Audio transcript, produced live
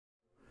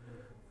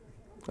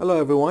Hello,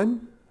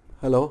 everyone.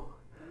 Hello.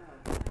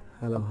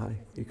 Hello, hi.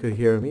 You could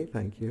hear me.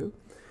 Thank you.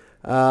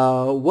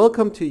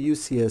 Welcome to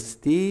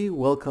UCSD.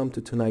 Welcome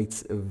to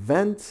tonight's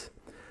event.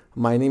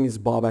 My name is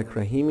Babak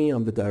Rahimi.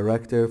 I'm the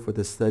director for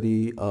the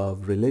study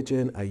of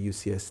religion at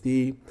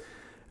UCSD.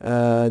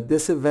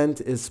 This event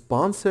is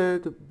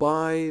sponsored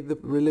by the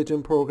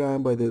religion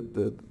program, by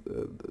the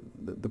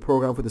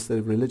program for the study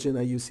of religion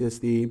at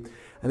UCSD,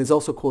 and is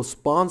also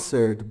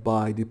co-sponsored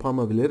by the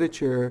Department of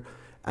Literature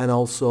and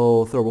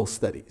also Third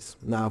Studies.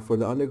 Now, for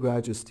the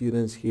undergraduate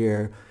students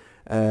here,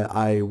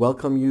 I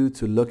welcome you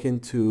to look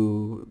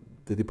into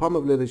the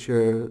Department of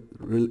Literature,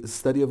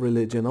 study of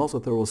religion, also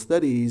Third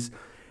Studies,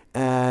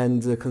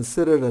 and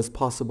consider it as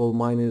possible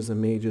minors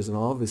and majors. And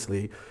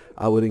obviously,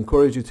 I would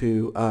encourage you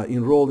to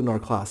enroll in our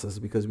classes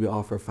because we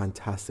offer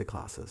fantastic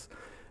classes.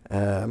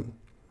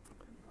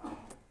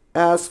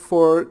 As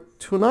for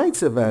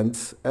tonight's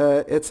event,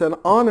 it's an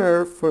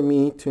honor for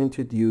me to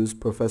introduce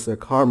Professor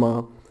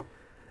Karma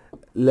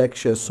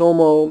Lekshe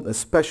Tsomo, a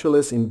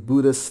specialist in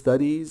Buddhist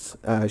studies.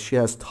 She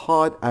has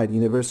taught at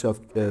University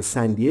of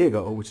San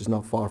Diego, which is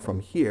not far from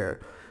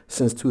here,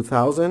 since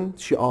 2000.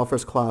 She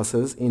offers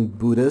classes in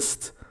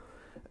Buddhist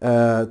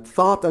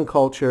thought and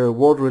culture,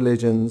 world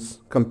religions,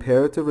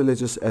 comparative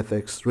religious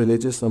ethics,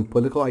 religious and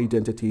political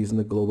identities in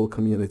the global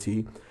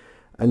community,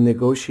 and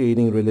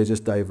negotiating religious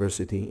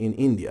diversity in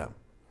India.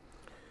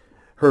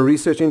 Her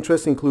research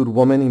interests include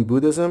women in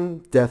Buddhism,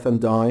 death and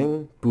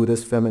dying,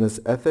 Buddhist feminist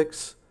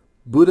ethics,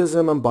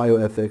 Buddhism and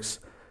bioethics,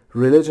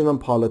 religion and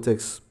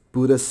politics,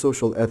 Buddhist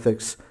social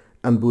ethics,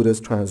 and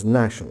Buddhist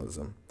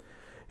transnationalism.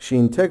 She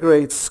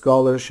integrates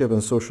scholarship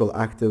and social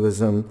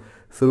activism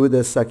through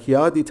the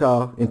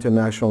Sakyadhita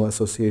International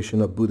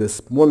Association of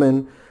Buddhist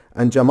Women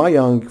and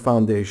Jamayang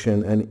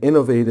Foundation, an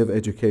innovative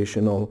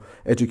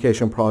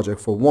education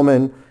project for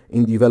women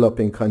in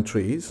developing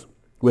countries,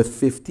 with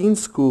 15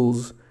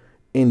 schools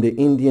in the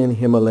Indian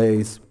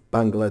Himalayas,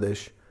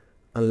 Bangladesh,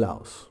 and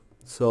Laos.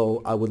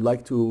 So I would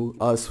like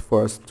us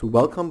first to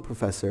welcome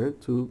Professor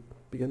to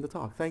begin the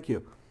talk. Thank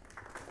you.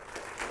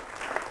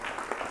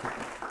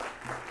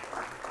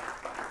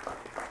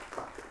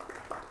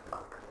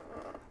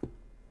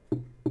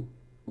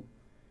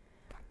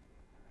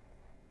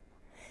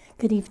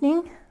 Good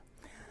evening.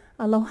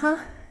 Aloha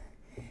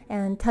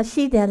and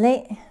Tashi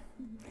Dele.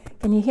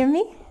 Can you hear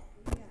me?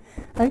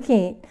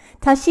 Okay.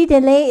 Tashi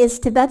Dele is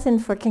Tibetan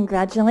for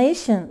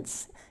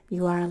congratulations.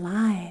 You are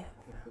alive.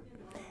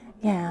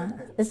 Yeah,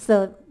 it's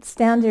the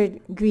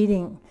standard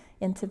greeting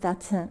in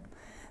Tibetan.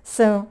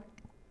 So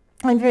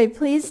I'm very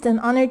pleased and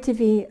honored to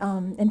be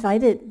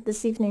invited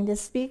this evening to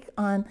speak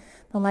on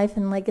the life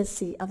and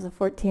legacy of the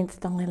 14th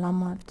Dalai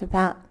Lama of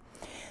Tibet.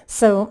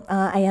 So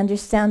I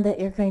understand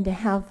that you're going to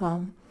have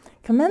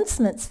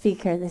commencement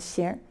speaker this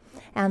year,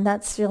 and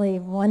that's really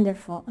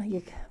wonderful.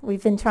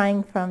 We've been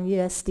trying from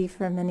USD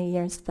for many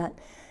years, but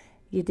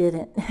you did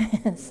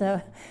it.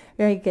 So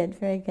very good,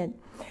 very good.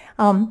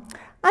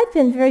 I've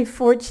been very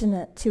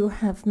fortunate to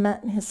have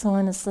met His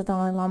Holiness the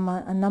Dalai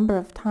Lama a number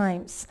of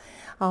times.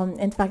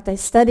 In fact, I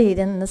studied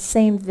in the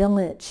same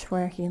village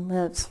where he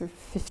lives for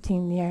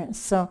 15 years.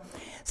 So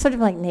sort of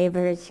like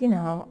neighbors, you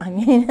know, I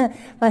mean,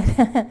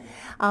 but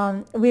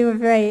we were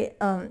very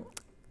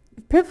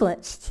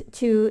privileged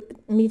to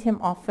meet him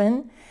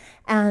often.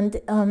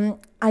 And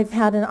I've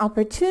had an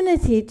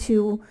opportunity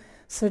to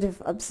sort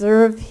of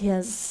observe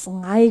his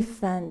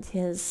life and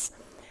his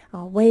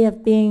way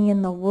of being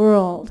in the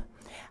world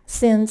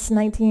since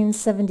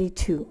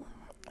 1972.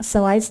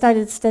 So I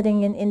started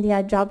studying in India.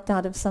 I dropped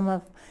out of some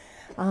of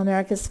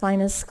America's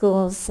finest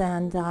schools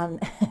and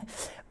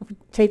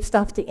traipsed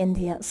off to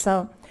India.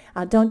 So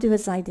don't do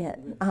as I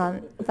did.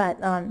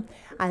 That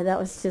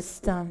was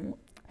just,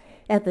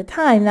 at the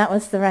time, that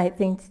was the right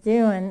thing to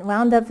do, and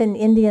wound up in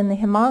India in the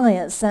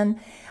Himalayas and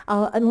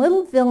a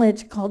little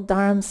village called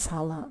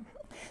Dharamsala.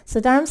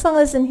 So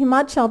Dharamsala is in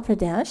Himachal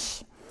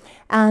Pradesh,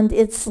 and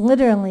it's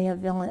literally a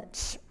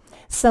village.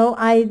 So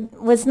I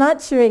was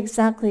not sure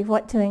exactly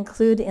what to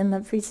include in the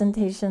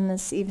presentation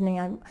this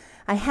evening.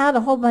 I had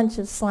a whole bunch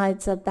of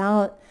slides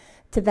about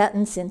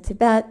Tibetans in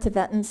Tibet,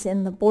 Tibetans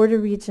in the border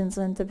regions,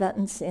 and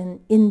Tibetans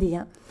in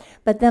India.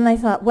 But then I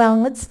thought, well,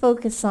 let's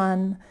focus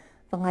on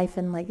the life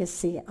and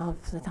legacy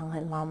of the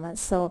Dalai Lama.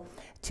 So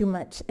too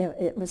much,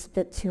 it was a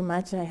bit too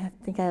much. I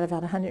think I had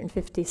about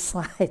 150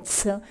 slides.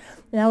 So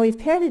now we've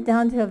pared it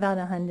down to about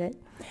 100.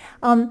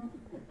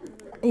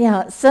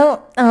 Yeah,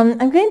 so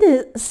I'm going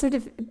to sort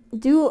of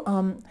do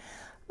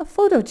a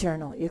photo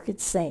journal, you could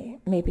say,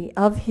 maybe,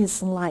 of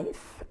his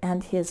life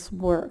and his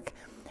work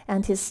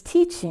and his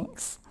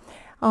teachings.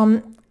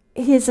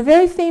 He's a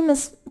very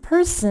famous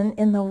person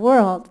in the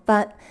world,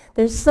 but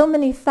there's so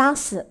many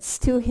facets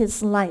to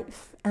his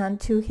life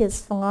and to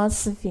his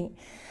philosophy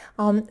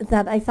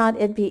that I thought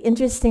it'd be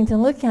interesting to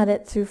look at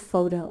it through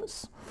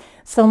photos.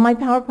 So my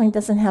PowerPoint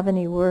doesn't have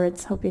any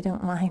words, hope you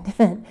don't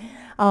mind.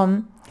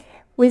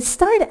 We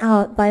start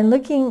out by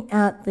looking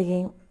at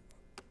the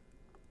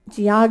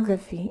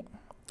geography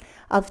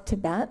of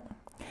Tibet,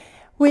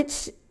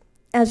 which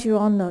as you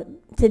all know,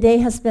 today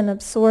has been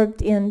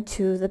absorbed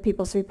into the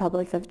People's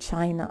Republic of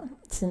China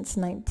since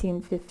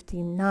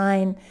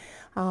 1959.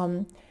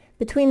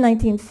 Between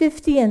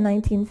 1950 and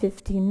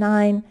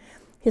 1959,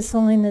 His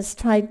Holiness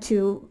tried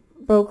to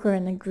broker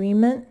an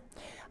agreement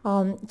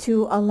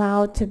to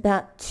allow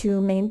Tibet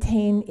to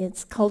maintain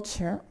its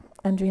culture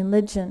and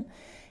religion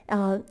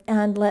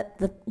and let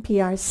the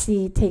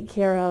PRC take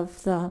care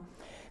of the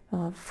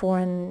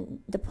foreign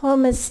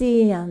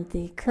diplomacy and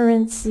the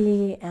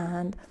currency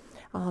and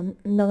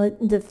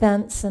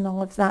defense and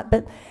all of that.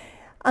 But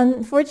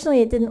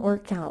unfortunately, it didn't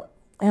work out.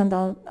 And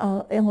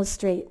I'll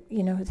illustrate,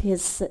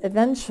 his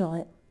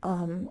eventual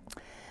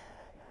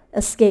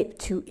escape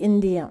to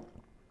India.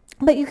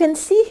 But you can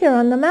see here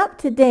on the map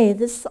today,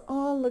 this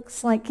all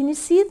looks like, can you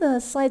see the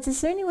slides? Is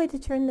there any way to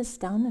turn this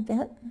down a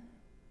bit?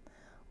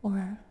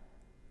 Or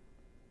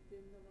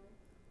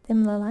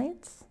dim the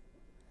lights?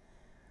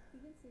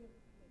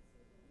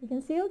 You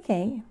can see,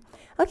 okay.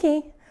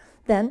 Okay,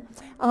 then.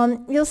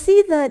 You'll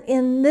see that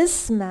in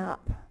this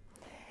map,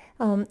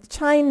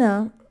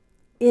 China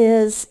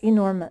is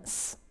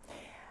enormous.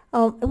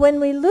 When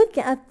we look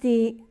at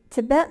the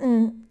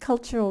Tibetan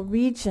cultural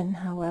region,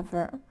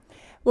 however,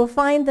 we'll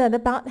find that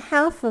about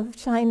half of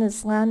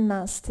China's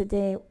landmass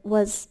today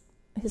was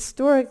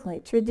historically,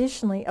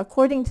 traditionally,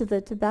 according to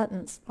the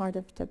Tibetans, part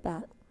of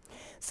Tibet.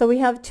 So we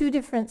have two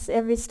different,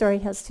 every story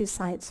has two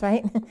sides,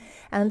 right?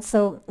 And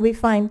so we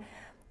find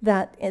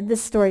that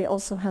this story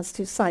also has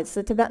two sides,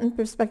 the Tibetan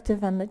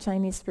perspective and the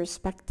Chinese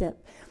perspective.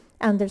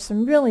 And there's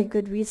some really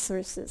good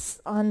resources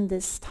on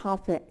this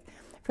topic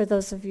for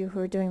those of you who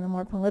are doing the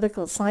more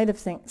political side of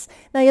things.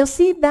 Now you'll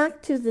see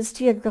back to this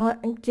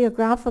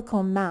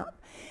geographical map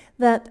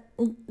that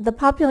the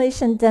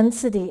population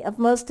density of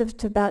most of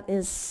Tibet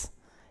is,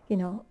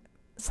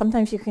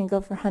 sometimes you can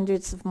go for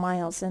hundreds of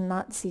miles and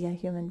not see a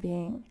human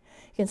being.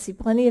 You can see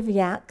plenty of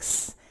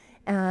yaks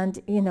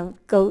and,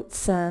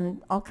 goats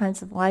and all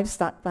kinds of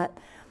livestock, but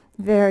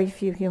very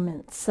few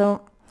humans.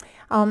 So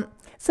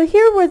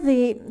here were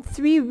the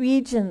three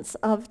regions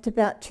of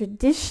Tibet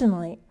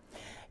traditionally.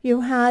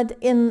 You had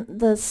in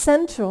the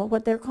central,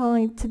 what they're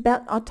calling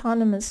Tibet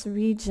Autonomous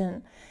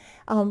Region,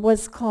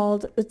 was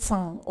called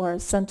Utsang, or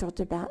Central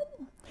Tibet.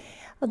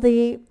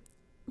 The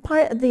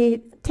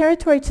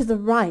territory to the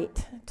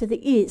right, to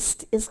the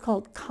east, is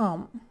called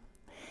Kham.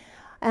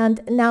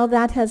 And now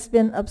that has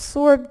been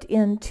absorbed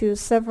into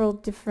several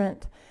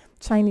different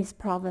Chinese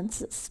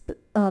provinces,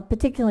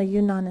 particularly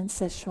Yunnan and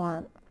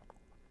Sichuan.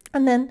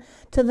 And then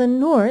to the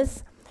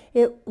north,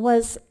 it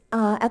was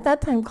at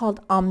that time called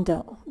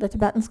Amdo. The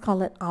Tibetans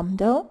call it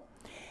Amdo.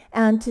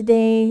 And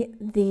today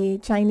the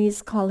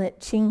Chinese call it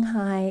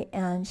Qinghai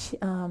and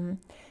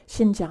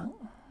Xinjiang,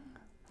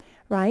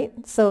 right?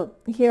 So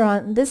here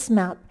on this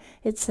map,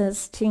 it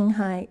says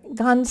Qinghai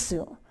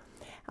Gansu.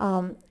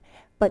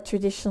 But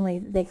traditionally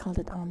they called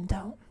it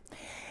Amdo.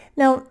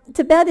 Now,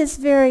 Tibet is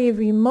very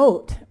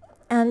remote,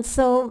 and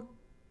so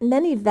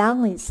many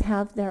valleys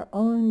have their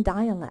own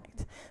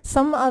dialect.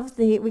 Some of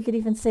the, we could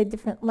even say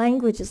different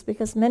languages,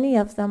 because many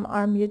of them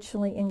are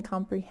mutually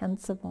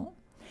incomprehensible.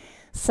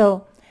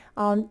 So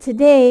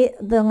today,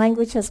 the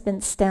language has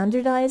been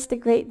standardized a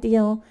great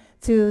deal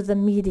through the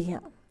media.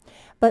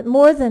 But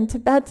more than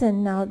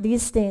Tibetan now,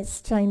 these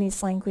days,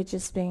 Chinese language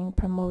is being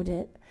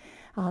promoted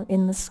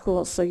in the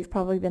schools. So you've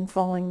probably been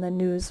following the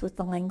news with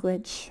the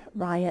language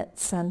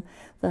riots and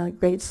the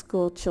grade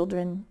school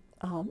children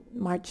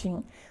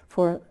marching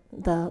for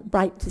the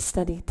right to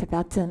study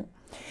Tibetan.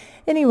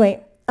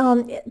 Anyway,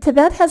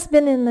 Tibet has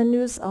been in the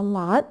news a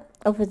lot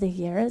over the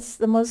years.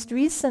 The most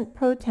recent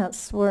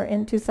protests were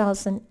in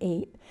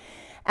 2008.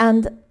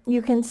 And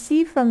you can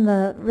see from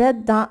the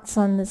red dots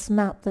on this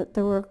map that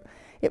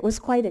it was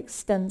quite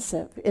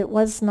extensive. It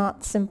was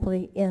not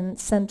simply in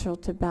central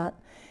Tibet.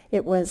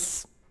 It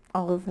was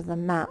all over the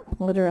map,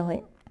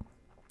 literally.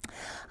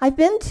 I've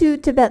been to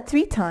Tibet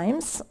 3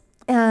 times,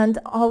 and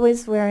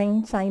always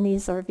wearing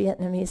Chinese or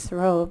Vietnamese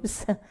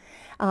robes.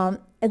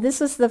 This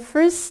was the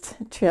first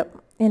trip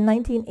in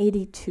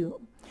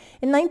 1982.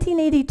 In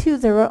 1982,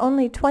 there were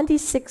only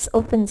 26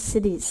 open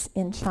cities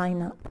in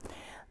China.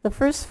 The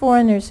first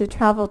foreigners who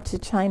traveled to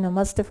China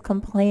must have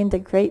complained a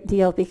great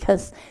deal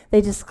because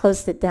they just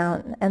closed it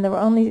down. And there were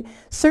only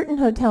certain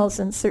hotels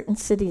in certain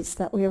cities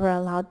that we were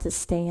allowed to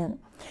stay in.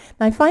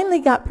 And I finally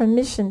got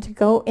permission to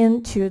go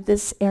into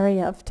this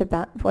area of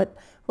Tibet, what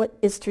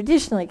is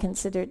traditionally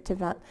considered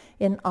Tibet,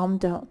 in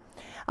Amdo.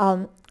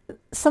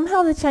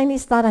 Somehow the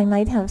Chinese thought I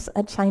might have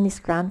a Chinese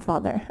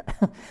grandfather.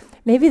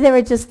 Maybe they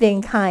were just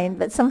being kind,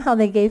 but somehow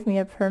they gave me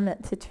a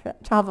permit to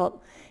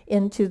travel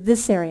into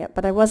this area,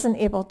 but I wasn't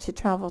able to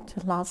travel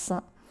to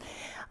Lhasa.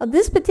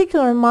 This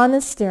particular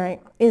monastery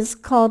is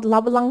called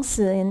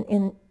Labalangsi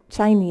in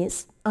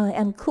Chinese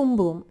and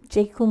Kumbum,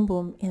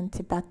 Kumbum in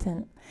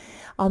Tibetan.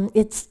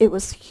 It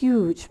was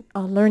huge,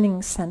 a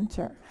learning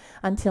center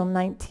until the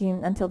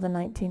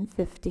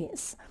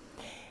 1950s.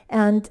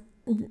 And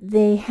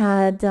they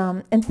had,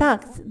 in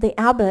fact, the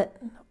abbot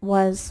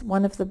was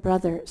one of the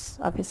brothers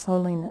of His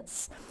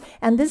Holiness.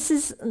 And this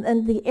is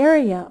in the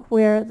area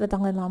where the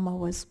Dalai Lama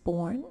was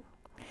born.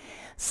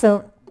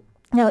 So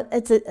now,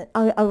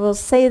 I will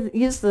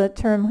use the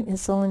term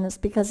His Holiness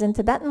because in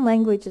Tibetan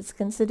language it's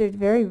considered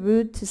very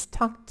rude to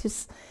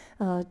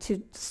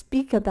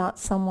speak about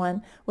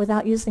someone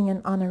without using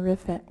an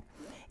honorific.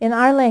 In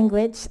our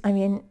language, I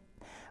mean,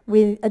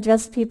 we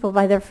address people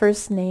by their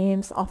first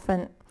names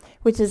often,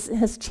 which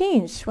has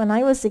changed. When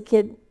I was a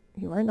kid,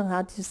 you weren't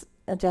allowed to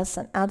address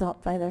an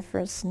adult by their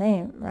first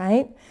name,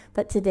 right?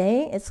 But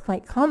today it's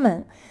quite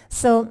common.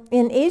 So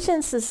in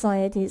Asian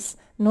societies,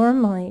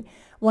 normally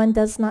one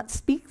does not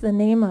speak the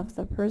name of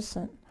the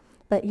person,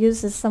 but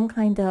uses some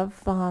kind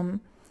of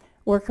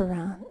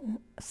workaround.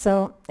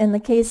 So in the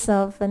case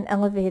of an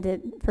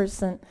elevated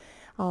person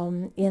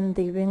in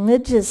the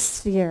religious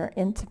sphere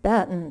in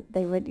Tibetan,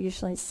 they would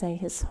usually say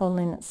His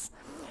Holiness.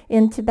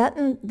 In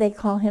Tibetan, they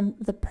call him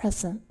the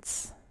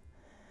Presence,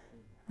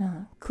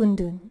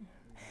 Kundun.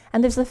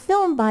 And there's a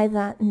film by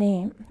that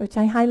name, which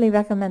I highly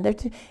recommend.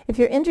 If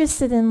you're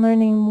interested in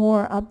learning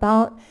more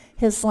about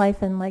his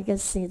life and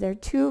legacy, there are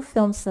two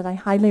films that I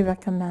highly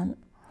recommend.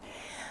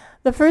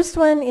 The first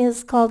one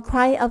is called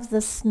Cry of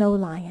the Snow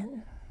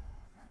Lion.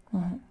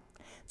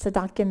 It's a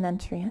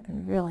documentary, a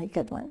really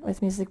good one,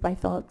 with music by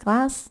Philip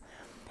Glass.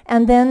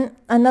 And then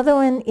another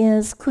one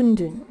is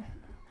Kundun,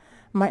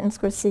 Martin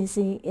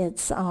Scorsese.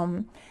 It's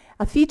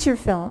a feature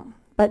film,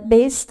 but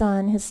based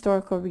on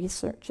historical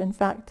research. In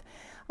fact,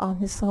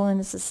 His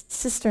Holiness's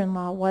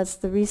sister-in-law was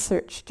the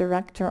research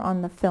director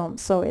on the film,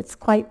 so it's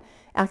quite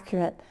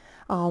accurate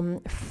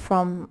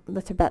from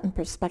the Tibetan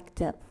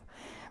perspective.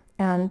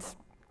 And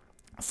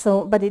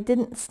so, but it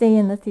didn't stay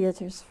in the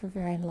theaters for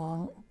very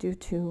long due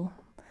to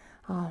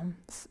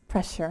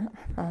pressure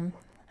from,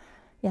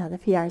 the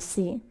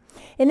PRC.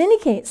 In any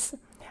case,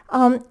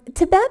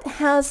 Tibet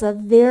has a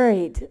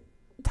varied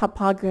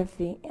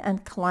topography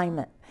and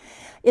climate.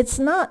 It's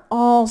not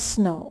all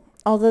snow,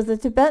 although the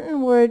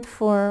Tibetan word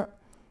for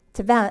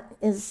Tibet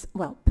is,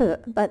 Pe,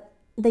 but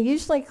they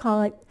usually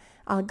call it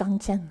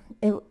Gangchen,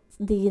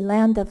 the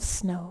land of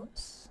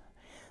snows.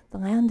 The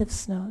land of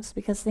snows,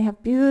 because they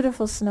have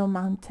beautiful snow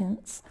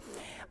mountains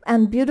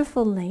and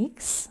beautiful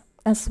lakes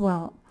as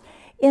well.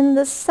 In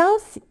the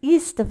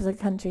southeast of the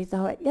country,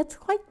 though, it gets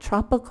quite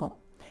tropical,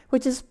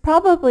 which is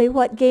probably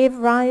what gave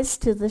rise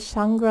to the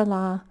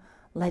Shangri-La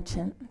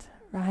legend,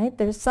 right?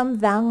 There's some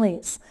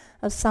valleys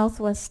of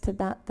southwest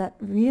Tibet that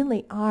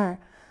really are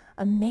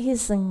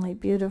amazingly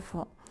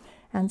beautiful.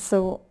 And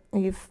so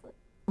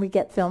we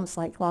get films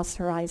like Lost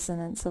Horizon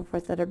and so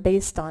forth that are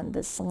based on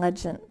this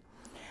legend.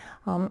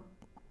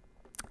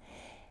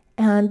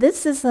 And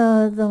this is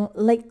the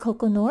Lake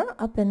Kokonor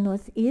up in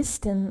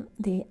northeast in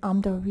the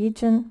Amdo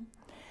region.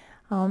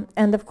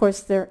 And of course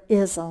there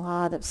is a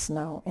lot of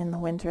snow in the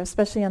winter,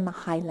 especially in the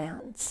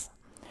highlands.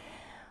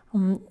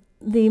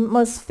 The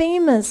most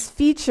famous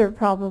feature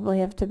probably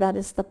of Tibet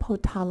is the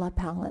Potala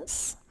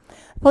Palace.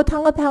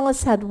 Potala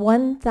Palace had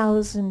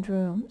 1,000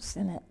 rooms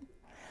in it.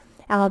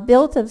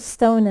 Built of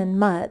stone and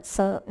mud,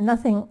 so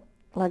nothing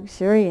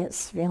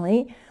luxurious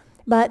really,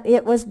 but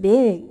it was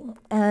big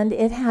and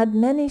it had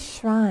many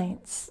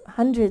shrines,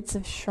 hundreds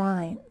of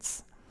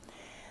shrines.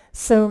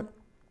 So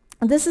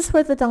this is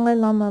where the Dalai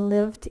Lama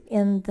lived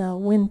in the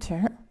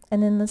winter,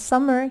 and in the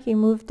summer he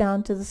moved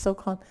down to the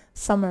so-called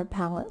Summer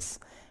Palace,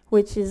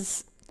 which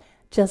is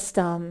just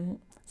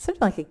sort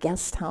of like a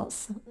guest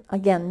house,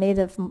 again made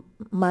of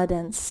mud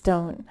and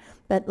stone,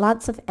 but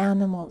lots of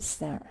animals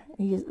there.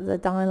 The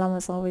Dalai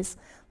Lamas always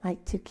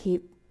like to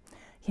keep,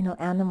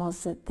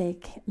 animals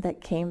that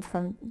came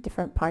from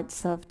different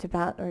parts of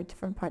Tibet or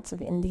different parts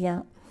of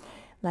India,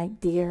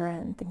 like deer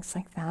and things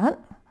like that.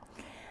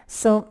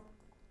 So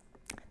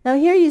now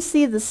here you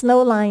see the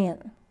snow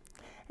lion,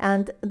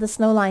 and the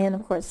snow lion,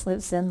 of course,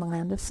 lives in the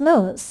land of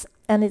snows,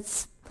 and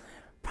it's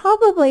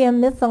probably a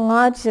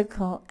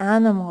mythological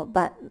animal,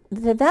 but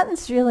the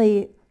Tibetans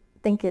really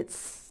think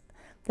it's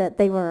that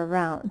they were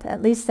around,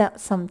 at least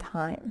at some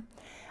time.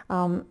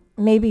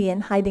 Maybe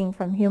in hiding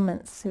from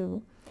humans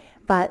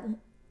but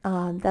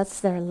that's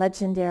their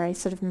legendary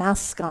sort of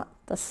mascot,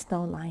 the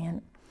snow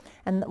lion.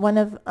 And one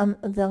of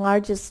the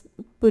largest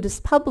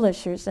Buddhist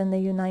publishers in the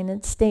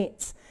United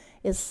States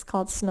is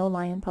called Snow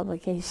Lion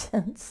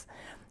Publications.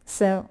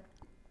 So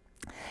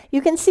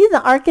you can see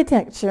the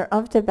architecture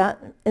of Tibet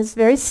is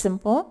very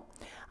simple.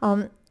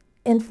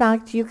 In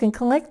fact, you can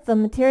collect the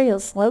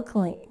materials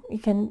locally. You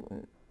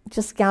can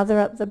just gather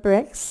up the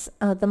bricks,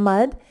 the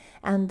mud,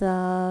 and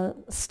the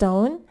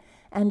stone,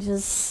 and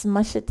just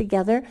smush it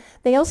together.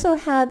 They also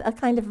had a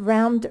kind of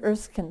rammed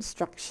earth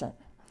construction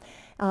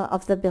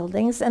of the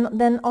buildings, and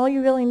then all you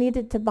really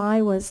needed to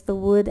buy was the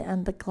wood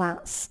and the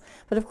glass.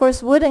 But of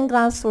course, wood and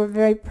glass were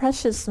very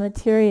precious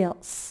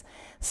materials,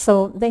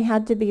 so they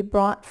had to be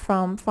brought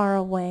from far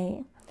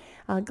away.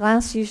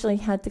 Glass usually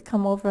had to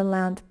come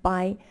overland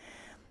by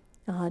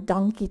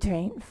donkey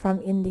train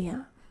from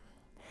India.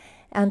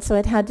 And so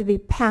it had to be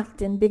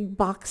packed in big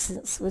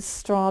boxes with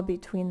straw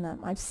between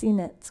them. I've seen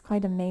it. It's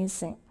quite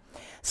amazing.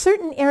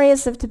 Certain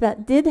areas of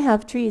Tibet did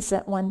have trees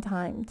at one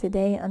time.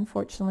 Today,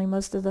 unfortunately,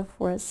 most of the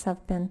forests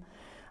have been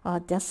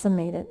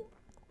decimated.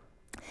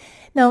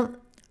 Now,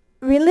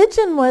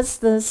 religion was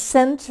the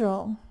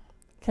central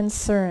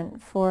concern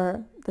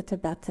for the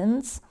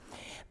Tibetans.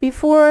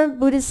 Before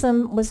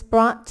Buddhism was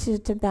brought to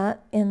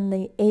Tibet in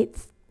the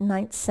 8th,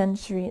 9th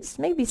centuries,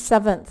 maybe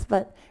 7th,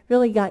 but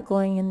really got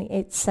going in the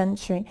 8th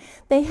century,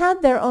 they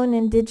had their own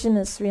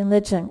indigenous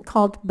religion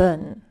called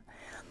Bön.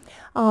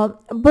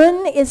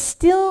 Bön is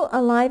still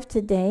alive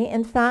today.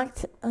 In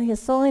fact,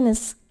 His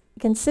Holiness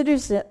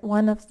considers it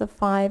one of the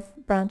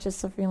 5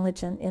 branches of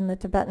religion in the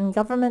Tibetan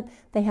government.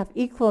 They have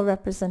equal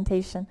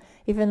representation,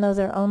 even though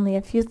there are only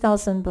a few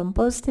thousand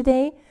Bonpos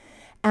today.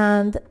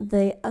 And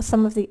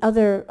some of the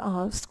other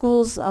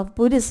schools of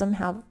Buddhism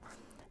have,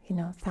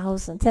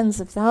 thousands,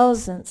 tens of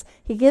thousands.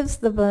 He gives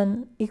the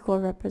Bön equal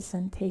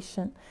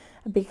representation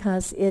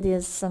because it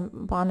is a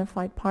bona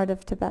fide part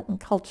of Tibetan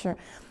culture.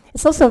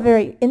 It's also a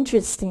very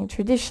interesting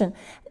tradition.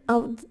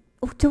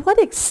 To what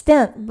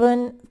extent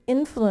Bön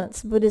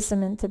influenced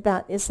Buddhism in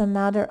Tibet is a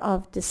matter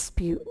of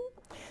dispute.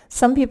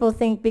 Some people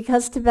think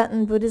because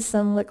Tibetan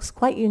Buddhism looks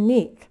quite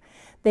unique,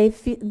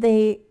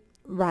 they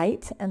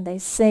write and they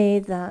say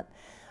that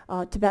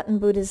Tibetan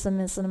Buddhism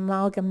is an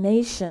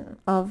amalgamation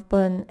of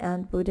Bön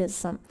and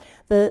Buddhism.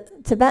 The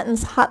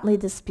Tibetans hotly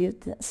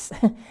dispute this,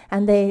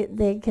 and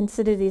they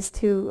consider these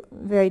two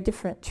very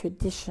different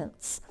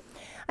traditions.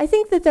 I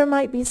think that there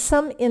might be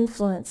some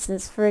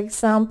influences, for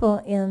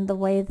example, in the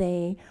way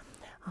they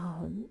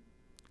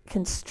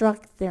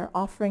construct their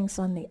offerings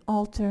on the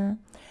altar,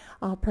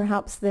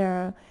 perhaps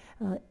their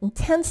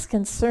intense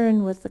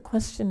concern with the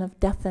question of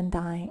death and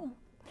dying.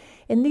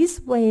 In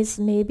these ways,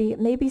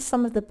 maybe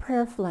some of the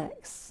prayer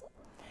flags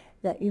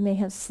that you may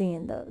have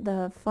seen,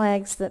 the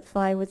flags that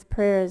fly with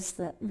prayers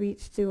that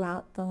reach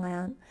throughout the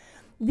land,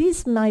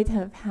 these might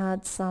have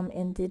had some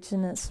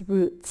indigenous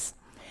roots.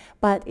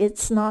 But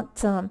it's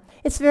not,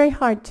 it's very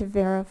hard to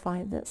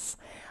verify this.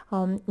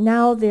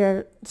 Now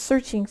they're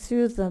searching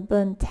through the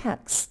Bön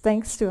text,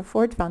 thanks to a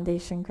Ford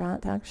Foundation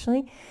grant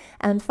actually,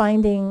 and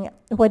finding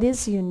what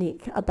is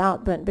unique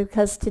about Bön,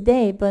 because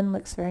today Bön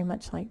looks very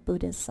much like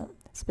Buddhism.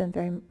 It's been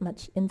very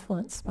much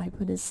influenced by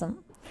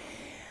Buddhism.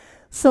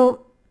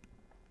 So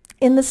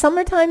in the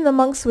summertime, the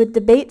monks would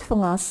debate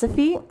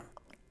philosophy,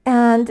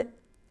 and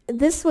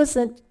this was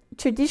a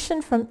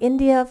tradition from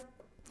India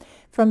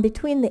from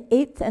between the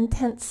 8th and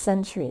 10th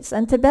centuries.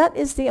 And Tibet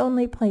is the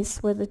only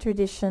place where the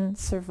tradition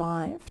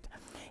survived.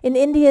 In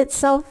India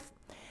itself,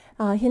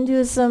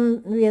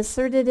 Hinduism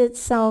reasserted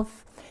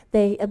itself.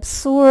 They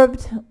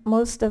absorbed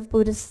most of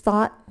Buddhist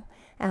thought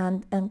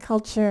and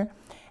culture,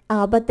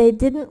 but they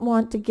didn't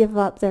want to give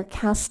up their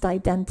caste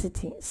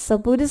identity. So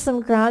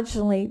Buddhism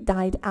gradually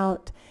died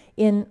out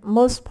in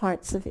most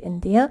parts of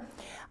India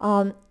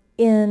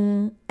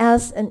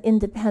as an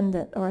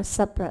independent or a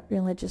separate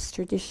religious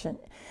tradition.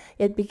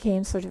 It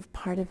became sort of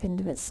part of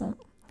Hinduism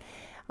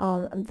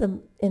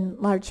in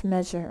large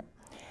measure.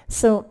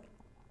 So,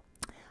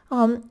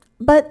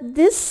 but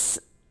this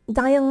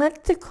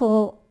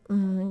dialectical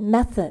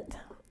method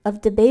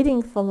of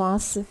debating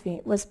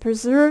philosophy was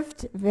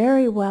preserved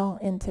very well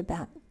in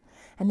Tibet.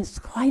 And it's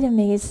quite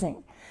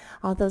amazing,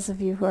 those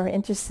of you who are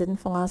interested in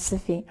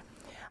philosophy,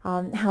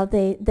 how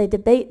they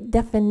debate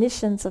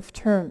definitions of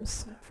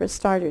terms, for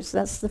starters.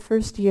 That's the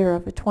first year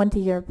of a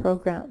 20-year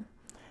program,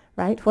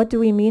 right? What do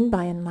we mean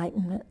by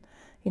enlightenment?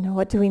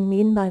 What do we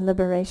mean by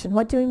liberation?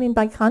 What do we mean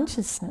by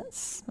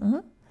consciousness?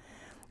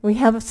 We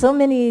have so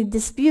many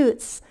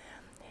disputes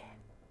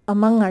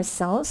among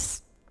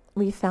ourselves,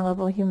 we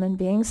fallible human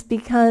beings,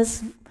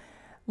 because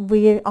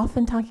we're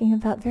often talking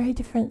about very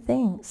different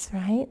things,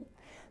 right?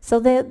 So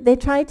they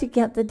try to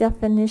get the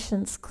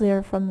definitions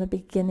clear from the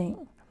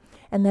beginning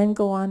and then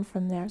go on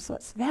from there. So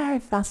it's very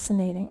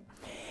fascinating.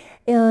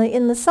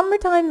 In the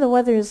summertime, the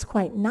weather is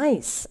quite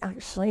nice,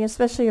 actually,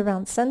 especially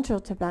around central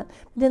Tibet.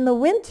 But in the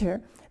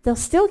winter, they'll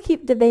still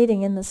keep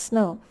debating in the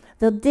snow.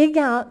 They'll dig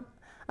out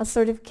a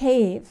sort of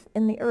cave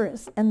in the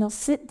earth, and they'll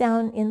sit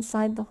down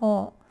inside the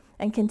hole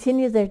and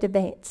continue their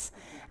debates.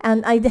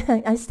 And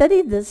I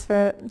studied this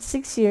for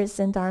 6 years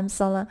in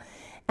Dharamsala,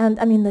 and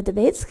I mean, the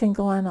debates can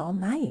go on all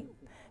night.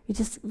 You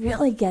just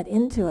really get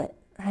into it,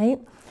 right?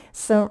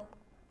 So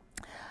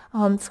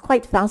it's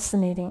quite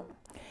fascinating.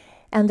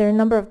 And there are a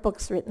number of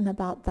books written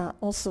about that,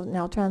 also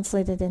now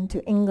translated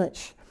into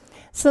English.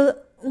 So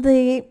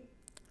the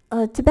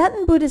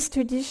Tibetan Buddhist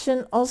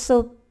tradition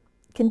also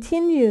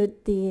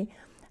continued the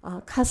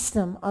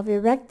custom of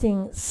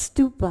erecting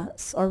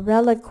stupas or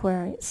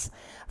reliquaries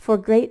for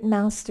great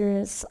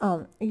masters,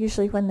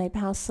 usually when they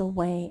pass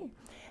away.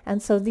 And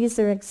so these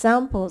are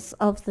examples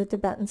of the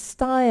Tibetan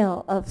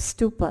style of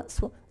stupas.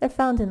 Well, they're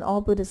found in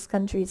all Buddhist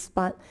countries,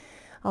 but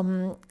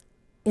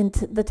in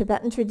the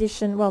Tibetan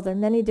tradition, well, there are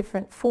many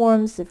different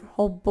forms. There are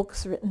whole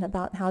books written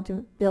about how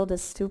to build a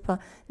stupa.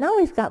 Now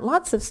we've got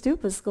lots of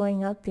stupas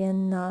going up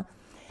in the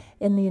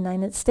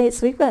United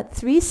States. We've got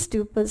 3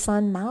 stupas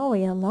on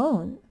Maui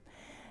alone.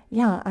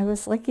 Yeah, I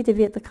was lucky to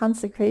be at the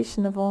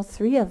consecration of all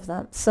 3 of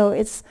them. So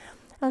it's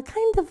a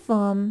kind of,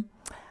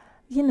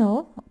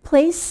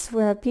 place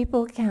where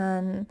people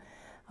can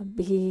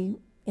be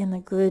in a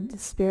good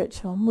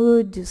spiritual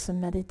mood, do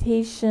some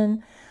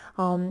meditation,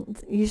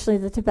 Usually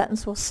the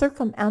Tibetans will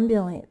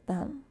circumambulate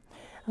them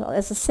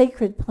as a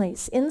sacred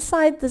place.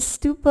 Inside the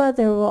stupa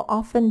there will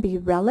often be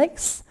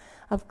relics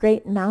of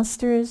great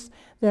masters.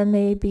 There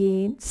may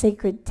be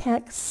sacred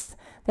texts.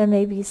 There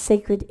may be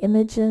sacred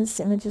images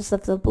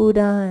of the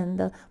Buddha and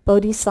the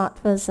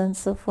Bodhisattvas and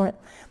so forth.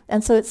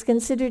 And so it's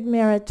considered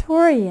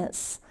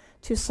meritorious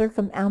to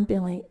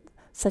circumambulate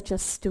such a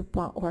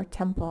stupa or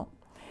temple.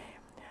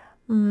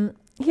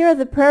 Here are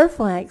the prayer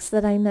flags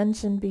that I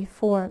mentioned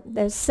before.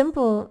 They're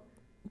simple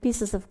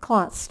pieces of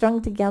cloth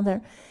strung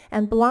together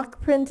and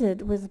block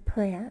printed with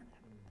prayer.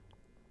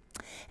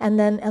 And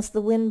then as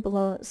the wind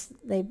blows,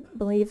 they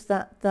believe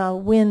that the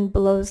wind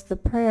blows the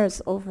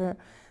prayers over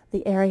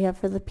the area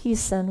for the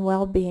peace and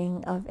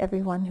well-being of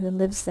everyone who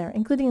lives there,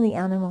 including the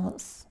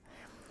animals.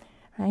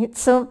 Right?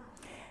 So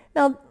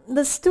now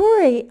the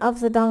story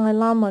of the Dalai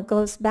Lama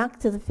goes back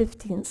to the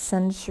 15th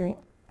century.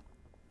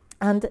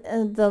 And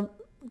the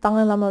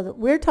Dalai Lama that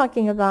we're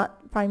talking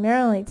about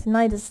primarily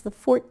tonight is the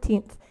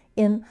 14th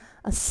in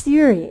a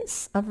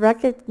series of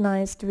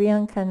recognized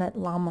reincarnate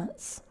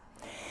lamas.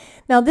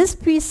 Now this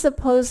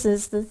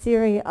presupposes the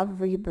theory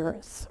of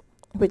rebirth,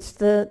 which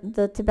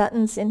the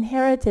Tibetans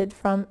inherited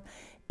from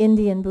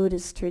Indian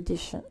Buddhist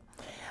tradition.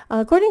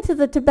 According to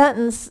the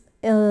Tibetans,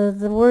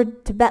 the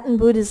word Tibetan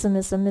Buddhism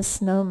is a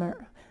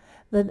misnomer.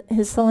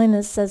 His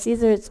Holiness says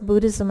either it's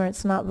Buddhism or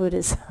it's not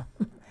Buddhism.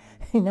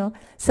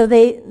 So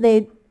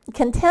they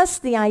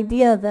contest the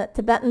idea that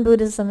Tibetan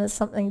Buddhism is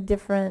something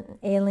different,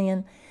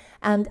 alien.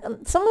 And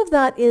some of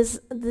that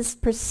is this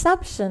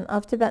perception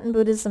of Tibetan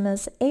Buddhism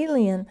as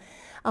alien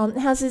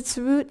has its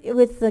root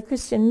with the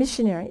Christian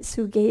missionaries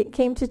who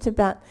came to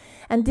Tibet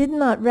and did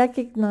not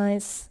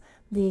recognize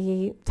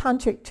the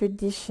tantric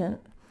tradition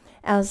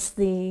as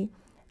the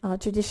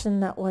tradition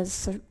that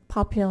was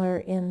popular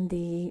in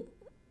the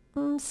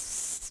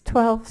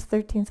 12th,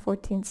 13th,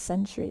 14th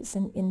centuries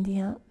in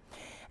India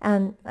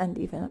and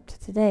even up to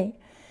today.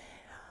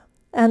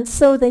 And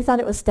so they thought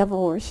it was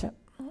devil worship.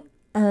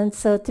 And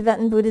so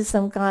Tibetan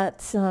Buddhism got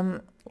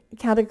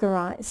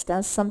categorized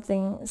as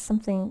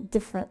something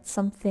different,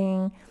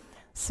 something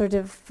sort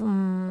of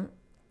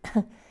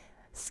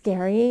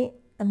scary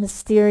and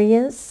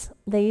mysterious.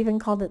 They even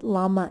called it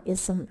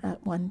Lamaism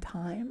at one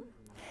time.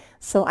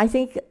 So I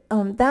think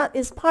that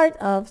is part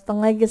of the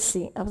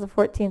legacy of the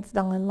 14th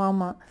Dalai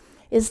Lama,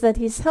 is that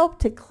he's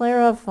helped to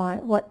clarify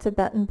what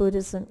Tibetan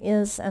Buddhism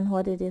is and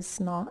what it is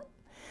not.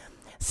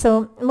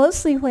 So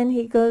mostly when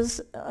he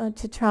goes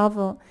to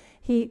travel,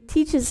 he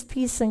teaches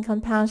peace and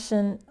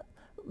compassion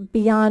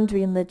beyond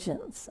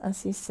religions,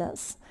 as he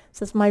says. He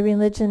says, my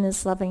religion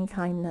is loving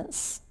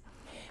kindness.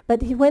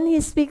 But when he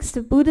speaks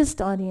to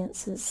Buddhist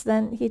audiences,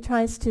 then he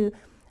tries to,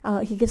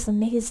 he gives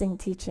amazing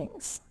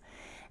teachings.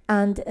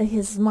 And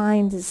his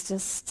mind is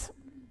just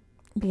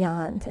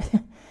beyond.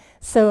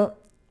 So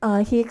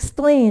he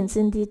explains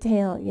in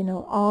detail,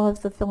 all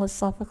of the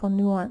philosophical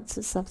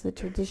nuances of the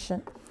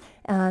tradition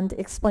and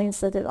explains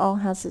that it all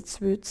has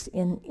its roots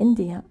in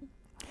India.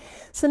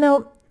 So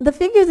now, the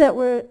figure that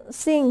we're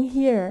seeing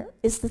here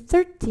is the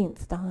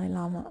 13th Dalai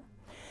Lama.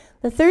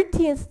 The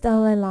 13th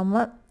Dalai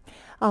Lama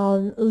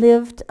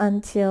lived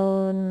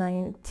until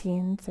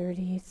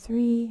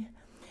 1933,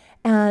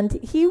 and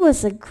he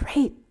was a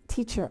great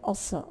teacher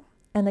also,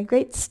 and a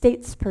great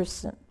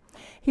statesperson.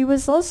 He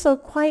was also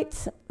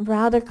quite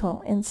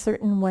radical in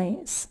certain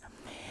ways.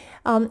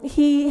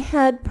 He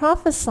had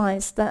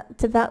prophesied that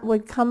Tibet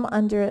would come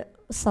under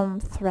some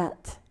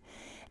threat,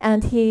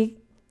 and he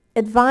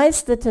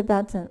advised the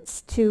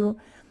Tibetans to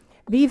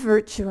be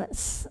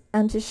virtuous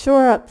and to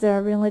shore up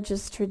their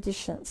religious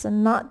traditions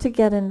and not to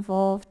get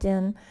involved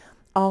in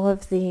all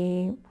of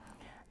the,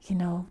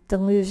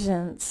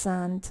 delusions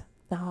and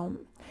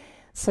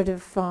sort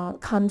of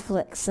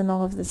conflicts and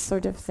all of this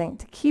sort of thing,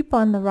 to keep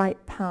on the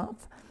right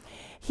path.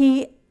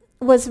 He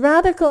was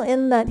radical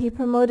in that he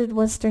promoted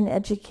Western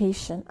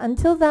education.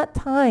 Until that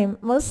time,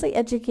 mostly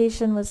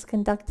education was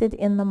conducted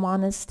in the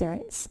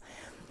monasteries.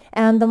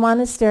 And the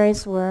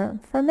monasteries were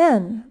for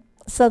men.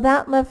 So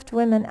that left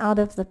women out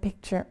of the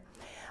picture.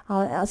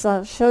 As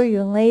I'll show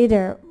you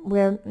later,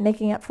 we're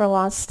making up for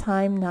lost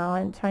time now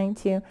and trying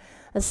to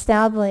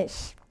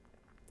establish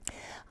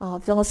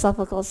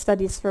philosophical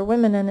studies for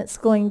women, and it's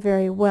going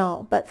very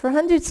well. But for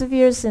hundreds of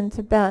years in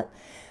Tibet,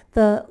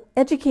 the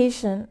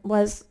education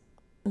was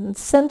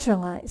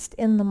centralized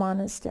in the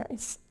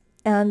monasteries.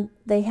 And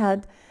they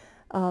had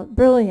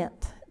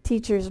brilliant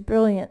teachers,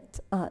 brilliant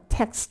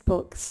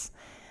textbooks,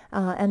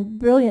 and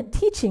brilliant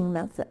teaching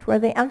method where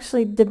they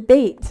actually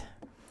debate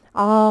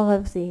all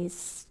of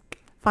these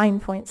fine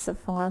points of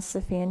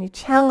philosophy and you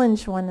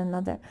challenge one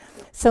another.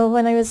 So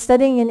when I was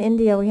studying in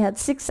India, we had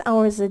 6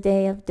 hours a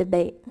day of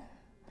debate,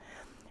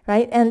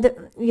 right? And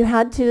you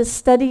had to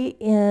study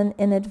in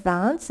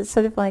advance. It's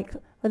sort of like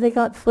what they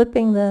call it,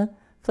 flipping the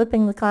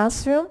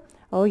classroom.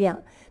 Oh yeah,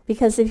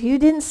 because if you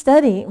didn't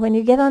study, when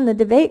you get on the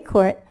debate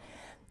court,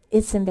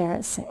 it's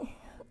embarrassing.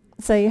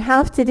 So you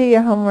have to do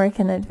your homework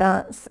in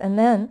advance. And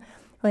then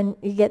when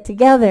you get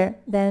together,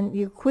 then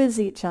you quiz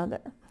each other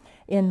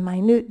in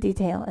minute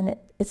detail. And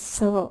it's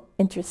so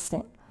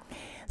interesting.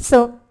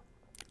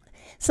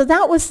 So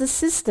that was the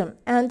system.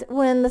 And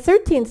when the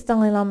 13th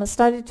Dalai Lama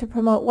started to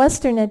promote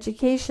Western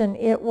education,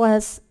 it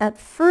was at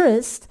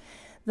first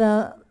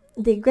the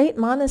great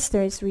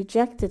monasteries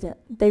rejected it.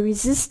 They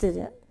resisted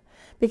it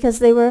because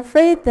they were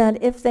afraid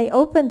that if they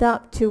opened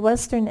up to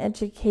Western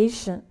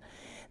education,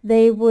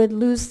 they would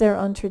lose their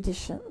own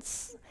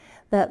traditions,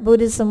 that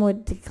Buddhism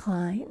would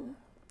decline.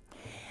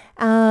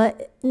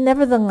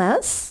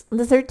 Nevertheless,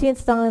 the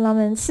 13th Dalai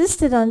Lama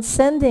insisted on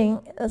sending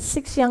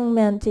 6 young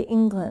men to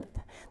England.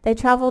 They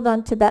traveled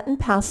on Tibetan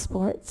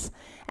passports,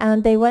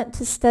 and they went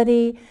to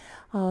study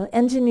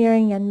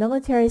engineering and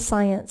military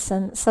science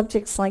and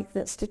subjects like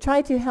this to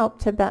try to help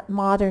Tibet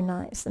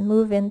modernize and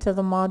move into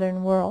the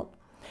modern world.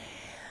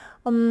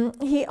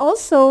 He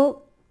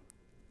also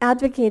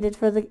advocated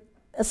for the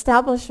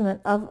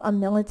establishment of a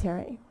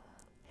military.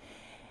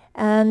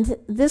 And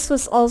this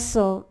was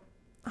also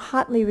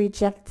hotly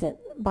rejected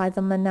by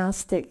the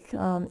monastic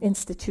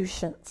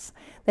institutions.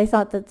 They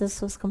thought that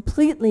this was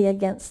completely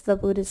against the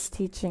Buddhist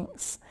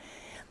teachings.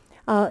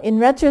 In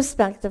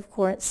retrospect, of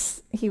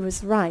course, he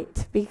was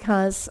right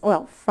because,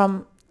 well,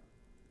 from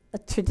a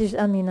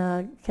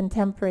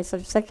contemporary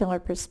sort of secular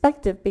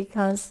perspective,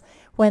 because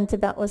when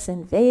Tibet was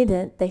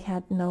invaded, they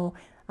had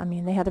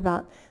they had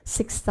about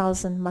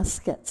 6,000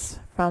 muskets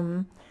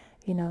from,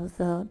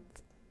 the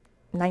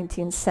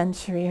 19th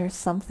century or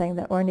something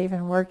that weren't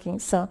even working.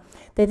 So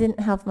they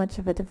didn't have much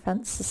of a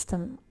defense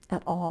system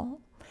at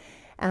all.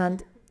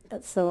 And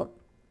so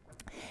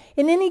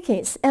in any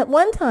case, at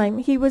one time,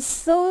 he was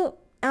so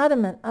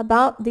adamant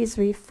about these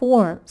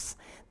reforms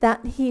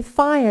that he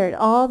fired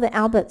all the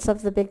abbots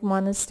of the big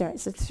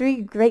monasteries, the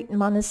 3 great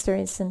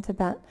monasteries in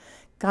Tibet,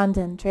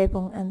 Ganden,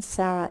 Drepung, and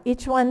Sara.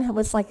 Each one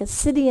was like a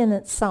city in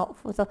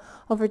itself with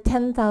over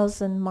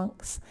 10,000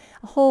 monks,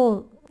 a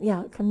whole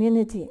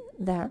community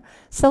there,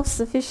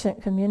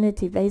 self-sufficient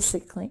community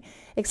basically,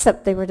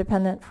 except they were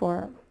dependent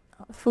for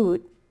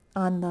food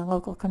on the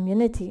local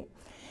community.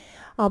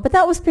 But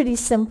that was pretty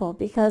simple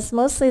because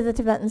mostly the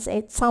Tibetans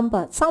ate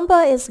samba.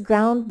 Samba is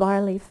ground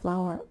barley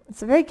flour.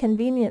 It's a very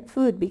convenient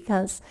food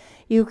because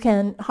you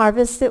can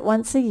harvest it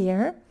once a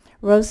year,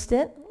 roast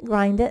it,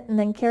 grind it, and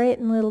then carry it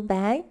in a little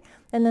bag.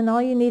 And then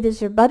all you need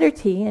is your butter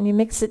tea, and you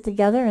mix it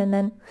together, and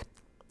then,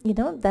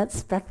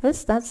 that's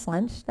breakfast, that's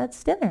lunch,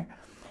 that's dinner.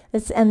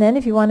 And then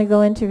if you want to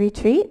go into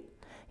retreat,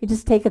 you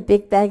just take a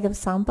big bag of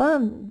samba,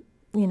 and,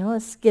 a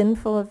skin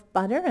full of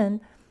butter,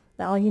 and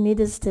all you need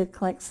is to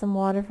collect some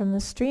water from the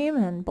stream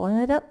and boil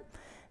it up,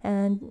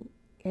 and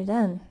you're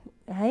done,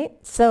 right?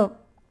 So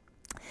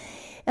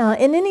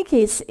in any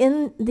case,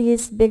 in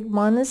these big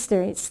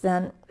monasteries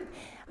then,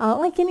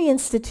 like any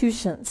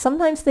institution,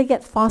 sometimes they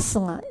get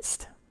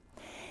fossilized.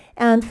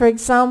 And for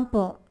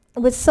example,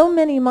 with so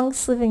many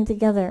monks living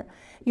together,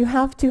 you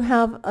have to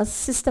have a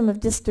system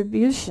of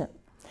distribution.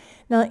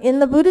 Now, in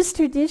the Buddhist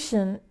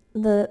tradition,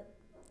 the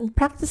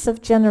practice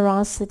of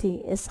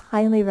generosity is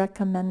highly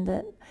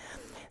recommended.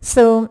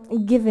 So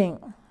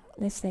giving,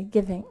 they say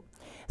giving.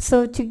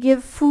 So to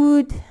give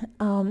food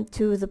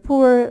to the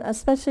poor,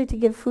 especially to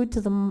give food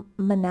to the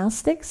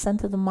monastics and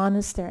to the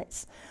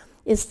monasteries,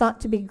 is thought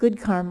to be good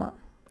karma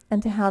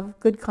and to have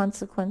good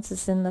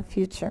consequences in the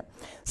future.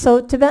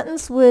 So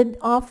Tibetans would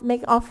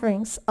make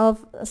offerings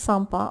of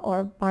sampa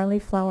or barley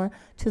flour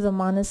to the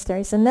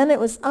monasteries, and then it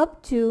was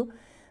up to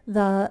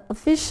the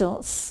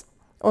officials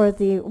or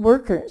the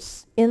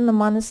workers in the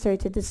monastery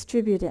to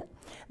distribute it.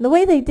 And the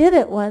way they did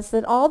it was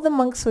that all the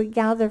monks would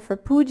gather for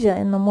puja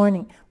in the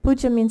morning.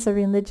 Puja means a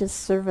religious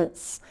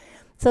service.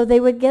 So they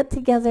would get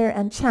together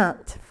and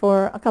chant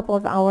for a couple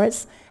of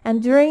hours,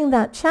 and during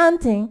that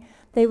chanting,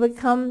 they would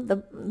come,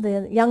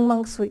 the young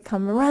monks would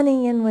come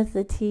running in with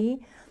the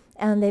tea,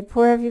 and they'd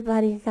pour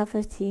everybody a cup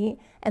of tea,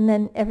 and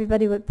then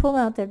everybody would pull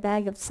out their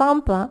bag of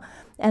sampa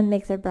and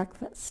make their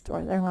breakfast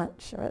or their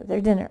lunch or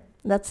their dinner.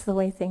 That's the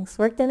way things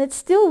worked, and it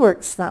still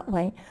works that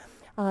way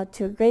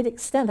to a great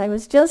extent. I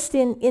was just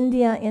in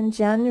India in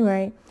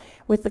January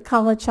with the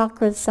Kala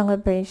Chakra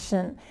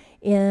celebration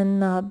in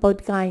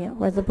Bodh Gaya,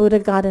 where the Buddha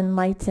got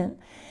enlightened.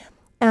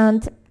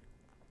 And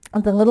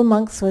the little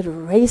monks would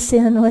race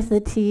in with the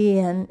tea,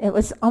 and it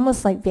was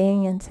almost like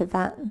being in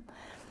Tibetan.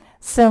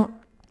 So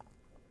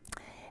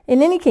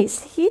in any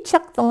case, he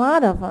chucked a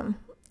lot of them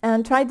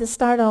and tried to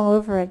start all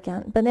over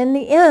again. But in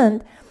the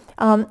end,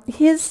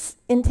 his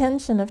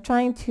intention of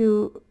trying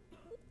to,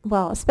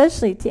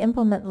 especially to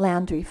implement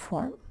land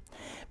reform,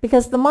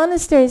 because the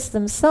monasteries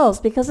themselves,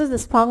 because of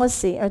this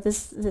policy or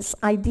this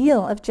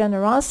ideal of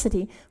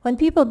generosity, when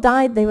people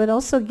died, they would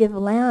also give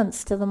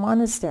lands to the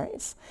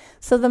monasteries.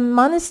 So the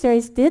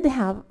monasteries did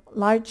have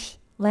large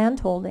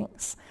land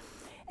holdings.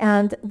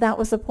 And that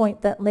was a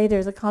point that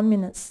later the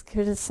communists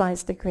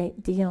criticized a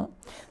great deal.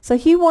 So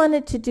he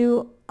wanted to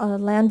do a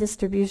land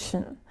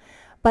distribution.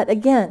 But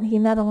again, he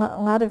met a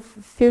lot of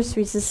fierce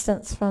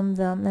resistance from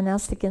the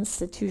monastic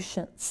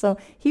institutions. So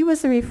he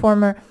was a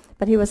reformer,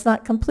 but he was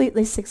not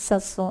completely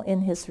successful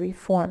in his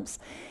reforms.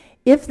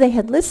 If they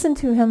had listened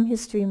to him,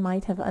 history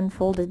might have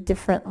unfolded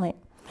differently.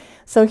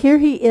 So here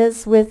he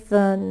is with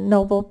the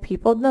noble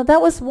people. Now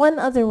that was one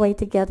other way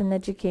to get an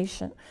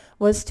education,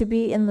 was to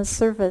be in the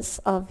service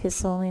of His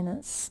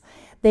Holiness.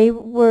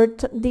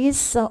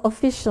 These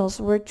officials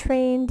were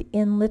trained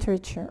in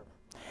literature.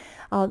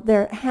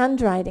 Their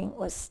handwriting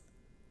was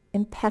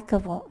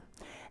impeccable.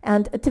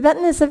 And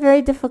Tibetan is a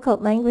very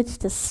difficult language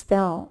to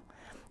spell.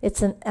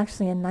 It's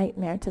actually a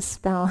nightmare to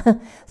spell.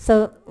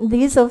 So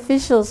these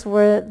officials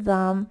were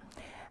the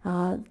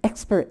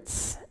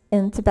experts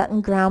in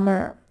Tibetan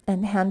grammar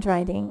and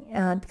handwriting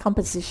and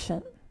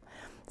composition.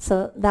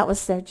 So that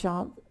was their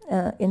job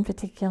in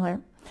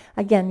particular.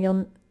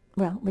 Again,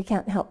 we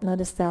can't help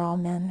notice they're all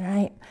men,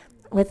 right?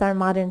 With our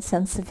modern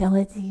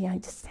sensibility, I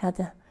just had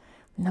to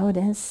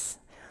notice.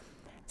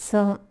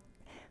 So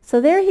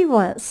there he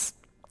was,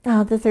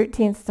 the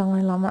 13th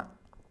Dalai Lama.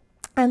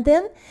 And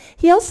then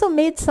he also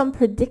made some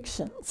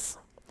predictions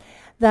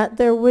that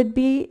there would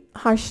be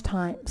harsh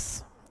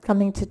times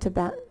coming to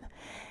Tibet.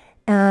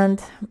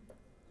 And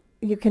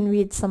you can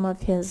read some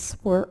of his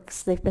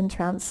works. They've been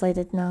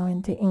translated now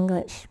into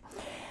English.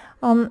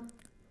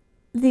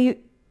 The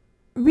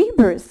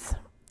rebirth,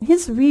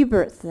 his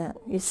rebirth then,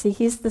 you see,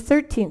 he's the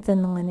 13th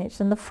in the lineage,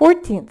 and the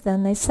 14th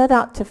then they set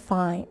out to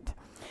find.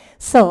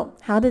 So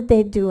how did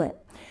they do it?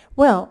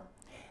 Well,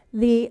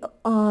 the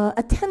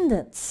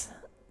attendants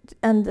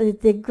and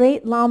the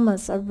great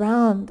lamas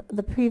around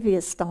the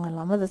previous Dalai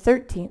Lama, the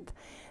 13th,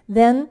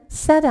 then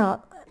set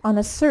out on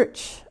a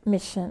search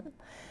mission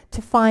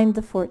to find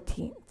the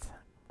 14th.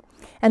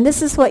 And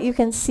this is what you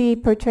can see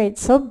portrayed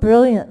so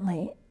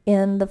brilliantly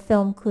in the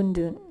film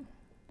Kundun.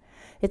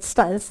 It's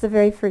the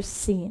very first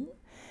scene,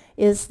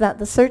 is that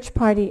the search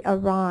party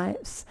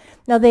arrives.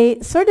 Now they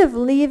sort of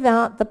leave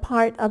out the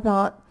part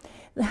about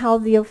how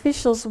the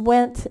officials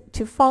went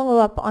to follow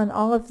up on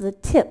all of the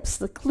tips,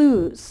 the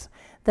clues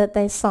that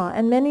they saw,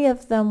 and many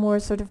of them were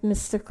sort of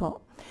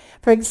mystical.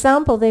 For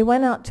example, they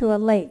went out to a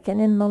lake, and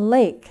in the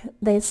lake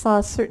they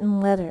saw certain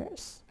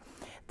letters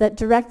that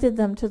directed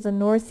them to the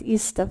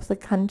northeast of the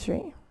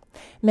country.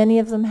 Many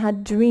of them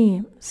had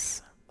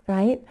dreams,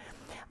 right?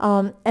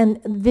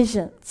 And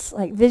visions,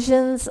 like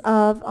visions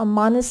of a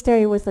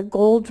monastery with a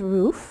gold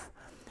roof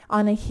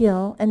on a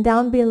hill, and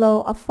down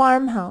below a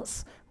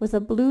farmhouse with a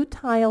blue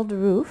tiled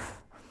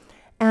roof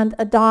and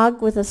a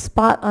dog with a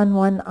spot on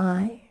one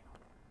eye.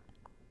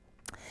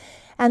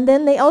 And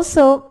then they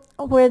also,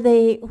 when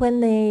they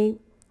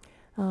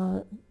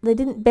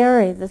didn't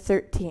bury the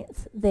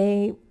 13th,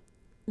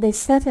 they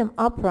set him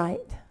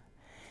upright,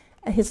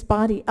 his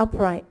body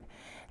upright,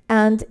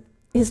 and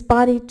his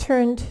body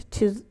turned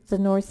to the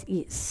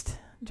northeast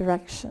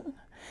direction.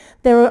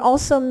 There were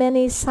also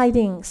many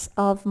sightings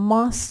of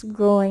moss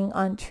growing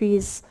on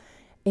trees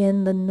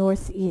in the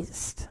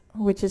northeast,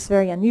 which is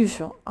very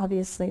unusual.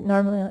 Obviously,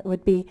 normally it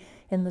would be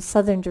in the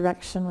southern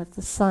direction with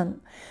the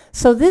sun.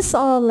 So this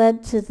all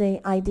led to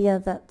the idea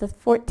that the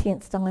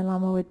 14th Dalai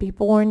Lama would be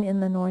born in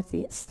the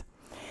northeast.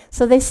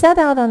 So they set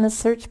out on a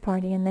search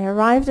party, and they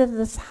arrived at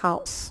this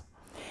house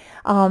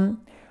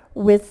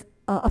with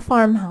a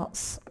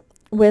farmhouse,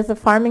 with a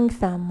farming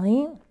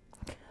family,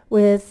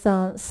 with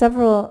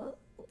several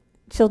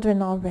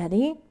children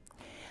already,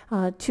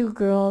 2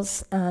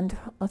 girls and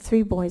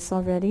 3 boys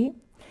already.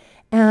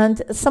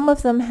 And some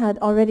of them had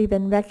already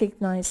been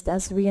recognized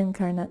as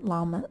reincarnate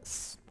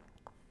lamas.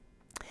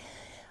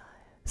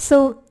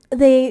 So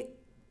they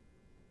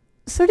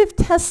sort of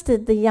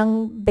tested the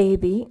young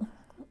baby,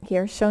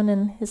 here shown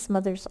in his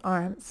mother's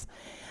arms,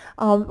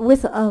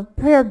 with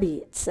prayer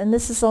beads. And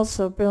this is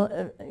also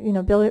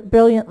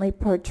brilliantly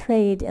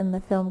portrayed in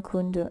the film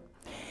Kundun.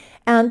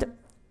 And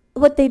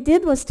what they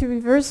did was to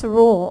reverse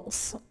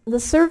roles. The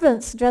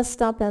servants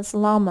dressed up as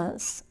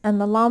lamas, and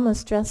the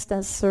lamas dressed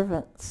as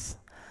servants,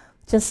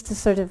 just to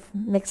sort of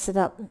mix it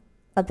up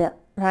a bit,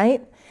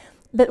 right?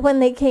 But when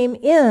they came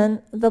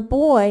in, the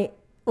boy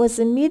was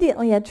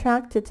immediately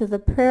attracted to the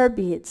prayer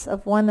beads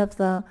of one of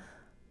the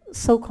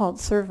so-called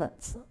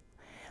servants.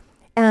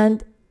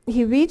 And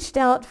he reached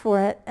out for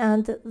it,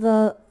 and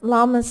the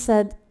Lama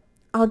said,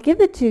 "I'll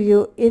give it to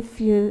you if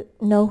you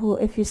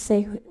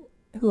say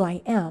who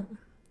I am."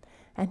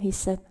 And he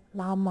said,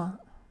 "Lama."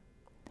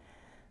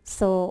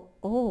 So,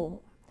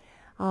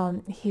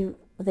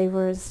 they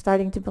were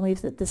starting to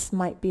believe that this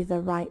might be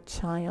the right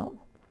child,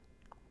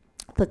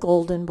 the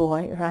golden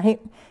boy, right?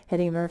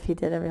 Eddie Murphy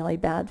did a really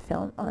bad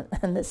film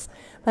on this.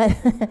 But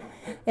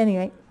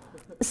anyway,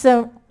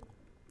 so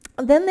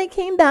then they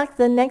came back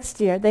the next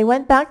year. They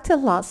went back to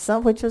Lhasa,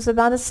 which was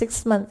about a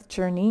 6-month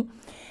journey,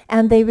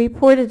 and they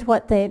reported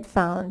what they had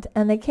found.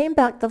 And they came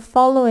back the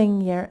following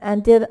year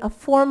and did a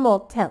formal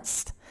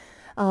test.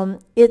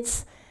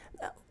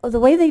 The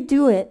way they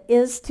do it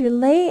is to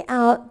lay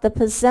out the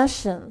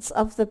possessions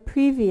of the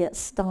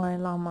previous Dalai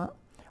Lama,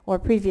 or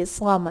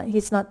previous Lama.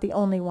 He's not the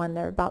only one.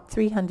 There are about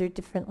 300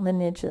 different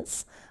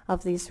lineages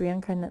of these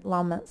reincarnate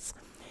lamas.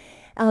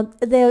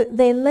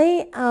 They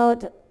lay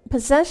out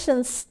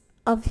possessions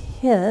of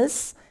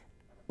his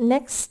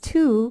next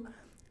to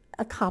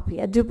a copy,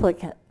 a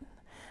duplicate.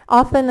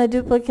 Often a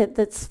duplicate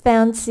that's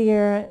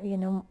fancier,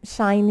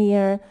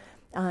 shinier,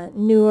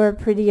 newer,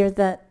 prettier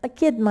that a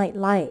kid might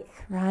like,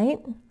 right?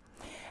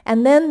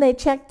 And then they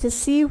check to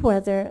see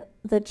whether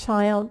the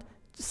child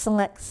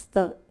selects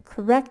the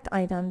correct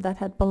item that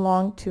had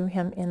belonged to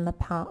him in the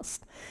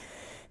past.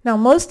 Now,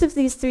 most of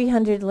these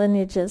 300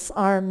 lineages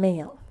are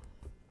male.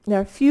 There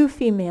are few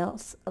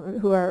females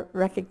who are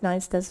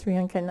recognized as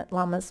reincarnate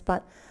lamas,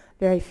 but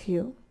very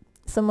few.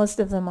 So most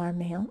of them are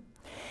male.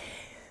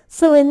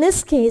 So in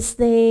this case,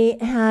 they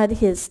had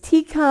his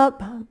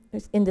teacup.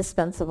 It's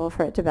indispensable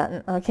for a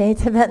Tibetan, okay?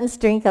 Tibetans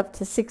drink up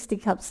to 60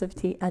 cups of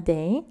tea a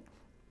day,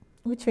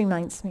 which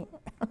reminds me.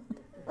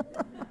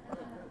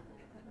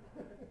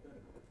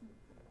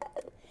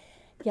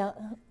 Yeah,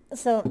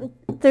 so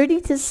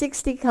 30 to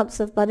 60 cups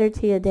of butter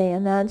tea a day,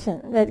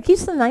 imagine. It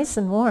keeps them nice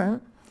and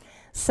warm.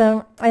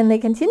 So, and they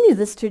continue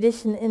this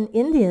tradition in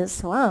India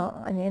as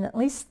well. I mean, at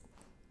least,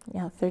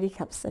 30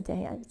 cups a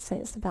day, I would say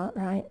is about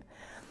right.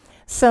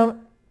 So,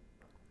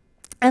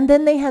 and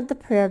then they had the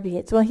prayer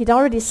beads. Well, he'd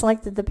already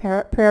selected the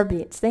prayer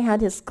beads. They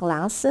had his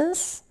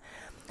glasses,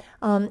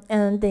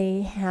 and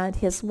they had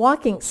his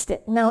walking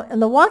stick. Now, in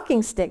the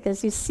walking stick,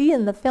 as you see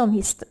in the film,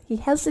 he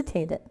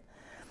hesitated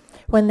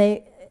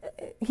when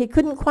he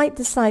couldn't quite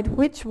decide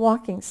which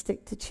walking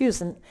stick to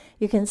choose, and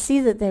you can see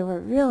that they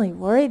were really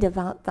worried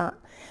about that.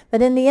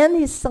 But in the end,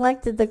 he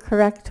selected the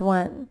correct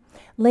one.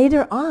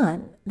 Later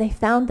on, they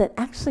found that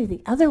actually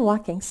the other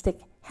walking stick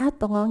had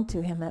belonged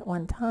to him at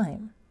one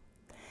time.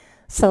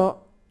 So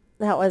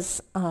that was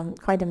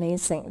quite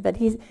amazing. But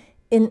he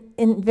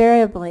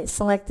invariably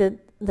selected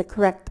the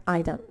correct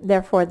item.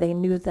 Therefore, they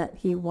knew that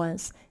he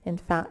was, in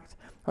fact,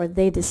 or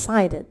they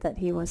decided that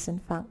he was, in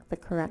fact, the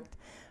correct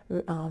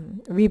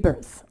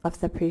rebirth of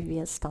the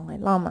previous Dalai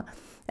Lama.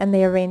 And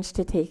they arranged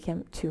to take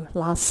him to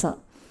Lhasa.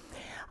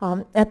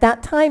 At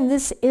that time,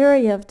 this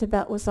area of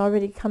Tibet was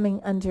already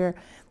coming under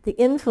the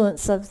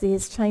influence of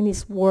these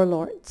Chinese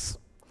warlords.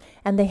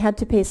 And they had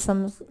to pay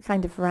some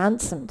kind of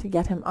ransom to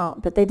get him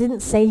out. But they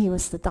didn't say he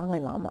was the Dalai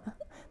Lama.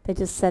 They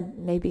just said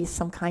maybe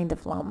some kind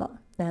of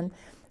Lama. And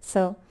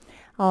so,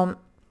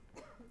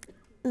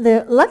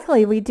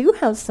 luckily, we do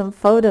have some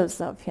photos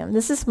of him.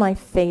 This is my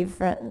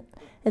favorite.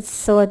 It's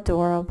so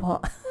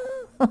adorable.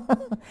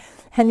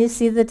 And you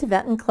see the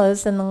Tibetan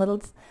clothes and the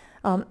little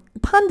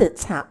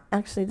pundit's hat.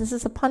 Actually, this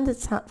is a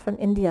pundit's hat from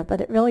India,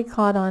 but it really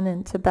caught on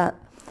in Tibet.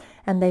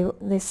 And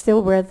they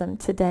still wear them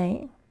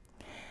today.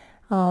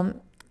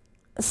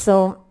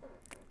 So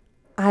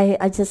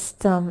I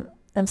just am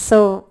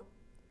so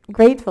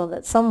grateful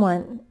that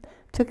someone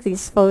took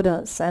these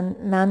photos and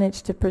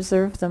managed to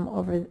preserve them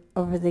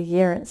over the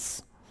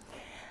years.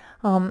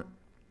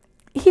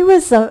 He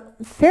was a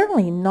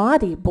fairly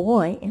naughty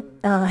boy.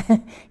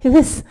 He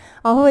was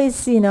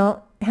always,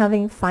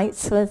 having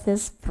fights with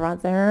his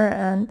brother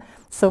and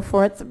so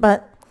forth,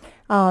 but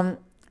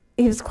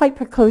he was quite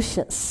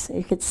precocious,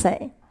 you could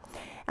say.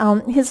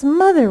 His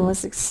mother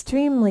was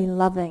extremely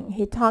loving.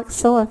 He talked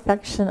so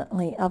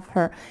affectionately of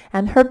her,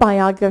 and her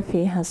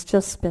biography has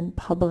just been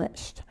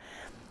published.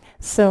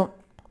 So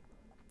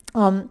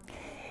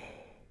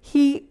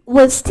he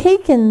was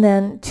taken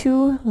then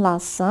to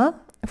Lhasa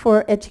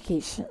for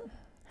education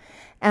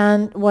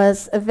and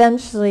was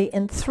eventually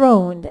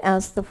enthroned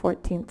as the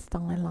 14th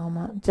Dalai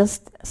Lama,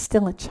 just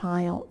still a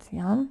child,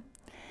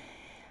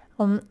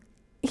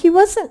 He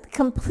wasn't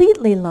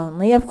completely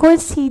lonely. Of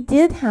course, he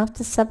did have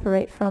to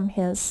separate from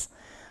his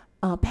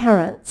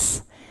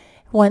parents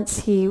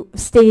once he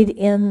stayed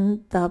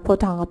in the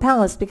Potala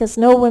Palace, because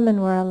no women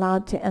were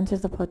allowed to enter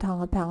the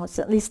Potala Palace.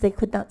 At least they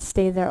could not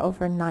stay there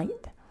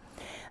overnight.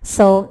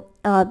 So,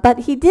 but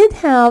he did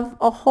have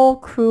a whole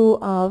crew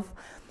of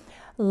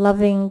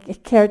loving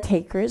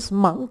caretakers,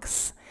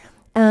 monks,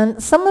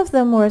 and some of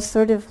them were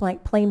sort of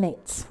like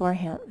playmates for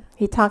him.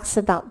 He talks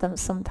about them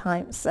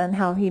sometimes and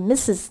how he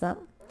misses them.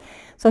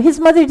 So his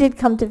mother did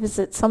come to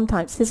visit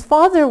sometimes. His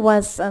father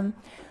was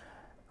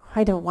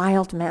quite a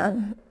wild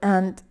man,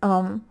 and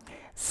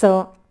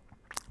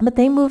but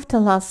they moved to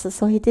Lhasa,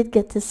 so he did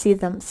get to see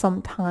them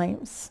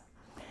sometimes.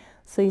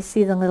 So you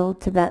see the little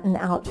Tibetan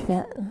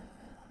outfit.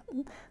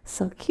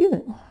 So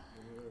cute.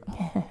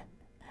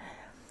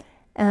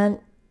 And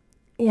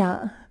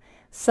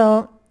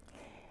so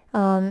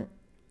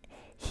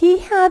he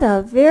had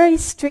a very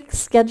strict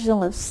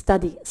schedule of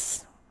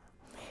studies.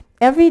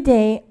 Every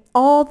day,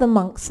 all the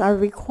monks are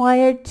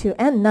required to,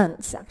 and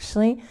nuns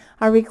actually,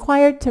 are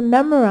required to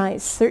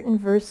memorize certain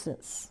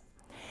verses.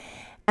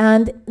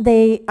 And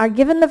they are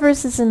given the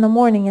verses in the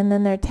morning, and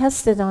then they're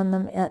tested on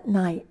them at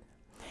night.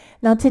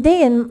 Now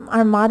today in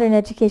our modern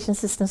education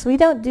systems, we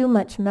don't do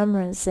much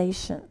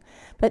memorization.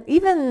 But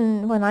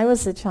even when I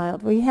was a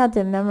child, we had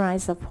to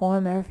memorize a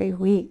poem every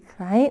week,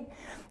 right?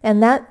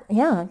 And that,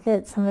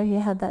 good, some of you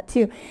had that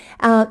too.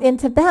 In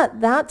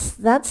Tibet, that's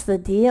the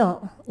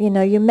deal.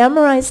 You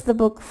memorize the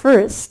book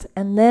first,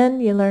 and then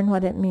you learn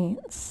what it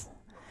means.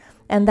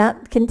 And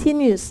that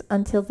continues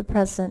until the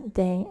present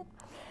day.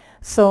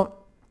 So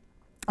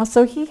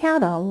he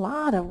had a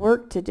lot of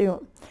work to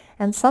do.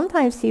 And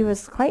sometimes he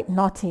was quite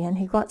naughty, and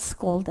he got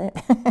scolded.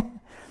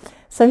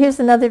 So here's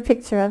another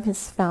picture of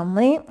his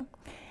family.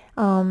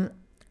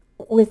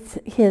 with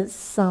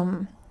his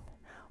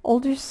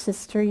older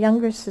sister,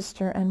 younger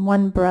sister, and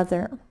one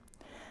brother.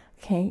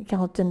 Okay,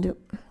 Galtendu.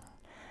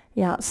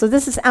 Yeah, so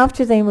this is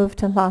after they moved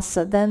to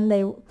Lhasa. Then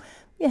they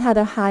had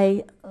a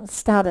high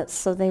status,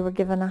 so they were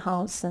given a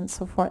house and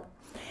so forth.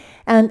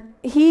 And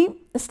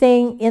he,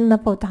 staying in the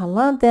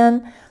Potala,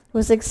 then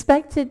was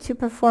expected to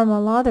perform a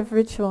lot of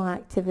ritual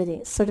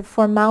activities, sort of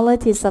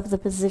formalities of the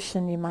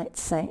position, you might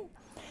say.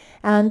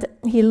 And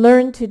he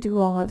learned to do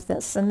all of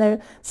this. And there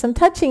are some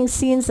touching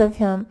scenes of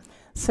him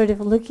sort of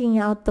looking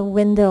out the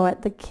window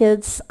at the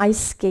kids ice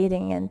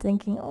skating and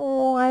thinking,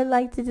 oh, I'd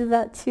like to do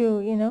that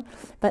too, you know.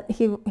 But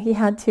he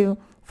had to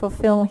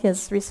fulfill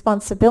his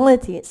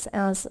responsibilities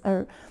as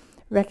a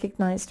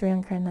recognized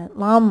reincarnate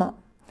Lama.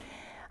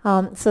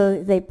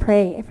 So they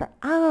pray for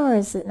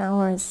hours and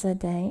hours a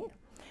day.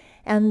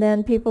 And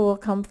then people will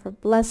come for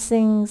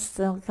blessings,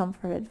 they'll come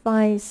for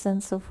advice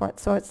and so forth.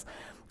 So it's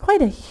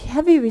quite a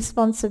heavy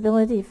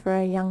responsibility for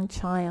a young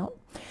child.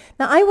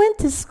 Now, I went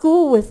to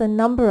school with a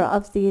number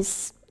of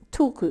these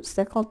tulkus.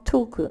 They're called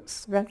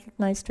tulkus,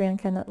 recognized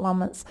reincarnate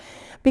lamas,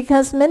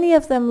 because many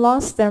of them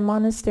lost their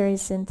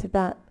monasteries in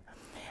Tibet.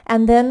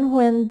 And then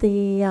when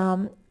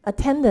the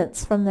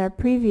attendants from the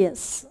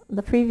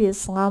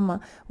previous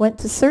Lama went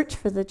to search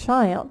for the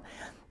child,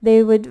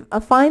 they would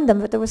find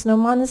them, but there was no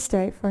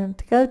monastery for him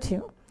to go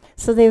to.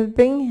 So they would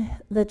bring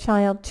the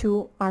child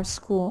to our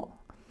school.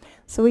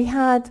 So we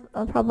had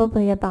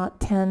probably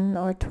about 10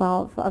 or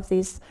 12 of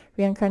these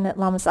reincarnate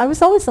lamas. I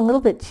was always a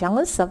little bit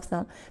jealous of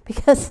them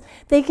because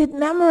they could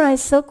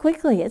memorize so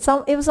quickly. It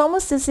was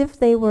almost as if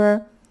they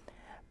were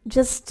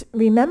just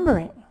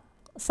remembering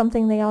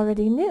something they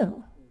already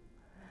knew.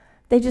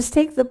 They just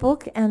take the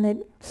book and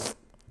it,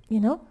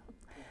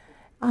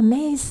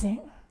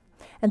 amazing.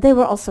 And they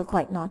were also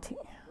quite naughty.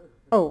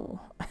 Oh,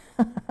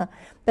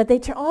 but they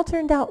all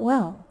turned out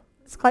well.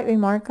 It's quite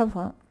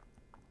remarkable.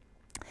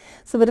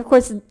 So, but of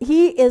course,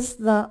 he is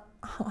the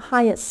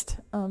highest,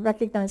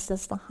 recognized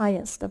as the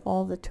highest of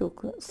all the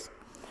tulkus.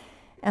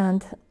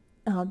 And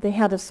they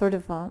had a sort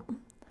of a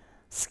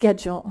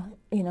schedule,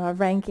 a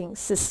ranking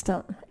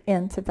system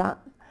in Tibet.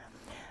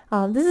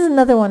 This is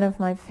another one of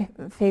my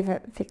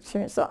favorite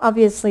pictures. So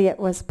obviously it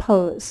was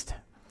posed,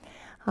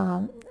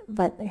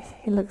 but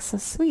he looks so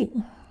sweet.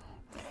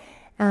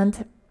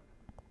 And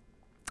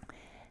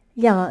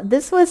yeah,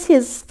 this was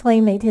his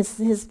playmate,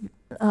 his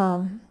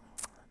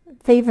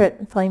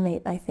favorite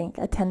playmate, I think,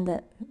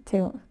 attendant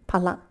to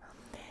Pala.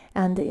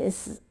 And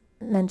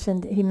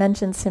he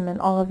mentions him in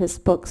all of his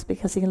books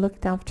because he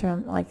looked after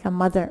him like a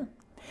mother.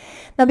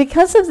 Now,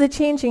 because of the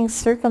changing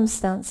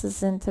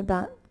circumstances in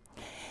Tibet,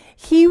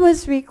 he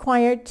was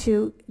required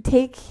to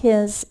take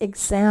his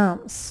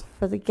exams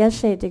for the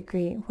Geshe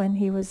degree when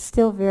he was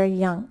still very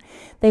young.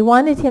 They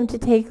wanted him to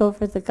take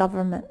over the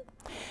government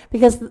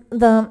because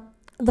the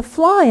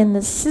flaw in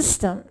this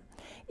system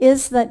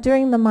is that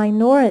during the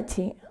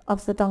minority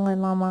of the Dalai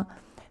Lama,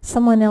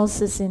 someone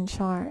else is in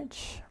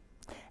charge.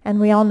 And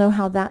we all know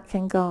how that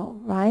can go,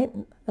 right?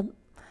 The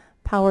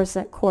powers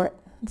at court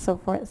and so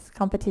forth,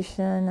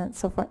 competition and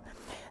so forth.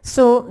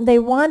 So they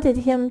wanted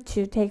him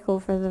to take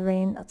over the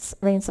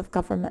reins of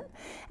government.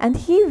 And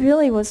he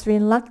really was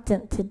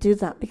reluctant to do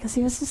that because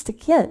he was just a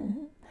kid.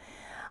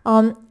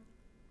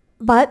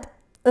 But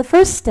the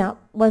first step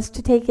was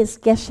to take his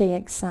Geshe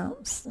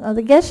exams. Now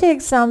the Geshe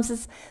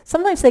exams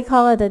sometimes they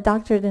call it a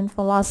doctorate in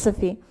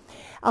philosophy.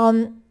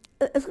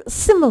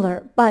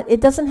 Similar, but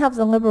it doesn't have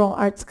the liberal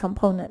arts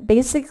component.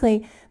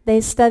 Basically, they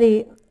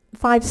study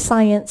 5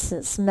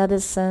 sciences,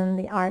 medicine,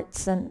 the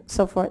arts, and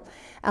so forth.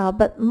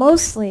 But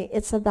mostly,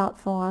 it's about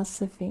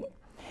philosophy.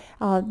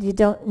 You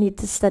don't need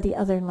to study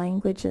other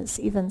languages,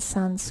 even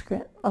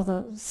Sanskrit,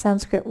 although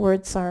Sanskrit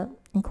words are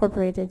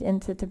incorporated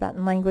into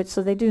Tibetan language,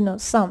 so they do know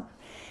some.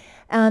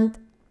 And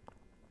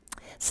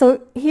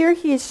so here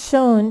he is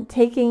shown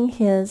taking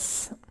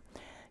his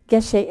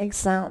Geshe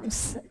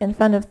exams in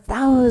front of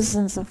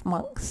thousands of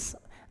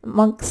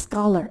monk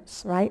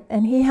scholars, right?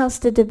 And he has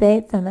to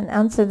debate them and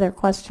answer their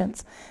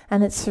questions.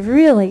 And it's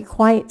really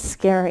quite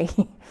scary.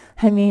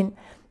 I mean,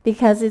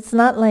 because it's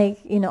not like,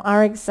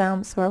 our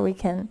exams where we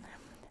can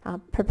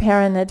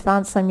prepare in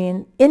advance. I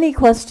mean, any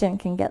question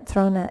can get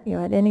thrown at you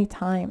at any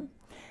time.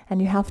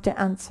 And you have to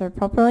answer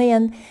properly.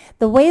 And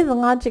the way the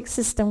logic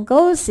system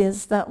goes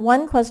is that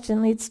one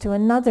question leads to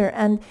another,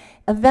 and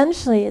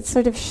eventually it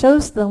sort of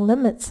shows the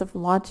limits of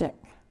logic.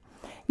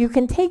 You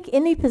can take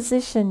any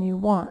position you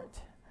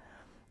want.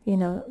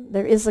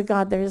 There is a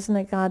God, there isn't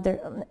a God,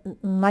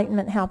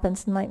 enlightenment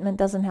happens, enlightenment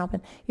doesn't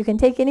happen. You can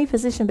take any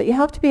position, but you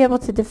have to be able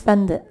to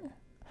defend it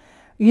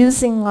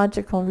using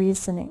logical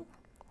reasoning.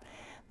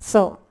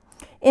 So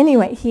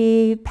anyway,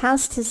 he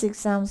passed his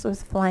exams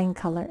with flying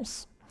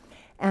colors.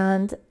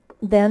 And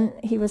then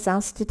he was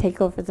asked to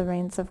take over the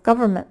reins of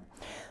government.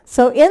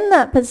 So in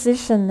that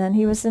position then,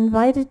 he was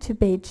invited to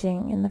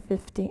Beijing in the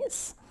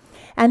 50s.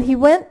 And he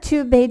went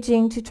to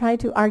Beijing to try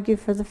to argue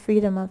for the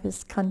freedom of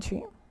his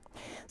country.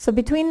 So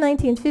between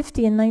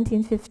 1950 and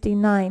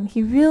 1959,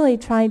 he really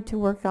tried to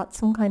work out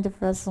some kind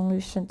of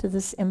resolution to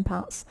this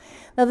impasse.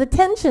 Now the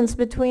tensions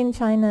between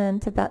China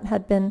and Tibet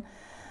had been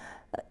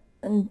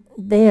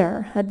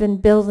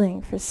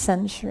building for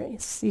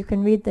centuries. You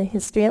can read the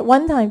history. At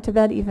one time,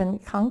 Tibet even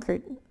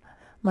conquered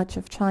much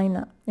of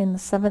China in the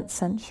 7th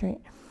century.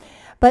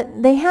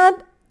 But they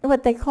had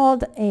what they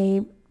called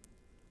a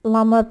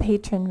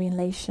Lama-patron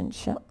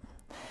relationship.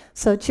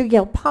 So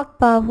Chugyal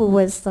Pakpa, who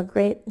was the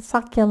great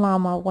Sakya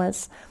Lama,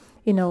 was,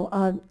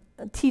 a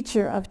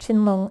teacher of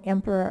Qinlong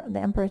Emperor,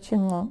 the Emperor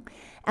Qinlong.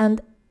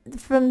 And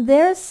from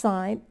their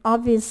side,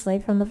 obviously,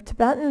 from the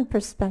Tibetan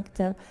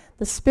perspective,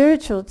 the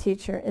spiritual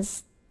teacher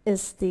is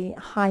the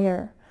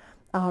higher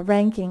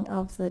ranking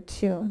of the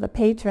two. The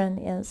patron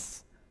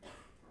is,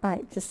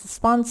 right, just the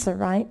sponsor,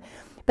 right?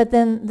 But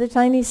then the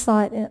Chinese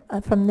saw it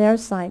from their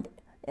side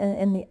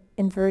in the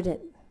inverted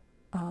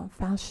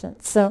fashion.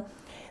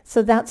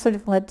 So that sort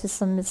of led to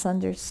some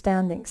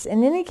misunderstandings.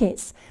 In any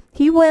case,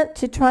 he went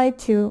to try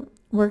to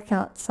work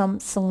out some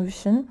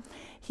solution.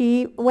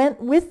 He went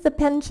with the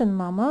Panchen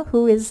Lama,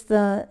 who is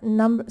the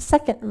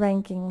second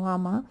ranking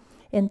Lama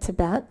in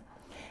Tibet,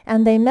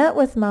 and they met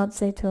with Mao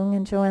Zedong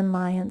and Zhou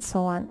Enlai and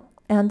so on.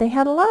 And they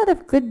had a lot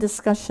of good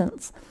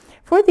discussions.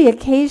 For the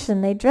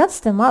occasion, they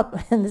dressed him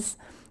up in this,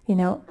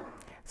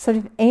 sort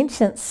of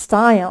ancient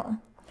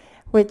style,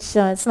 which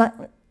is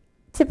not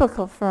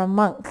typical for a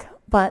monk.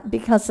 But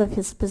because of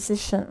his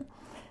position,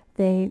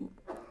 they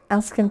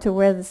asked him to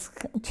wear this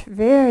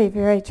very,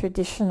 very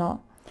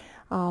traditional,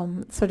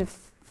 sort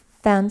of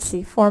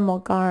fancy, formal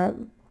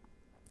garb.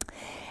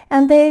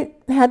 And they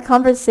had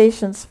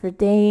conversations for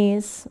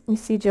days. You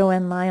see Zhou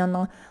Enlai on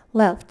the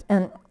left.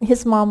 And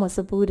his mom was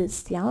a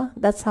Buddhist, yeah?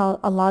 That's how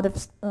a lot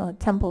of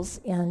temples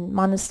and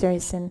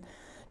monasteries in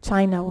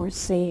China were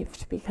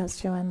saved,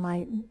 because Zhou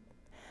Enlai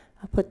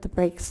put the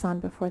brakes on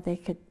before they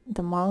could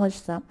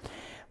demolish them.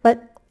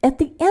 But at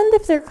the end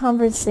of their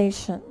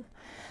conversation,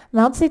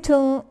 Mao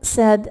Zedong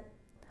said,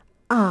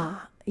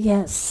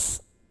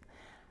 yes,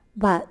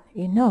 but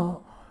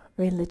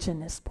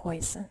religion is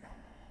poison.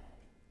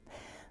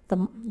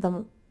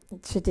 The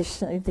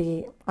tradition,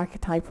 the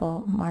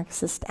archetypal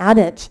Marxist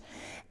adage.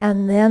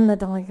 And then the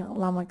Dalai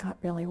Lama got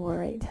really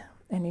worried,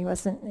 and he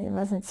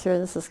wasn't sure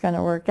this was going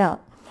to work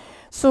out.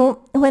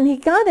 So when he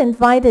got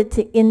invited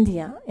to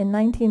India in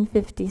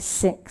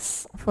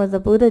 1956 for the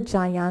Buddha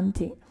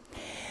Jayanti,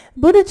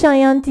 Buddha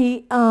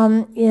Jayanti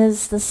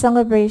is the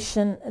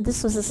celebration,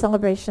 this was a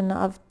celebration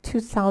of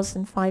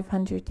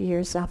 2,500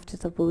 years after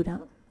the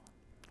Buddha.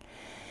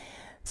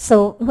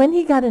 So when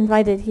he got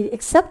invited, he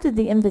accepted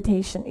the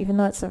invitation, even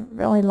though it's a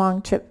really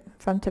long trip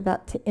from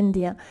Tibet to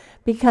India,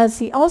 because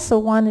he also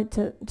wanted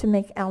to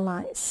make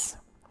allies.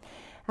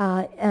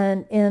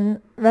 And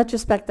in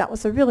retrospect, that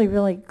was a really,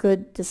 really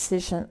good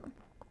decision.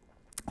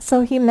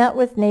 So he met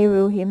with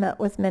Nehru, he met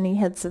with many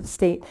heads of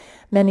state,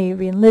 many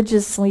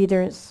religious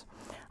leaders.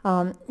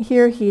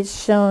 Here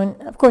he's shown,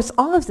 of course,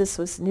 all of this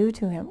was new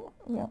to him.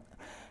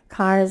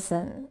 Cars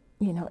and,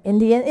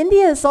 India.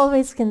 India is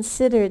always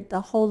considered the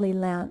holy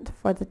land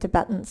for the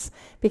Tibetans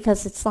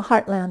because it's the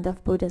heartland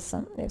of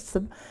Buddhism. It's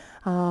the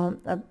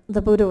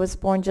Buddha was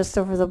born just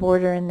over the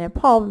border in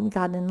Nepal and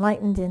got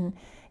enlightened in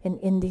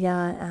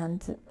India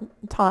and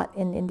taught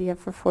in India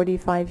for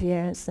 45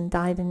 years and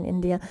died in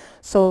India.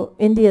 So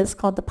India is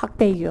called the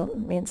Pakpeyu,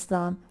 means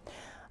the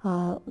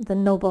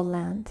noble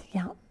land.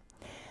 Yeah.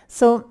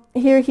 So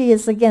here he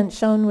is again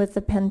shown with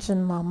the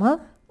Panchen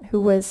Lama,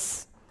 who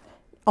was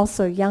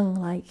also young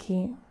like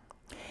he.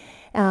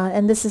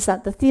 And this is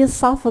at the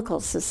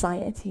Theosophical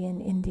Society in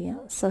India.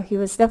 So he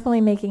was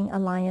definitely making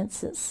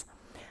alliances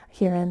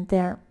here and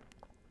there.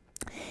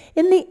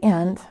 In the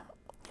end,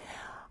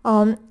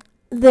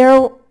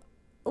 there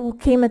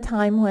came a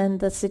time when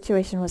the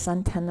situation was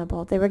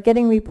untenable. They were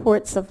getting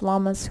reports of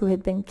lamas who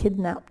had been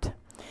kidnapped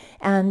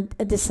and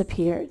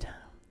disappeared.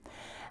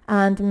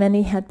 And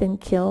many had been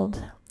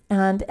killed.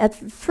 And at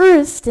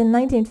first, in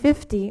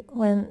 1950,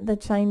 when the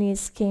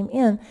Chinese came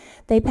in,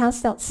 they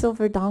passed out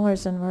silver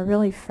dollars and were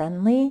really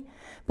friendly.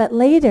 But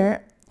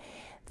later,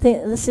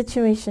 the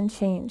situation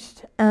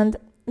changed. And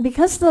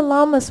because the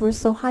lamas were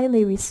so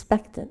highly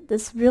respected,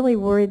 this really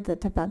worried the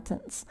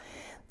Tibetans,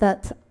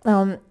 that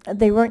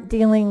they weren't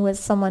dealing with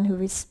someone who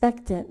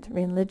respected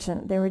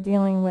religion. They were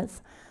dealing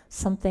with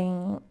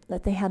something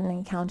that they hadn't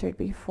encountered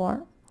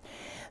before.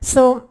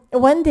 So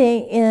one day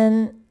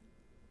in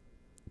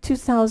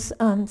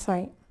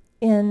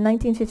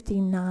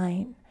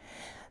 1959,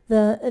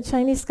 the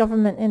Chinese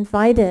government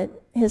invited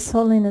His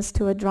Holiness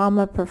to a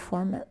drama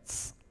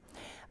performance.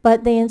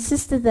 But they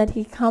insisted that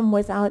he come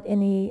without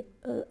any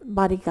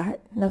bodyguard,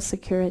 no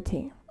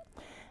security.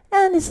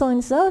 And His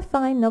Holiness said, oh,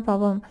 fine, no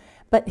problem.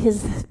 But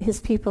his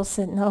people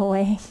said, no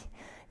way.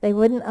 They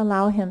wouldn't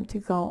allow him to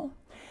go.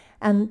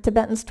 And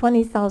Tibetans,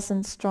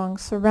 20,000 strong,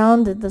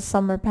 surrounded the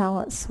summer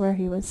palace where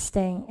he was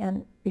staying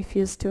and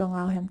refused to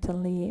allow him to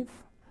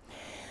leave.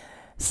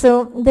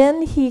 So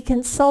then he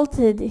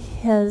consulted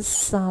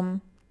his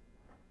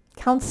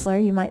counselor,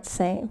 you might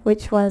say,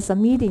 which was a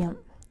medium,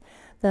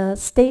 the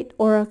state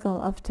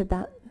oracle of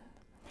Tibet,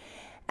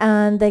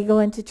 And they go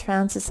into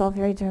trance. It's all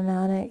very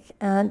dramatic.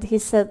 And he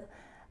said,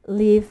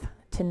 leave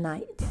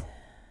tonight.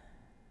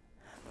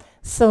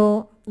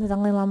 So the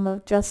Dalai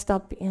Lama dressed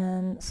up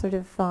in sort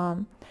of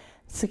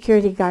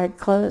security guard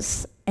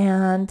clothes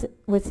and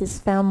with his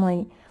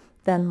family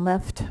then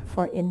left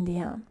for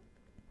India.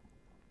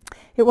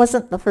 It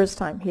wasn't the first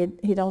time.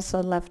 He'd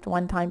also left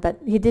one time, but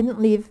he didn't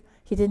leave.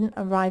 He didn't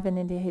arrive in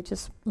India. He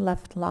just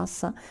left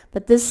Lhasa.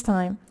 But this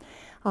time,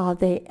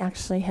 they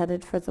actually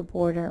headed for the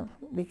border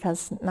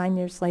because 9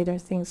 years later,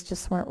 things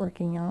just weren't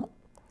working out.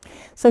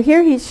 So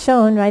here he's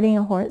shown riding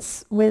a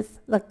horse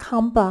with the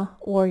Kampa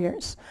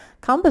warriors.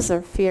 Kampas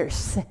are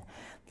fierce.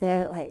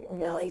 They're like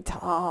really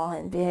tall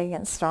and big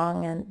and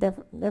strong, and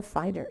they're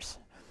fighters.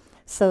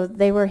 So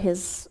they were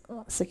his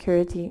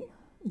security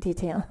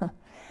detail.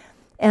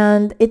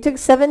 And it took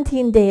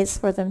 17 days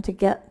for them to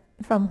get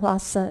from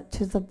Lhasa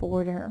to the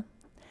border.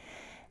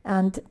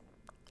 And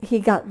he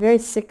got very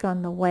sick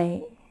on the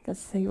way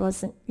because he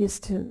wasn't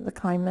used to the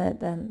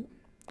climate and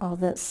all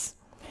this.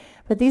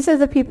 But these are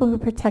the people who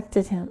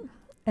protected him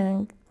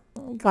and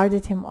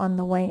guarded him on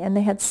the way. And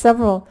they had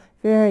several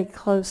very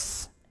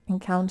close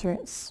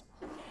encounters.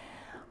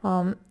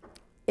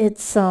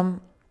 It's not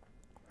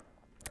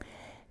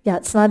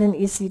an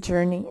easy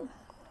journey.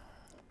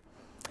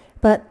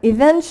 But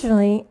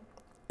eventually,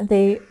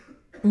 they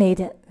made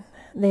it.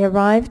 They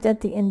arrived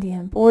at the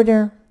Indian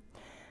border,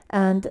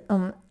 and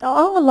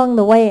all along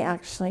the way,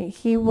 actually,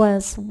 he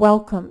was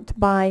welcomed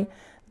by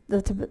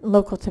the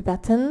local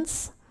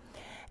Tibetans,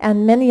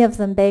 and many of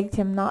them begged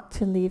him not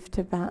to leave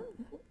Tibet.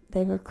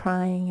 They were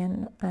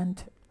crying,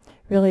 and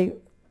really,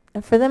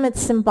 for them,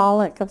 it's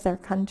symbolic of their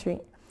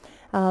country.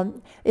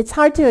 It's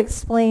hard to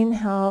explain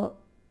how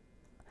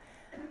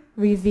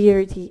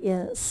revered he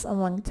is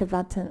among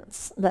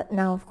Tibetans, but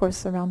now, of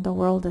course, around the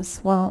world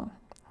as well.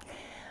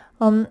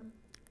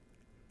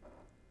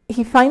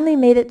 He finally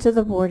made it to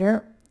the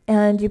border,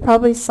 and you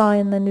probably saw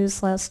in the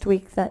news last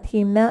week that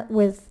he met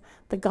with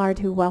the guard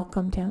who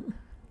welcomed him.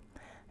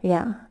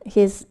 Yeah,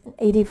 he's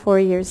 84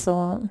 years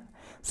old.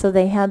 So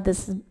they had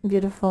this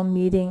beautiful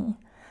meeting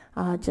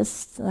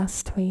just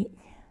last week,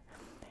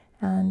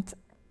 and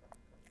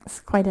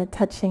it's quite a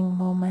touching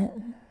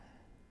moment.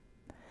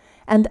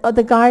 And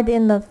the guard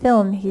in the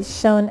film, he's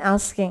shown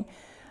asking,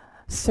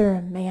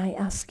 "Sir, may I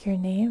ask your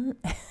name?"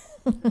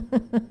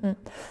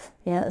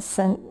 Yes,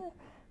 and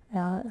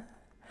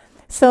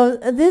so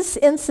this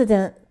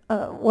incident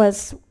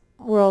was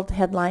world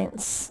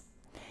headlines.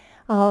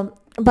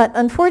 But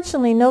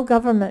unfortunately, no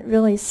government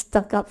really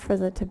stuck up for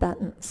the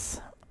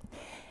Tibetans.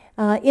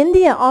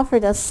 India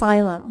offered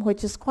asylum,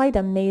 which is quite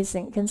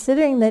amazing,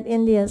 considering that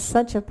India is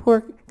such a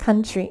poor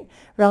country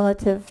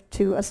relative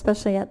to,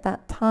 especially at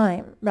that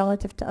time,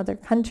 relative to other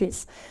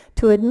countries.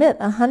 To admit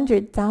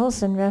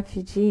 100,000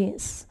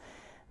 refugees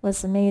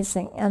was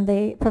amazing. And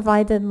they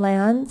provided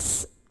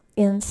lands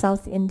in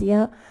South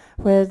India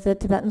where the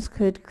Tibetans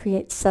could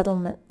create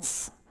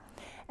settlements.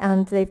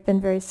 And they've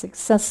been very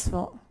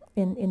successful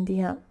in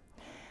India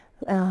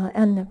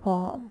and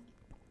Nepal.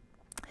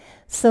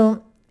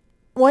 So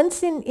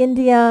once in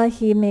India,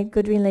 he made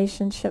good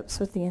relationships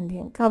with the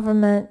Indian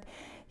government.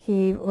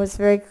 He was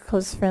very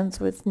close friends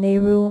with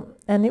Nehru.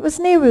 And it was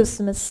Nehru's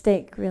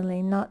mistake,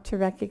 really, not to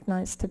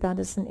recognize Tibet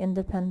as an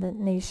independent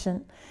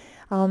nation.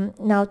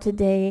 Now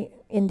today,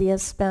 India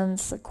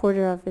spends a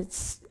quarter of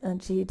its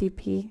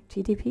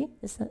GDP,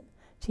 is it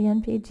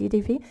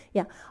GDP?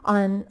 Yeah,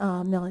 on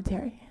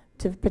military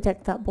to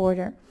protect that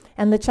border.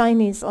 And the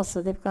Chinese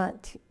also, they've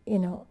got,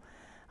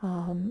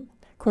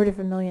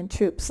 250,000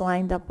 troops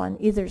lined up on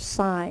either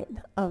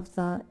side of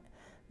the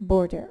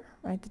border,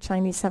 right? The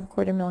Chinese have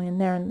 250,000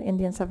 there, and the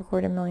Indians have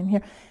 250,000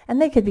 here.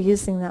 And they could be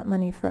using that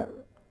money for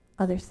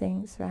other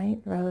things, right?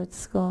 Roads,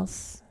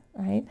 schools,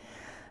 right?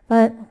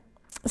 But,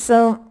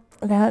 so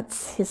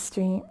that's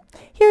history.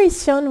 Here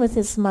he's shown with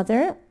his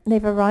mother.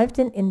 They've arrived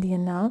in India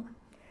now.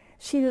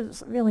 She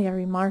was really a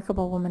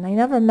remarkable woman. I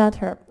never met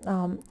her,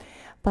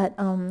 but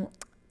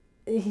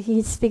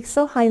he speaks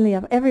so highly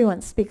of,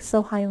 everyone speaks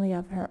so highly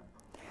of her.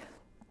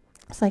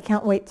 So I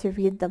can't wait to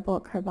read the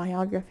book, her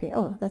biography.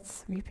 Oh,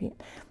 let's repeat.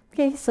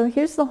 Okay, so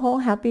here's the whole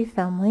happy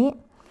family.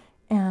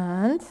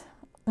 And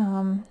I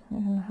don't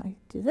know how you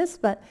do this,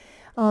 but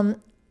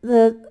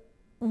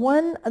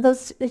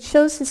it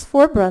shows his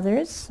 4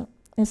 brothers,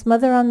 his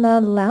mother on the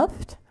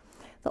left,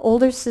 the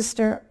older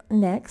sister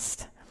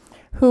next,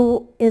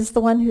 who is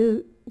the one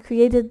who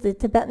created the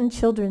Tibetan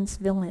Children's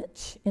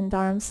Village in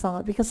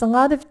Dharamsala, because a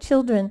lot of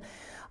children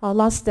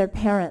lost their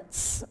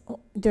parents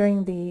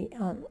during the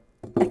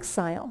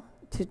exile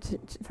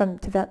from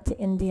Tibet to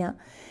India.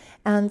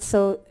 And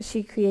so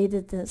she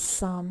created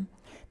this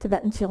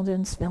Tibetan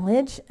Children's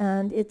Village,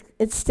 and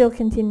it's still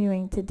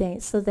continuing today.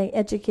 So they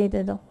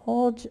educated a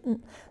whole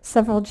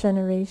several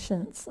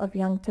generations of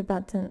young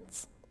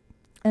Tibetans.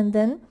 And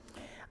then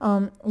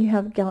you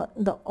have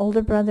the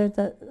older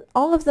brother.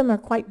 All of them are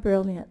quite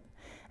brilliant,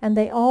 and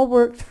they all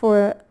worked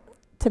for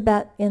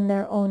Tibet in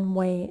their own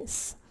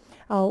ways.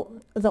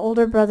 The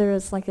older brother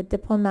is like a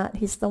diplomat.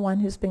 He's the one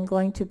who's been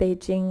going to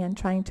Beijing and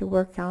trying to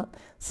work out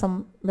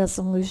some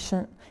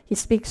resolution. He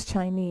speaks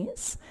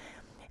Chinese.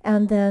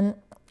 And then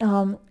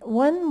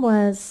one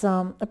was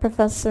a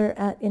professor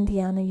at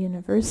Indiana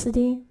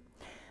University.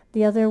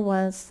 The other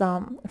was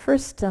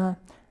first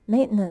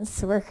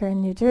maintenance worker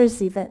in New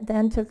Jersey, but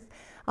then took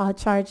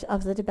charge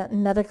of the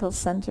Tibetan Medical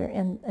Center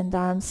in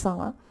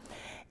Dharamsala.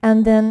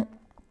 And then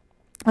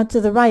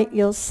to the right,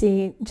 you'll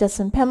see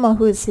Jessen Pema,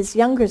 who is his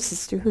younger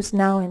sister, who's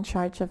now in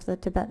charge of the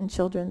Tibetan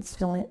Children's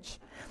Village.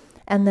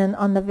 And then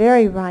on the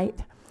very right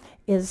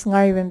is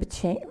Ngari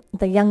Rinpoche,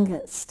 the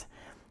youngest,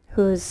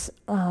 who's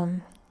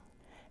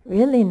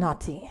really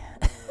naughty,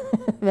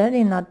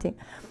 very naughty.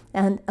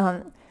 And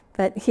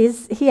but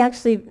he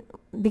actually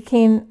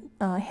became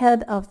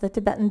head of the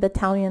Tibetan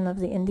Battalion of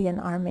the Indian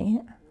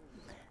Army.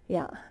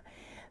 Yeah.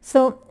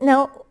 So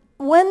now,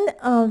 one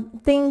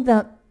thing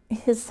that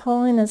His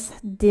Holiness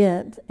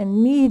did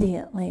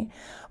immediately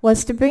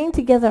was to bring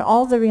together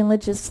all the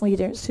religious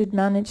leaders who'd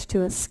managed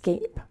to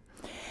escape.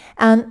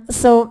 And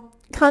so,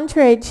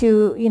 contrary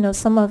to,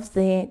 some of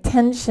the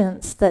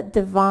tensions that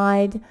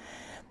divide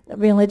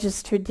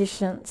religious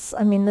traditions,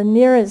 I mean, the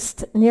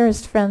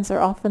nearest friends are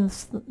often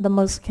the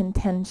most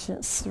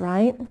contentious,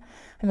 right?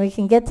 And we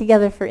can get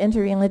together for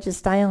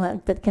interreligious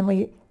dialogue, but can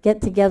we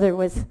get together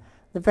with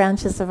the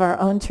branches of our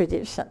own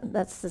tradition?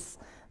 That's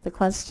the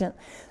question.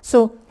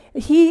 So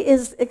he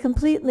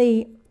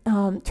completely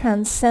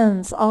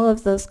transcends all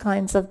of those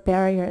kinds of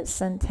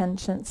barriers and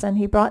tensions, and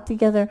he brought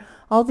together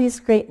all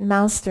these great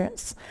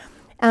masters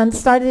and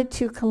started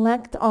to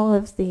collect all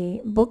of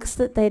the books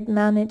that they'd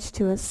managed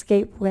to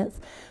escape with.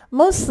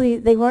 Mostly,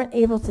 they weren't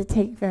able to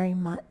take very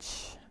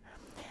much.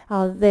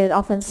 They'd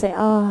often say,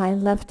 "Oh, I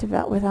left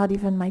Tibet without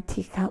even my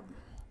teacup."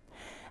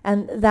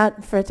 And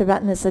that, for a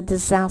Tibetan, is a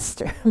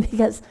disaster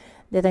because,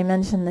 did I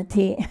mention the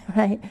tea,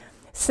 right?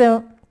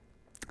 So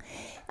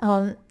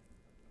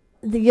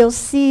you'll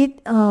see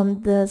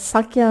the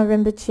Sakya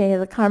Rinpoche,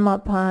 the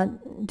Karmapa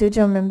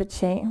Dujom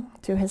Rinpoche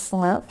to his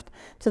left.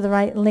 To the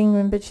right, Ling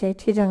Rinpoche,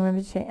 Trijang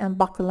Rinpoche, and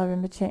Bakula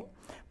Rinpoche.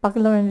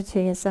 Bakula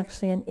Rinpoche is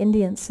actually an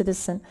Indian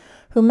citizen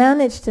who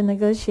managed to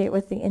negotiate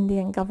with the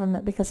Indian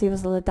government because he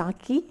was a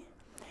Ladakhi.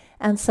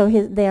 And so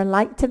they are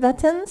like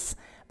Tibetans,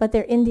 but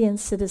they're Indian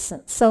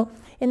citizens. So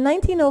in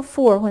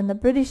 1904, when the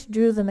British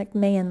drew the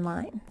McMahon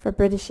Line for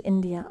British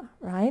India,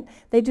 right,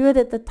 they drew it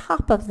at the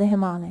top of the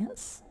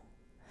Himalayas.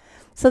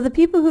 So the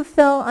people who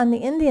fell on the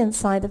Indian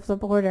side of the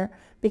border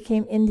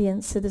became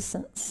Indian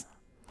citizens.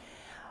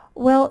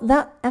 Well,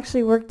 that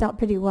actually worked out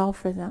pretty well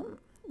for them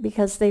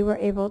because they were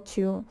able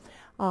to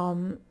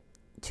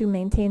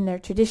maintain their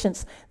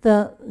traditions.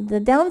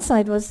 The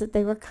downside was that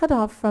they were cut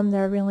off from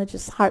their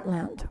religious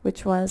heartland,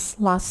 which was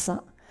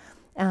Lhasa,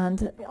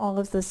 and all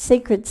of the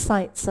sacred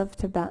sites of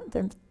Tibet.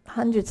 There are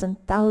hundreds and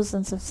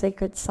thousands of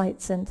sacred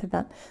sites in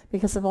Tibet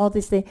because of all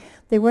these.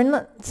 They were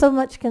not so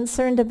much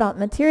concerned about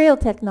material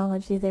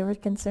technology, they were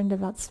concerned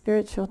about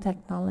spiritual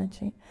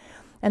technology.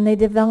 And they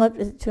developed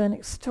it to an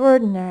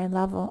extraordinary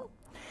level.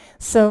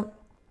 So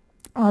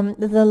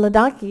the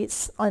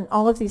Ladakhis and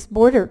all of these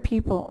border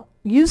people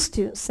used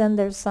to send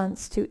their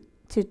sons to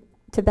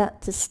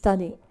Tibet to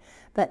study,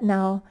 but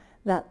now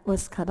that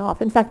was cut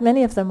off. In fact,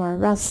 many of them were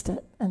arrested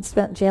and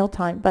spent jail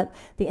time, but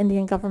the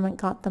Indian government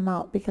got them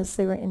out because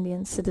they were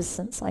Indian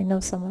citizens. I know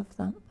some of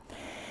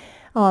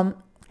them.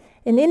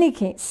 In any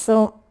case,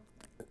 so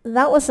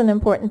that was an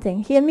important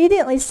thing. He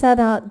immediately set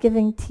out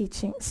giving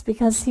teachings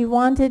because he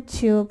wanted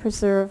to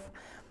preserve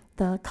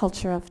the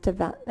culture of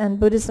Tibet. And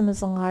Buddhism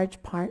is a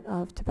large part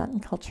of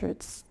Tibetan culture.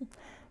 It's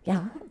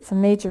a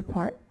major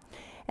part.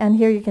 And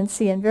here you can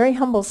see in very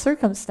humble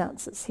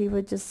circumstances, he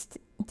would just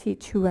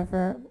teach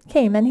whoever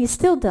came. And he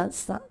still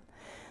does that.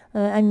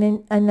 I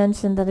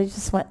mentioned that I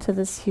just went to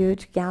this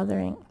huge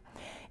gathering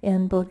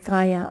in Bodh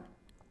Gaya.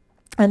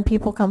 And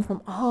people come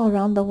from all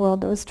around the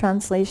world. There was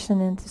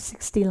translation into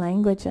 60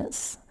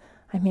 languages.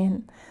 I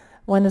mean,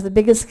 one of the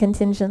biggest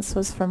contingents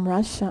was from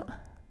Russia.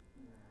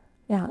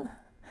 Yeah.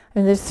 I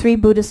mean, there's 3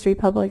 Buddhist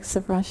republics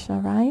of Russia,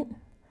 right?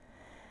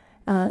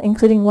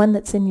 Including one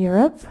that's in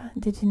Europe.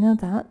 Did you know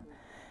that?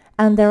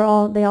 And they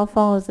all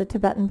follow the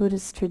Tibetan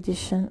Buddhist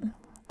tradition.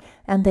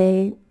 And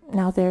they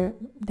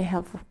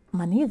have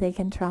money, they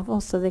can travel,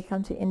 so they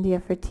come to India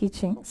for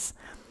teachings.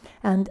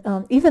 And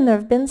even there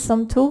have been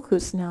some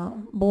tulkus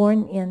now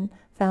born in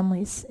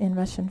families, in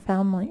Russian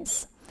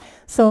families.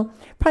 So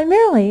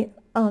primarily,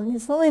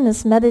 His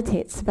Holiness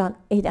meditates about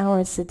 8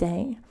 hours a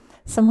day,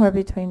 somewhere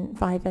between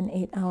 5 and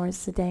 8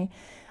 hours a day.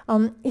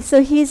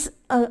 So he's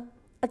a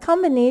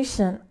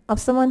combination of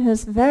someone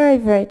who's very,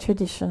 very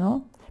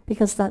traditional,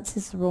 because that's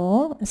his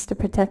role, is to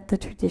protect the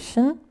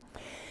tradition.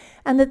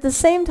 And at the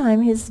same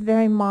time, he's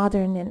very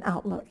modern in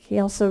outlook. He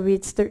also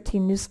reads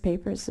 13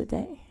 newspapers a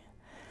day.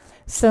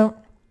 So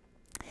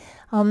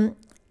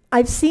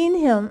I've seen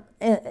him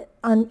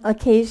on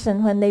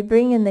occasion when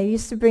they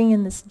used to bring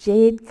in this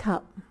jade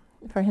cup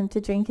for him to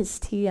drink his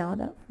tea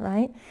out of,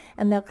 right?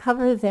 And they'll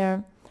cover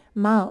their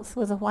mouth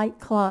with a white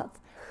cloth,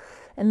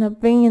 and they'll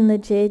bring in the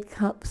jade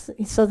cups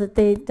so that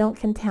they don't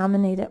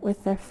contaminate it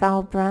with their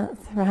foul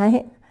breath,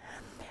 right?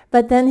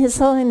 But then His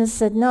Holiness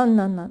said, no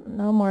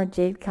more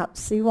jade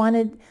cups. He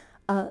wanted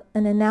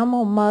an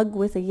enamel mug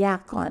with a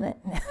yak on it.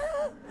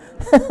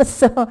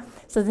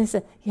 So they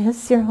said,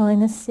 "Yes, Your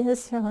Holiness,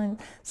 yes, Your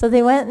Holiness." So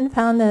they went and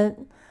found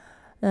an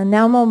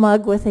enamel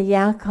mug with a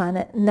yak on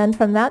it. And then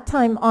from that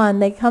time on,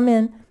 they come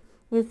in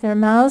with their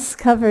mouths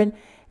covered,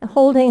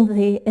 holding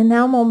the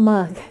enamel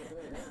mug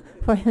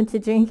for him to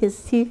drink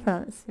his tea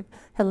from. It's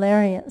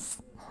hilarious.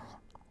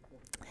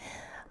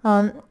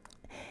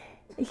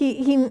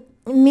 He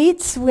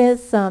meets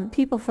with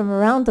people from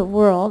around the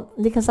world,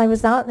 because I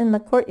was out in the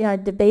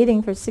courtyard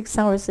debating for 6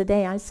 hours a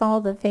day. I saw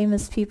the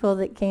famous people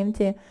that came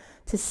to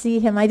see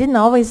him. I didn't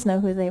always know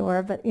who they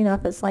were, but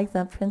if it's like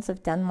the Prince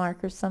of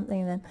Denmark or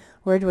something, then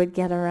word would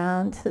get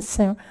around.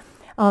 So,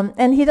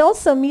 and he'd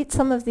also meet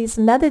some of these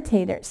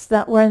meditators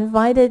that were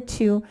invited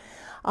to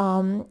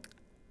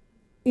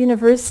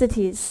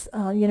universities,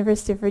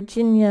 University of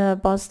Virginia,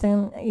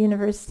 Boston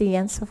University,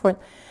 and so forth,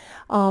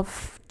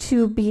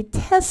 to be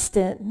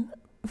tested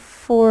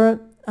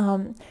for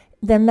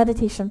their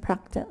meditation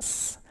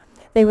practice.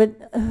 They would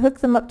hook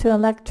them up to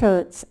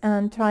electrodes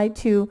and try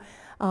to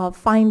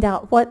find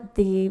out what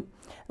the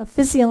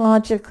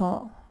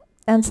physiological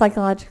and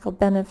psychological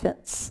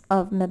benefits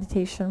of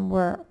meditation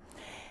were.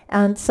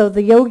 And so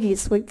the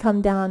yogis would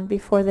come down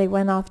before they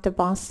went off to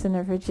Boston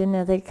or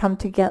Virginia. They'd come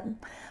to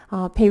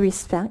pay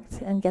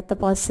respect and get the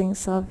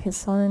blessings of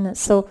His Holiness.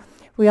 So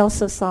we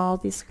also saw all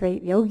these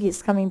great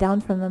yogis coming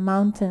down from the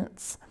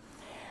mountains.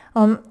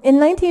 In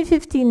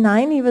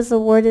 1959, he was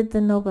awarded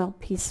the Nobel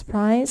Peace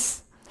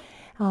Prize.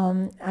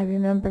 I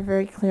remember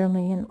very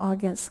clearly in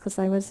August, because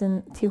I was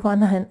in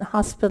Tijuana in the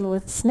hospital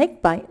with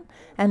snake bite,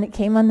 and it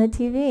came on the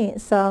TV.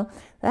 So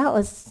that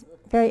was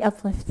very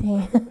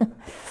uplifting.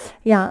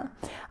 Yeah.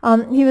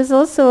 He was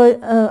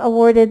also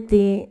awarded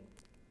the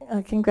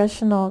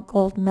Congressional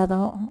Gold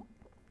Medal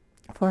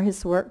for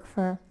his work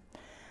for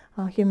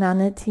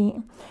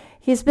humanity.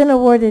 He's been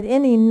awarded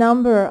any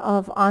number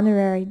of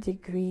honorary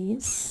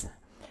degrees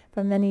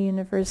from many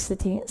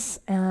universities,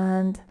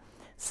 and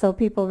so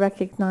people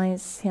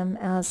recognize him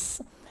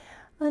as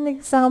an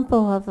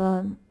example of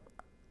an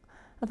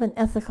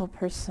ethical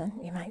person,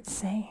 you might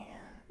say.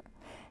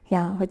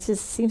 Yeah, which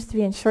seems to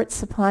be in short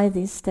supply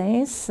these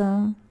days.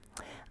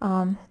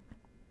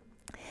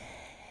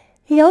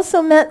 He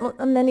also met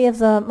many of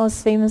the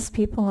most famous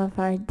people of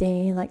our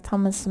day, like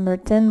Thomas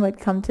Merton would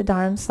come to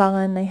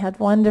Dharamsala, and they had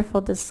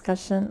wonderful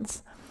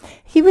discussions.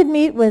 He would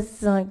meet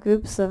with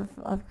groups of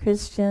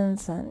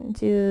Christians and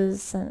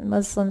Jews and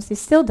Muslims. He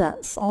still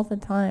does all the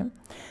time.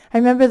 I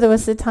remember there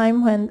was a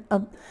time when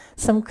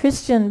some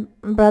Christian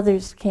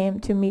brothers came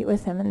to meet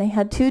with him, and they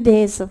had 2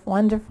 days of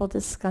wonderful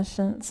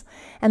discussions,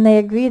 and they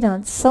agreed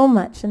on so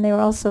much, and they were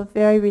also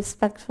very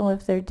respectful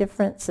of their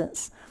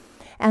differences.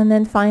 And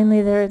then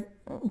finally their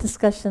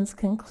discussions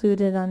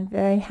concluded on a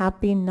very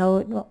happy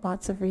note,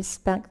 lots of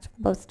respect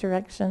both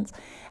directions.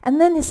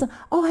 And then he said,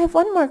 "Oh, I have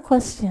one more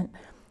question.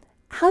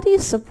 How do you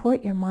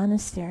support your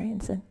monastery?"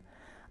 And said,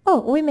 "Oh,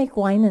 we make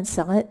wine and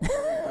sell it."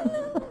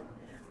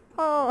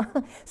 Oh,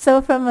 so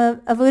from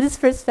a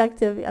Buddhist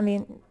perspective, I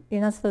mean,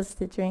 you're not supposed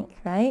to drink,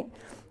 right?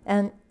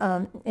 And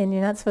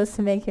you're not supposed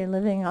to make your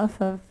living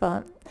off of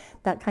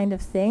that kind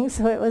of thing.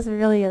 So it was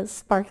really a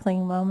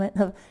sparkling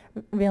moment of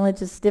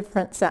religious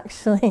difference,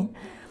 actually.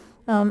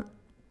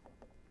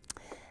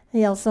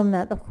 He also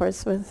met, of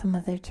course, with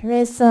Mother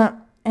Teresa,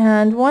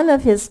 and one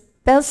of his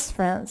best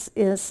friends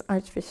is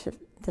Archbishop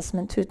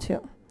Desmond Tutu.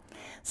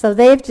 So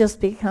they've just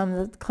become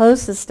the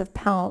closest of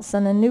pals,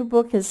 and a new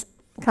book has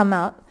come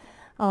out.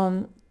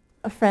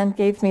 A friend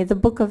gave me, The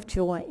Book of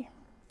Joy.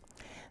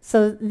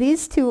 So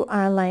these two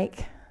are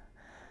like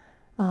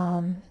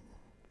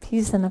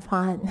peas in a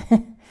pod.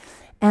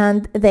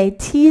 And they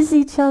tease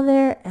each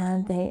other,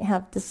 and they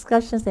have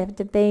discussions, they have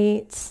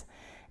debates,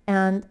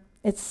 and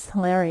it's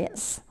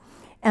hilarious.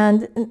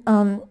 And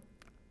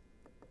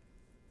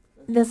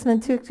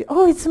Desmond Tutu,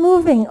 oh, it's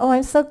moving. Oh,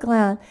 I'm so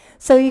glad.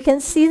 So you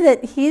can see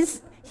that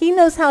he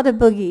knows how to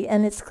boogie,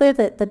 and it's clear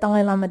that the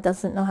Dalai Lama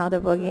doesn't know how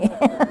to boogie.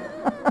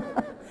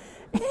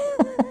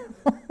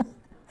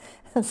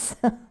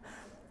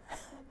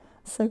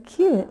 So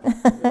cute.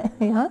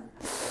 Yeah.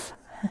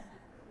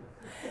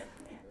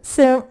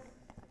 So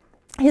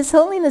His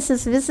Holiness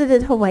has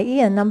visited Hawaii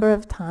a number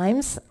of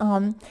times.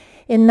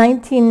 In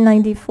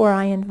 1994,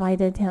 I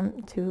invited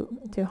him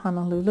to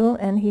Honolulu,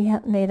 and he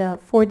made a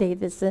 4-day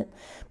visit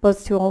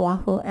both to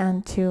Oahu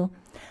and to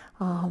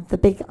the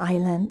Big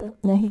Island.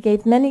 And he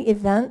gave many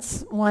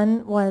events.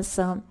 One was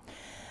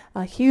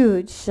a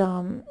huge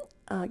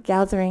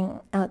gathering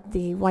at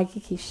the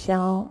Waikiki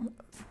Shell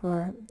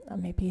for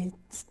maybe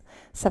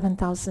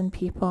 7,000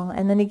 people.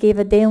 And then he gave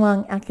a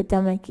day-long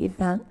academic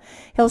event.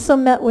 He also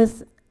met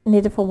with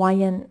Native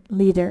Hawaiian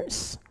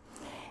leaders.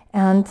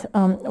 And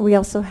we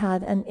also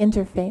had an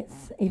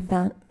interfaith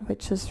event,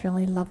 which was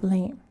really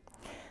lovely.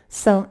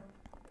 So,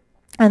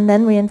 and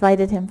then we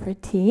invited him for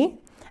tea.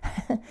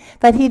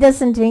 But he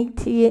doesn't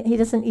drink tea. He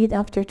doesn't eat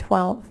after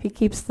 12. He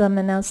keeps the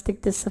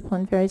monastic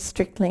discipline very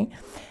strictly.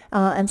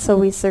 And so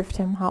we served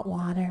him hot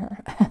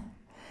water.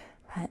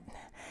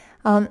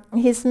 But,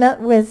 he's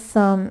met with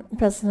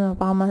President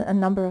Obama a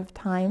number of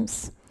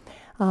times.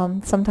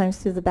 sometimes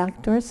through the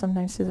back door,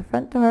 sometimes through the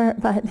front door.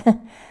 But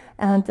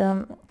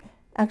and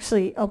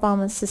actually,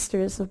 Obama's sister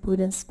is a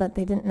Buddhist, but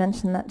they didn't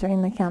mention that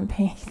during the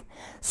campaign.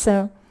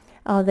 So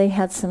they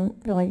had some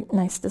really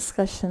nice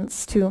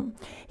discussions too.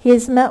 He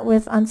has met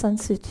with Aung San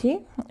Suu Kyi,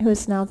 who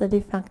is now the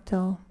de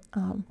facto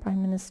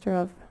Prime Minister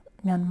of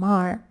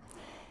Myanmar.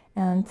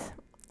 And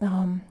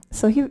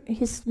so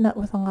he's met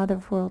with a lot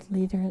of world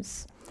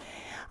leaders.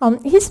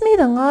 He's made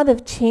a lot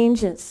of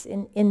changes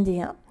in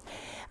India.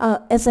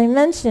 As I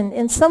mentioned,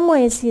 in some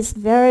ways he's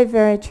very,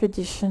 very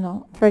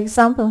traditional. For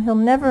example, he'll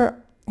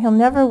never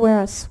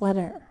wear a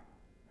sweater.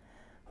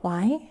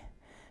 Why?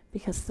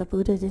 Because the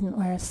Buddha didn't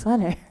wear a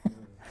sweater.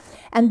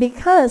 And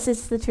because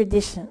it's the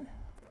tradition.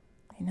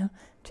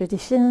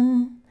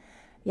 Tradition.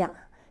 Yeah.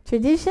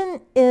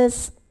 Tradition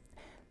is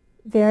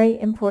very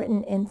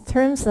important in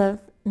terms of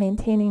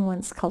maintaining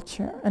one's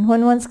culture. And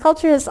when one's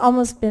culture has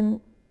almost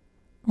been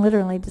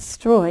literally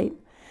destroyed,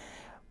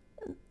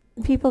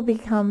 people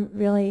become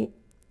really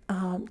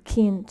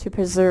keen to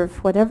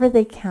preserve whatever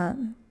they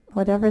can,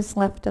 whatever's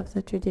left of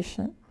the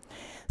tradition.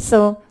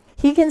 So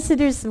he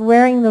considers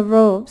wearing the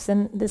robes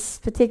in this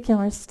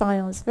particular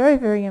style is very,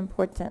 very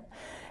important.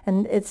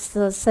 And it's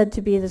said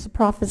to be, there's a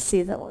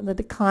prophecy that the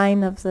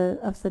decline of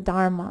the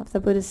Dharma, of the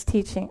Buddhist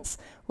teachings,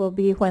 will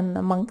be when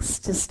the monks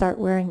just start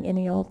wearing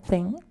any old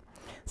thing.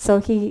 So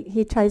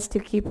he tries to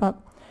keep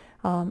up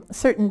a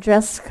certain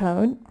dress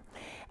code.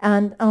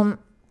 And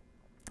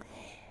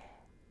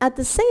at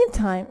the same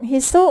time,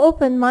 he's so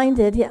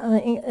open-minded,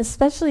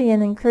 especially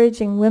in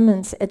encouraging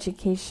women's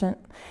education.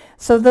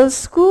 So those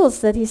schools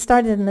that he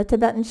started in the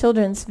Tibetan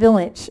Children's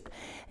Village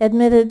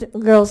admitted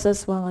girls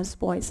as well as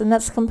boys, and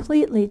that's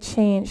completely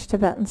changed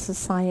Tibetan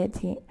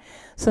society.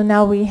 So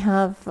now we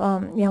have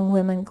young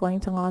women going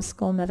to law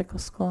school, medical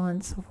school,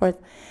 and so forth,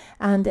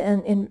 and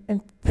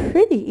in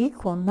pretty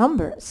equal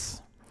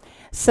numbers.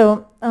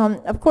 So,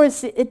 of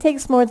course, it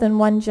takes more than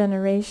one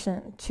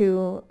generation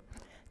to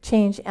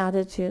change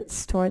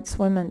attitudes towards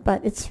women,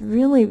 but it's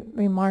really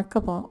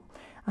remarkable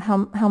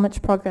how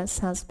much progress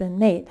has been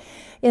made.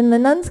 In the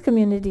nuns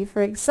community,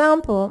 for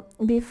example,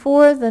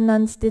 before the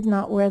nuns did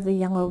not wear the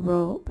yellow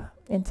robe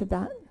in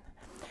Tibet.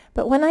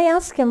 But when I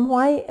asked him,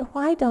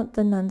 why don't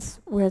the nuns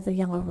wear the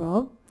yellow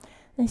robe?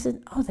 And he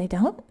said, oh, they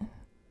don't?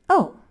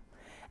 Oh.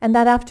 And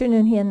that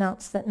afternoon he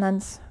announced that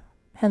nuns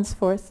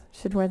henceforth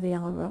should wear the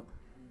yellow robe.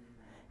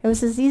 It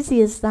was as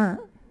easy as that,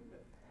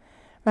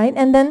 right?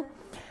 And then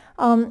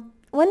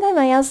one time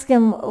I asked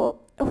him,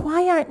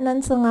 why aren't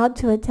nuns allowed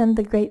to attend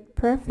the Great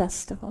Prayer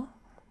Festival?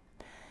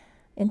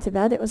 In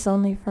Tibet, it was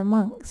only for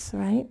monks,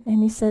 right?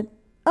 And he said,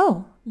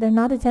 oh, they're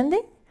not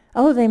attending?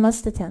 Oh, they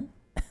must attend.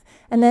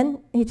 And then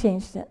he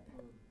changed it.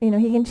 He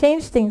can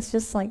change things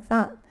just like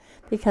that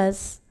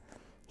because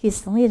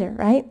he's the leader,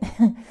 right?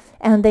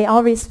 And they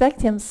all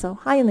respect him so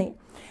highly.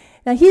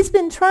 Now, he's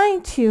been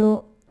trying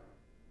to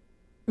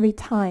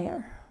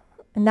retire.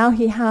 And now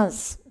he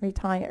has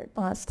retired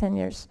the last 10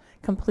 years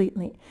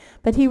completely.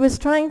 But he was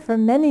trying for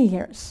many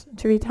years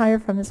to retire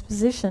from his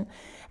position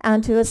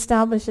and to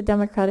establish a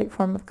democratic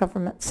form of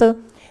government.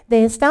 So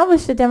they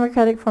established a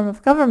democratic form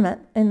of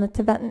government in the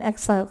Tibetan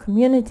exile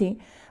community,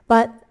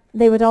 but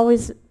they would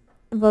always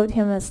vote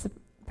him as the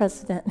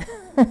president.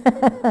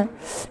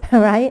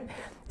 Right?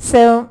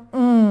 So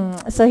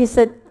he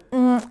said,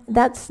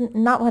 that's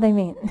not what I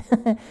mean.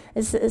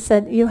 It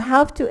said, you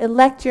have to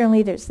elect your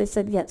leaders. They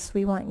said, yes,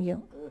 we want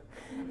you.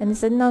 And he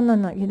said, no,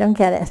 you don't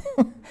get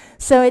it.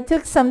 So it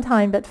took some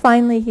time, but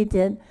finally he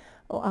did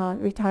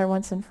retire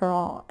once and for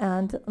all.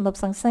 And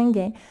Lobsang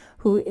Sengye,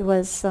 who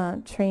was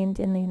trained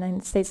in the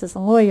United States as a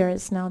lawyer,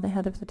 is now the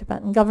head of the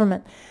Tibetan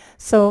government.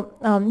 So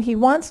he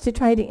wants to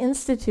try to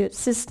institute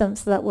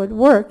systems that would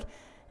work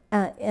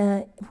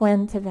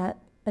when Tibet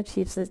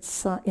achieves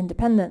its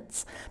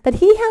independence. But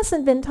he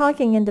hasn't been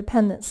talking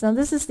independence. Now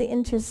this is the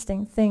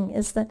interesting thing,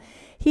 is that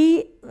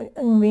he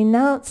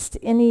renounced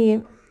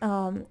any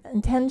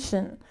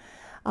intention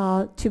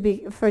for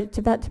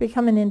Tibet to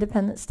become an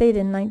independent state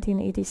in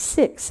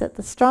 1986 at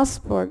the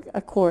Strasbourg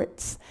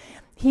Accords.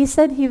 He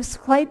said he was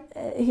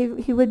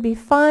he would be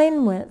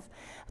fine with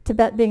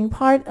Tibet being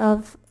part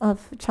of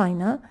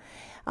China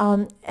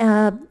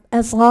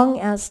as long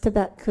as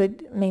Tibet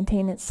could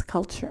maintain its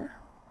culture,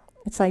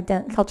 its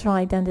cultural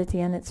identity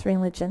and its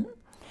religion.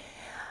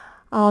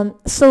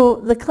 So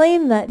the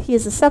claim that he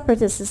is a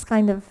separatist is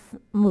kind of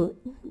moot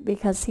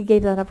because he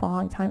gave that up a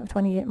long time,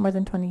 more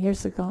than 20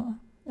 years ago,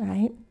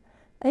 right?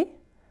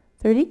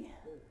 30?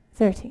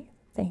 30,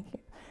 thank you.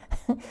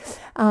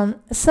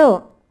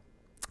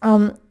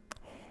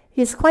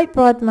 He's quite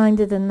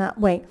broad-minded in that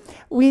way.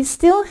 We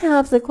still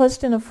have the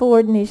question of full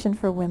ordination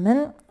for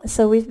women,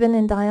 so we've been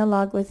in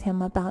dialogue with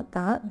him about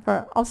that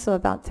for also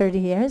about 30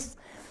 years.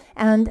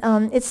 And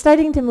it's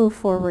starting to move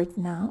forward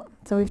now.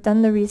 So we've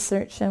done the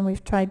research and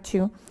we've tried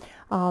to,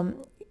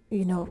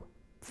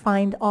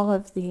 find all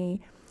of the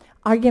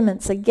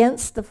arguments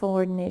against the full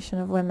ordination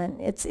of women.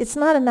 It's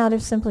not a matter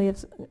simply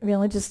of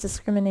religious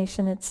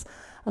discrimination. It's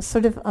a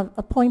sort of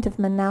a point of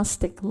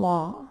monastic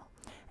law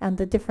and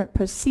the different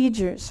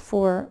procedures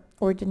for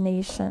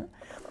ordination.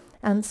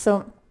 And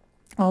so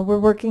we're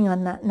working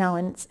on that now,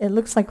 and it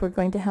looks like we're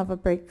going to have a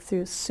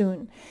breakthrough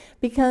soon.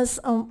 Because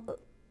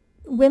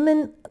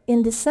women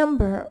in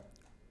December,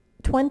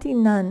 20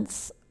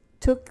 nuns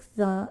took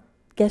the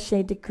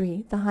Geshe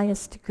degree, the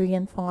highest degree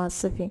in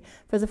philosophy,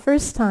 for the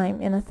first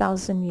time in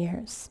 1,000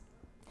 years.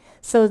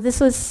 So this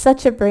was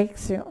such a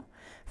breakthrough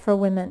for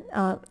women.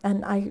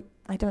 And I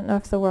don't know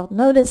if the world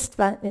noticed,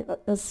 but it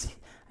was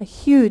a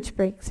huge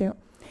breakthrough.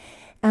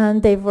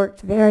 And they've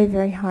worked very,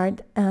 very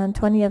hard, and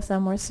 20 of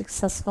them were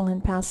successful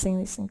in passing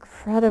these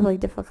incredibly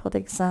difficult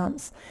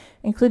exams,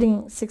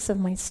 including 6 of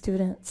my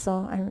students,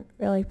 so I'm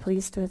really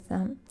pleased with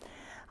them.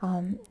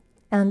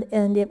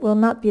 And it will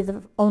not be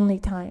the only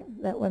time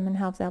that women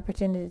have the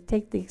opportunity to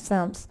take the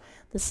exams.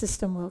 The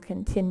system will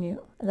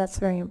continue. That's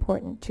very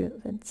important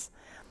too.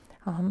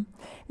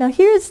 Now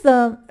here's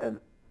the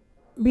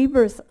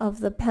rebirth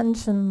of the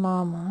Panchen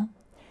Lama.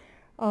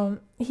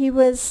 He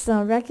was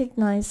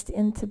recognized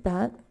in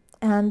Tibet,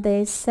 and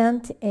they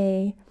sent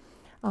a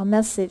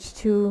message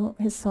to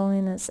His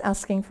Holiness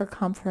asking for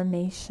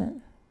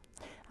confirmation.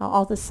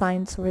 All the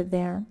signs were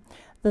there.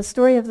 The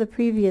story of the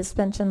previous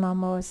Panchen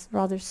Lama was a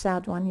rather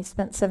sad one. He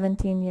spent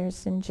 17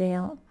 years in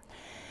jail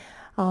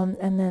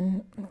and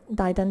then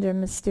died under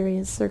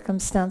mysterious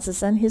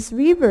circumstances. And his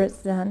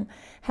rebirth then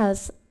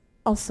has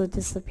also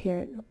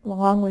disappeared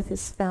along with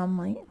his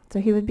family. So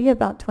he would be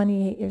about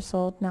 28 years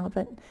old now,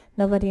 but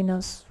nobody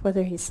knows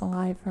whether he's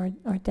alive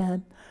or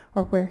dead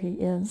or where he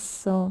is.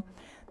 So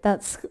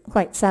that's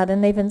quite sad.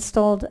 And they've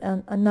installed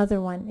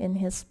another one in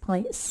his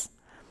place.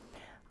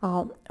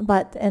 And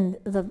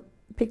the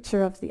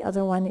picture of the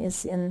other one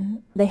is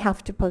they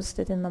have to post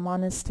it in the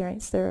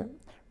monasteries. They're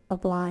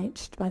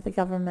obliged by the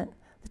government,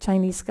 the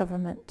Chinese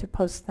government, to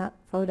post that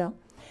photo.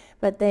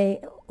 But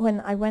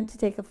when I went to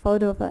take a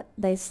photo of it,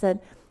 they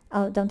said,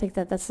 "Oh, don't take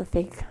that, that's a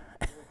fake."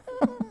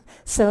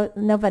 So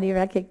nobody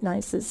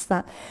recognizes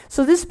that.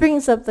 So this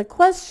brings up the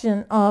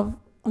question of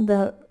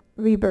the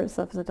rebirth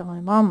of the Dalai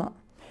Lama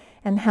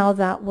and how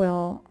that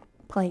will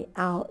play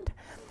out.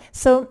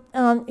 So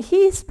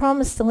he's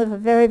promised to live a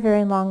very,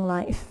 very long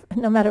life,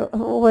 no matter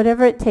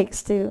whatever it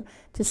takes to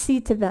see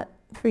Tibet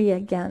free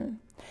again.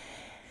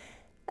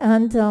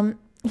 And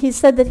he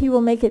said that he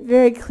will make it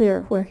very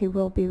clear where he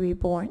will be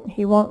reborn.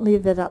 He won't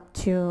leave it up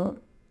to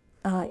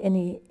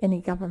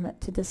any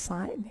government to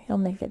decide. He'll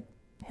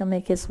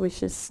make his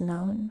wishes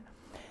known.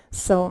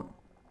 So,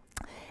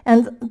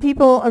 and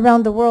people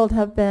around the world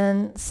have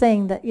been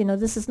saying that,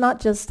 this is not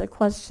just a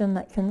question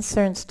that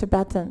concerns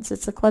Tibetans.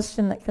 It's a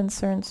question that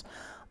concerns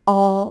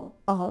all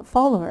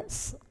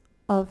followers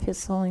of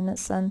His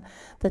Holiness. And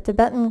the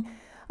Tibetan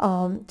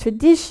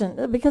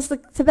tradition, because the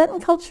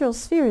Tibetan cultural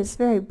sphere is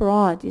very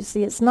broad, you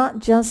see, it's not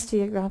just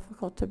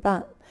geographical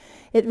Tibet.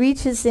 It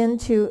reaches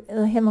into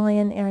the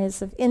Himalayan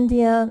areas of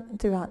India,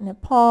 throughout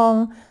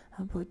Nepal,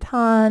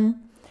 Bhutan,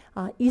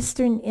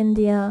 eastern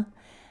India,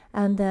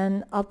 and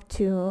then up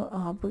to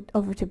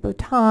over to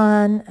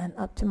Bhutan and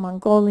up to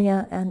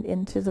Mongolia and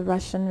into the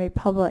Russian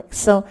Republic.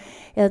 So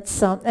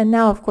it's and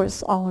now of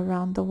course all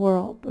around the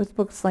world with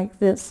books like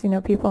this.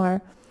 People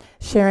are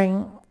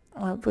sharing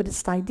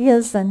Buddhist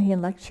ideas, and he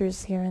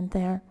lectures here and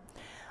there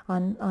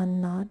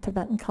on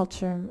Tibetan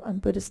culture and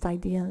Buddhist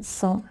ideas.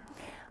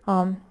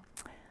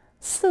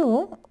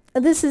 So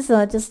this is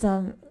just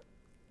a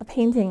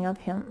painting of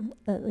him.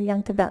 The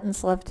young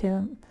Tibetans love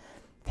to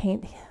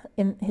paint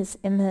his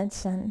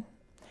image and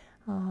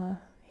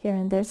here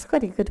and there. It's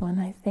quite a good one,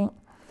 I think.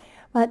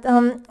 But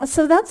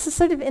so that's a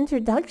sort of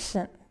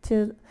introduction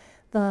to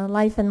the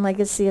life and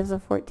legacy of the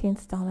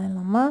 14th Dalai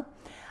Lama.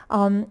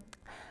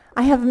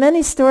 I have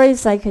many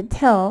stories I could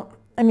tell.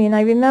 I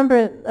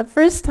remember the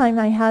first time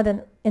I had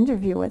an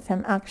interview with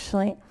him,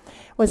 actually,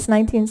 was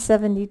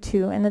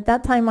 1972. And at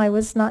that time, I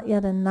was not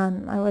yet a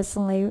nun. I was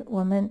a lay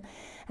woman,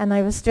 and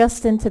I was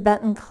dressed in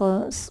Tibetan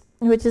clothes,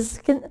 which is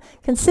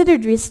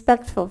considered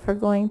respectful for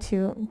going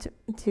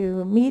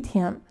to meet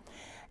him.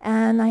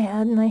 And I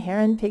had my hair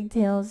in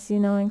pigtails,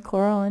 in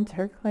coral and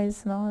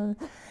turquoise and all.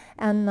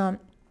 And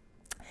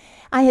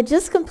I had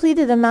just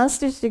completed a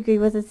master's degree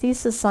with a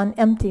thesis on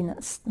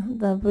emptiness,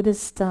 the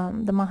Buddhist,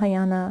 the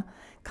Mahayana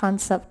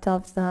concept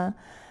of the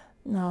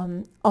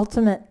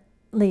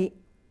ultimately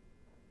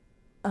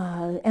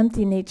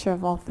empty nature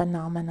of all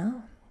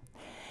phenomena.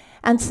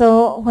 And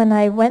so when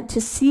I went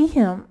to see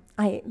him,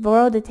 I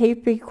borrowed a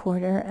tape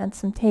recorder and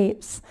some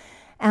tapes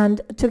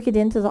and took it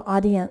into the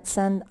audience,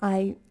 and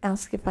I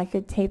asked if I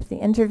could tape the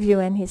interview,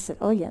 and he said,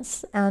 "Oh,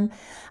 yes." And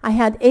I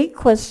had 8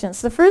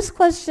 questions. The first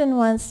question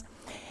was,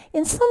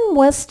 in some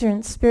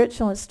Western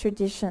spiritualist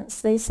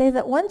traditions, they say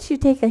that once you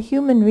take a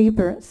human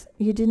rebirth,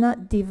 you do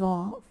not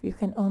devolve, you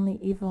can only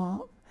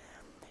evolve.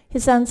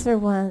 His answer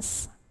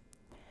was,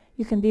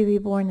 you can be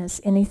reborn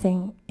as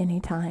anything,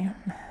 anytime.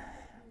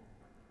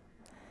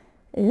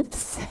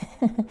 Oops.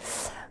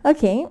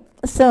 Okay,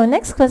 so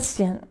next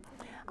question.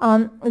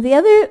 The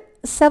other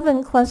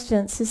 7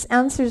 questions, his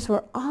answers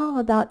were all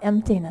about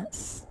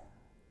emptiness.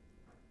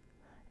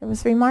 It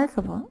was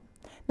remarkable.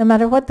 No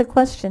matter what the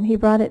question, he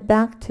brought it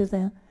back to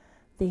the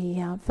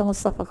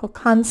philosophical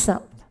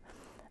concept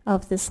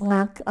of this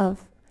lack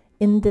of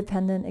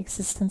independent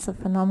existence of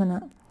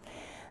phenomena.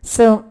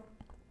 So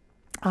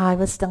I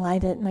was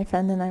delighted. My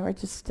friend and I were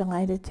just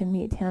delighted to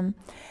meet him.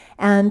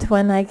 And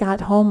when I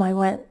got home, I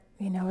went,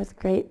 with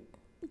great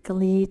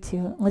glee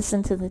to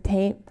listen to the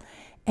tape,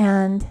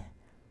 and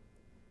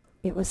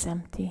it was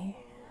empty.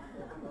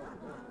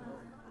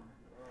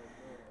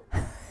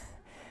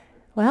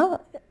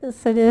 Well, it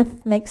sort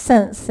of makes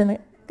sense, in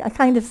a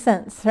kind of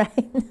sense,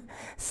 right?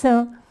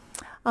 So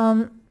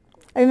I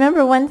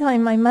remember one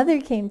time my mother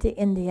came to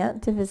India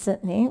to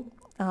visit me,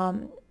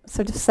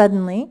 sort of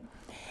suddenly,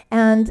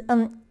 and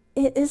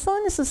His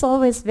Holiness was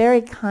always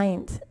very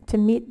kind to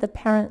meet the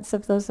parents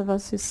of those of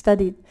us who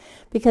studied,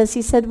 because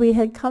he said we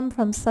had come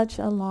from such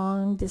a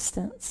long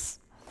distance,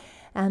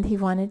 and he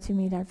wanted to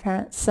meet our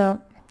parents.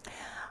 So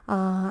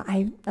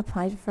I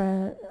applied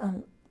for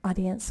an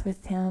audience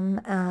with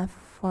him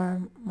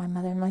for my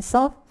mother and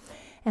myself,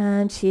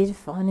 and she'd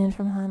flown in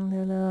from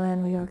Honolulu,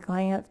 and we were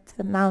going up to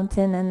the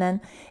mountain, and then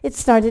it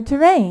started to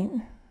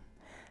rain.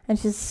 And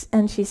she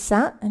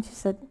sat, and she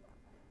said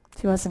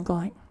she wasn't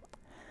going.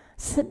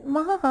 I said,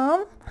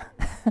 Mom.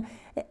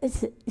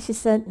 She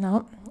said,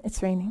 no,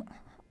 it's raining.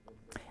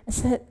 I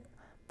said,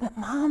 but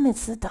Mom,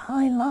 it's the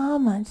Dalai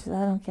Lama. And she said,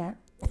 I don't care.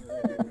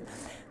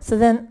 So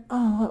then,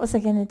 what was I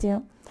going to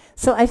do?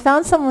 So I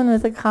found someone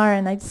with a car,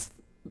 and I just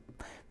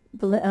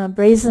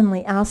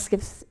brazenly asked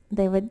if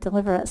they would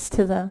deliver us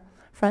to the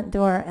front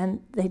door,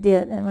 and they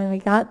did. And when we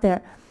got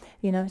there,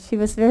 she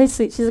was very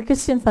sweet. She's a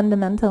Christian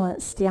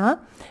fundamentalist, yeah?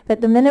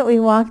 But the minute we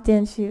walked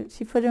in,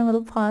 she put her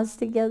little paws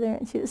together,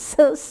 and she was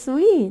so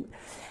sweet.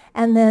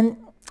 And then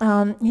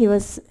he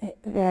was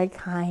very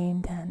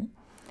kind, and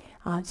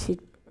she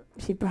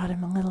brought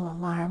him a little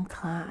alarm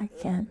clock,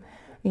 and,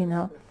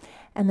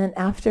 And then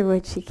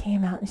afterwards, she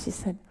came out, and she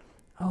said,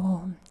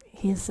 oh,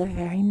 he is a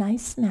very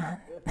nice man.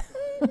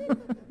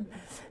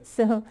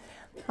 So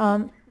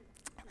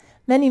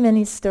many,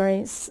 many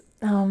stories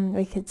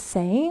we could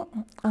say.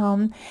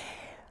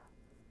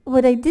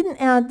 What I didn't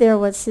add there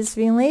was his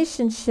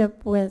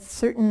relationship with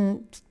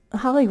certain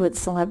Hollywood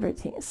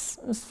celebrities,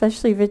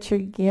 especially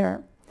Richard Gere.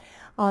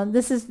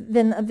 This has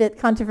been a bit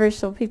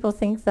controversial. People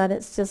think that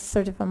it's just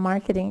sort of a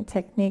marketing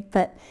technique,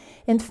 but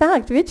in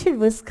fact, Richard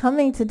was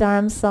coming to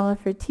Dharamsala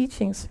for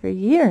teachings for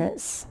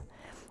years,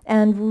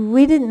 and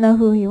we didn't know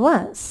who he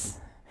was.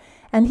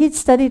 And he'd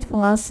studied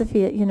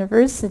philosophy at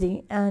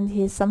university, and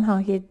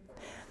he'd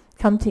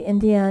come to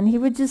India, and he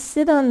would just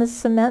sit on the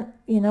cement,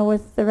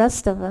 with the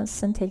rest of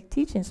us and take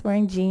teachings,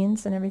 wearing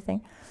jeans and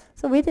everything.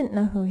 So we didn't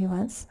know who he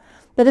was.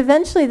 But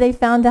eventually they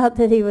found out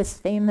that he was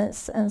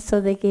famous, and so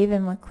they gave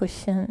him a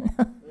cushion.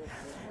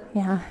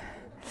 Yeah.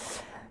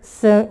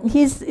 So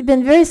he's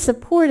been very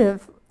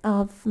supportive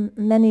of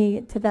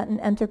many Tibetan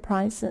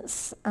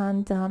enterprises.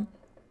 And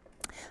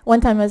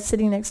one time I was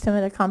sitting next to him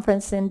at a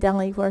conference in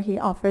Delhi where he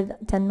offered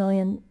 $10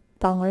 million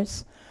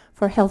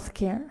for health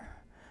care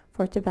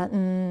for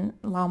Tibetan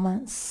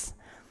lamas.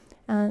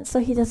 And so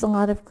he does a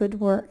lot of good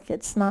work.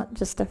 It's not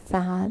just a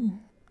fad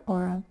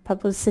or a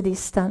publicity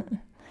stunt.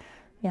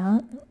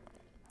 Yeah.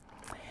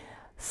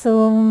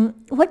 So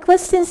what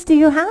questions do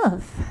you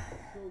have?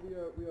 So we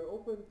are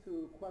open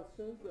to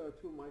questions. There are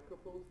 2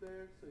 microphones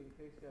there, so in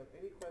case you have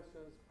any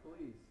questions,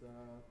 please,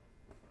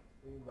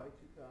 we invite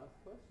you to ask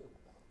questions.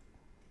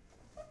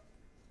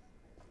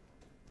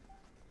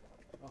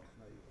 Oh,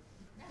 now you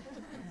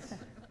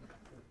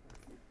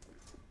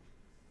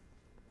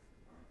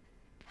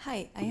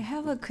Hi, I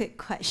have a quick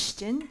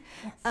question.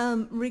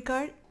 Yes.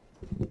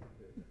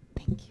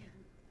 Thank you.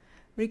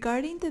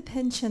 Regarding the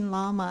Panchen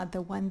Lama,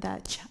 the one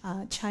that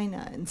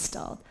China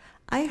installed,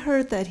 I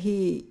heard that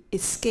he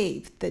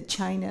escaped the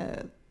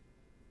China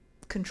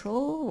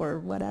control or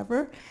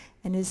whatever,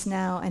 and has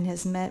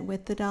met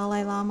with the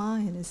Dalai Lama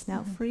and is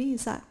now free.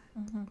 Is that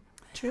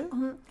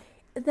true?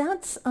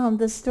 That's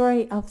the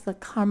story of the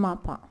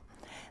Karmapa.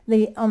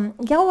 The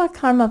Gyalwa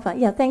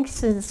Karmapa, thanks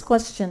for this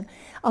question.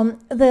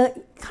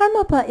 The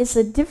Karmapa is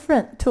a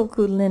different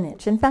Tulku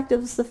lineage. In fact, it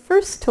was the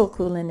first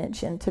Tulku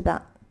lineage in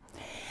Tibet.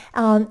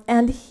 And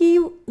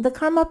the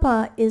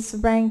Karmapa is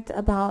ranked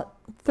about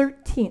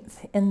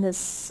 13th in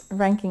this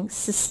ranking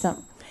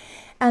system.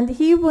 And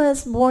he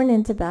was born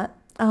in Tibet,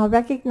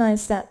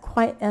 recognized at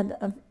quite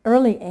an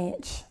early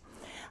age.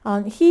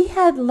 He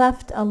had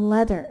left a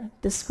letter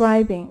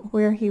describing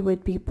where he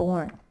would be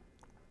born.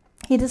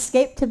 He'd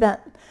escaped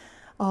Tibet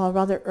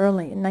rather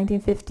early, in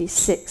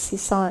 1956. He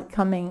saw it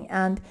coming,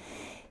 and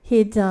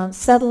he'd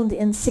settled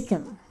in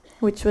Sikkim,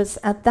 which was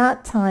at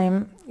that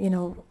time,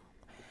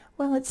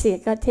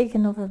 it got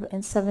taken over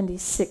in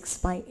 76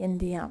 by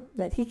India.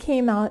 But he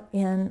came out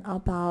in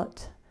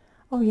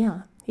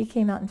he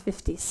came out in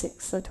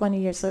 56, so 20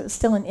 years. So it was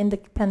still an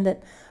independent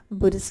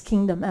Buddhist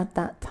kingdom at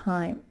that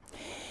time.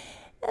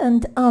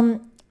 And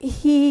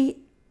he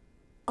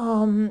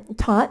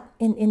taught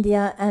in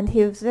India, and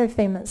he was a very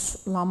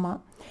famous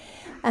Lama.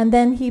 And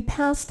then he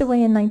passed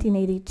away in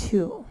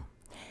 1982.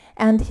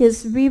 And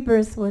his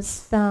rebirth was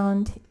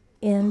found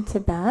in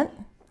Tibet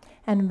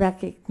and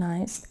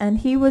recognized. And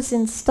he was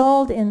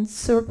installed in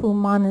Surpu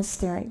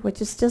Monastery,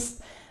 which is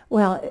just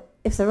Well,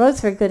 if the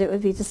roads were good, it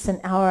would be just an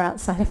hour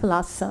outside of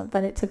Lhasa,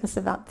 but it took us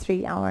about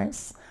 3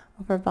 hours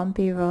over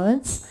bumpy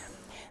roads.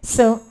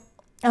 So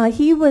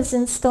he was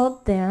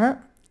installed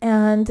there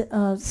and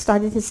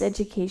started his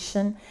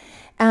education.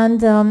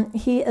 And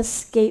he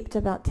escaped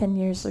about 10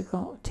 years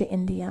ago to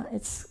India.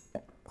 It's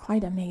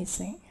quite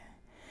amazing.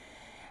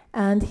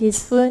 And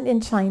he's fluent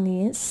in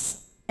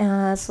Chinese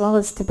as well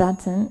as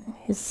Tibetan.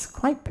 He's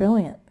quite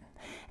brilliant.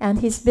 And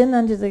he's been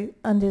under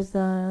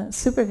the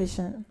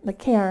supervision, the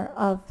care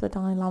of the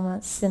Dalai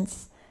Lama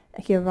since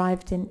he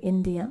arrived in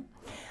India.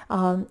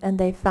 And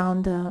they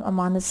found a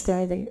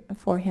monastery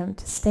for him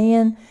to stay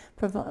in.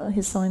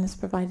 His Holiness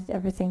provided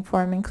everything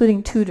for him,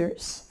 including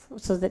tutors,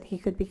 so that he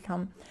could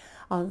become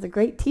the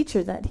great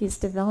teacher that he's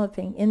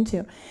developing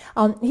into.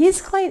 He's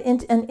quite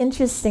an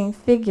interesting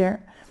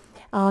figure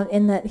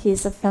in that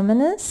he's a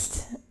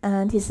feminist,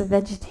 and he's a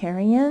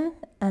vegetarian,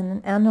 and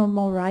an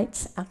animal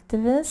rights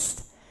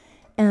activist,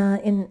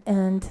 and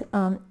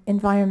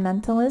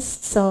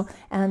environmentalist,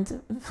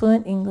 and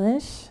fluent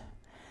English.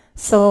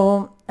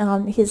 So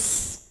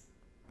he's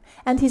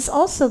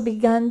also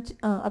begun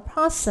a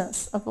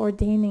process of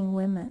ordaining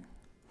women.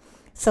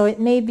 So it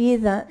may be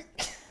that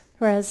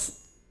whereas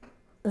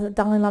the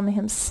Dalai Lama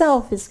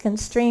himself is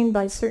constrained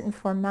by certain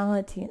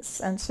formalities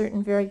and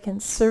certain very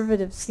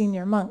conservative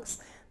senior monks,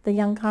 the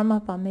young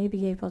Karmapa may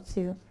be able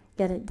to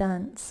get it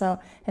done. So,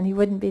 and he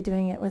wouldn't be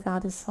doing it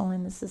without His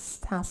Holiness's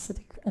tacit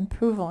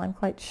approval, I'm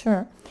quite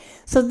sure.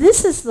 So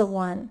this is the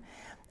one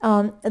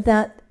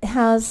that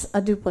has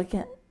a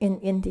duplicate in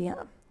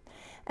India.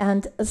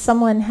 And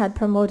someone had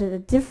promoted a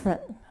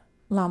different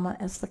Lama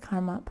as the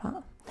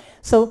Karmapa.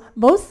 So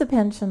both the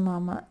Panchen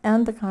Lama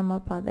and the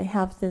Karmapa, they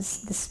have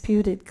this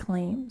disputed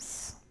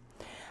claims.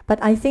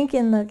 But I think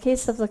in the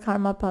case of the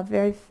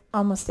Karmapa,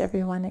 almost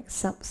everyone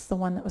accepts the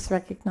one that was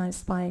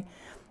recognized by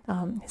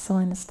His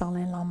Holiness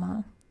Dalai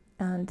Lama.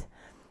 And,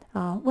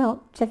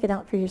 well, check it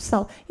out for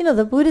yourself. You know,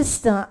 the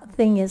Buddhist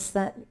thing is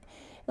that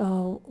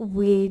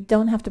we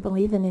don't have to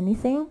believe in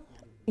anything.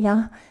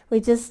 Yeah, we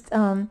just,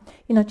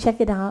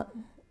 check it out.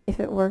 If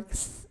it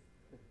works,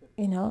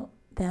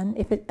 then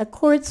if it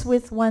accords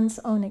with one's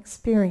own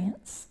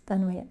experience,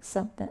 then we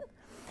accept it.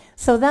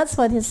 So that's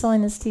what His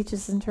Holiness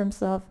teaches in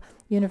terms of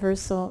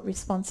universal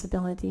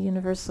responsibility,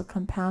 universal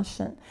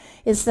compassion,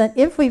 is that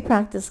if we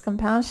practice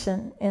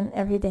compassion in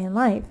everyday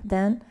life,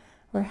 then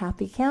we're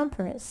happy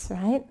campers,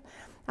 right?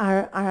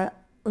 Our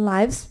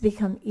lives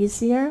become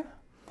easier,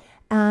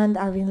 and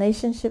our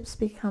relationships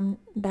become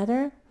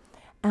better,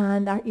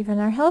 and even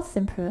our health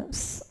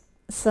improves.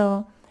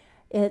 So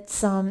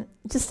it's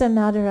just a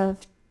matter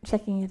of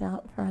checking it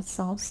out for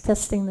ourselves,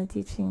 testing the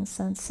teachings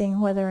and seeing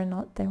whether or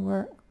not they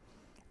work.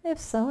 If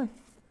so,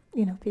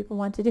 if people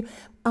want to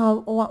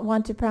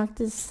want to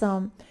practice,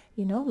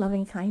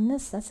 loving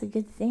kindness, that's a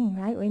good thing,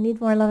 right? We need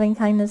more loving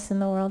kindness in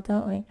the world,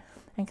 don't we?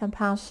 And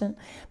compassion.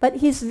 But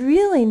he's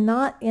really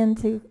not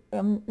into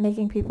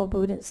making people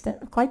Buddhist.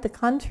 Quite the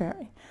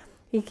contrary.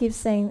 He keeps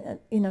saying,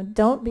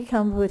 don't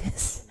become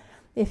Buddhist.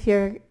 If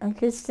you're a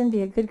Christian,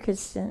 be a good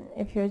Christian.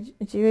 If you're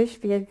Jewish,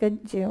 be a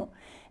good Jew.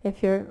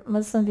 If you're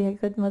Muslim, be a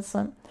good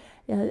Muslim.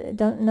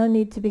 No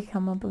need to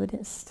become a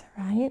Buddhist,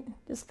 right?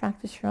 Just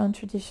practice your own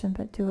tradition,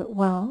 but do it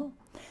well.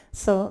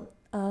 So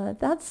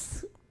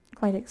that's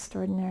quite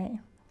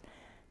extraordinary.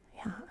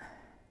 Yeah.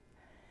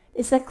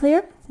 Is that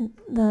clear?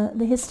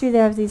 The history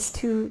there of these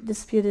two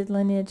disputed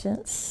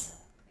lineages.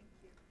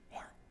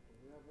 Yeah.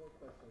 We have one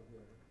question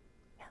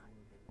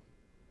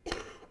here.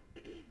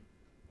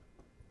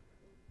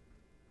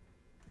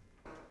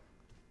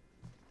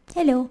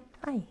 Hello.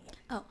 Hi.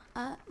 Oh,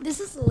 this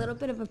is a little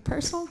bit of a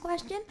personal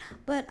question,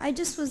 but I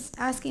just was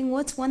asking,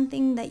 what's one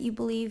thing that you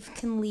believe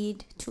can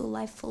lead to a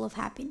life full of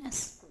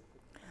happiness?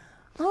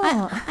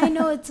 Oh. I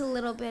know it's a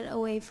little bit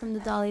away from the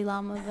Dalai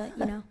Lama, but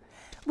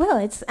Well,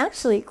 it's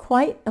actually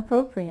quite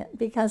appropriate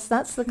because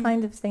that's the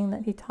kind of thing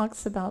that he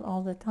talks about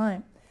all the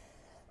time.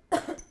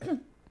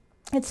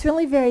 It's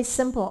really very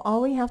simple.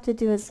 All we have to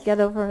do is get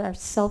over our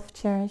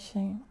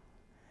self-cherishing,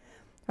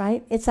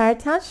 right? It's our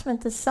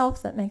attachment to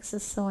self that makes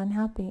us so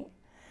unhappy.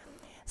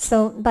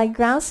 So by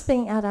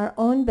grasping at our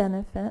own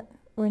benefit,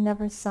 we're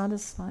never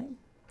satisfied.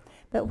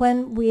 But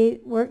when we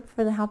work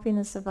for the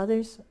happiness of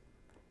others,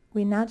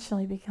 we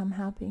naturally become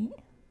happy.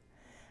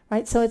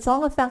 Right? So it's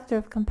all a factor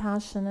of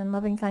compassion and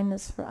loving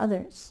kindness for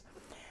others.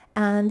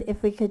 And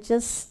if we could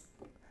just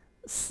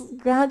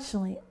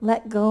gradually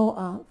let go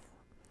of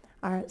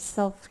our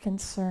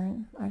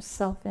self-concern, our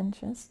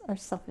self-interest, our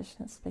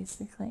selfishness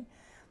basically,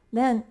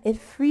 then it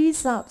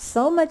frees up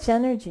so much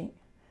energy,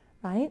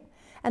 right?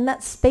 And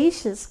that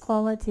spacious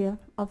quality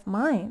of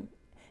mind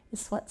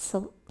is what's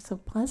so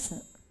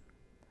pleasant,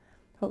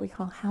 what we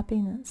call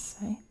happiness,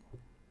 right?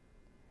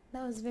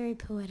 that was very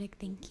poetic,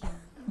 thank you.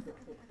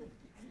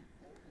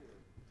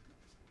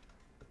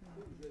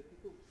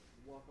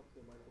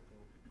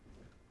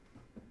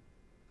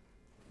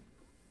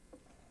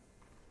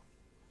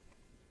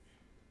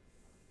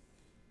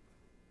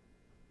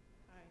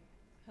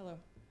 Hello.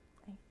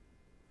 Hi.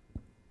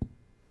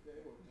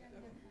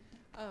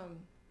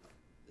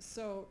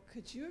 So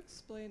could you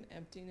explain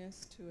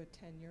emptiness to a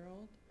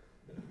 10-year-old?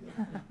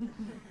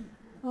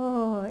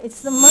 Oh,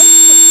 it's the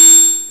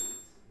most...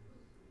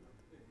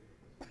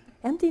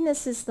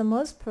 Emptiness is the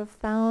most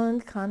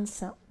profound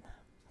concept.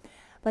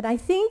 But I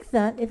think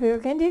that if we were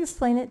going to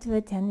explain it to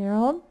a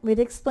 10-year-old, we'd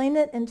explain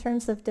it in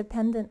terms of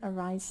dependent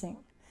arising,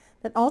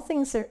 that all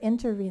things are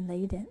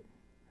interrelated.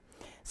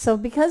 So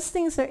because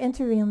things are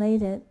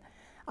interrelated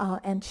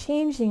and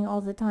changing all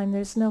the time,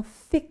 there's no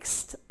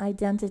fixed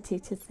identity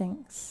to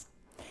things.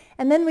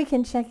 And then we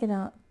can check it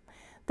out,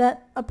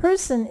 that a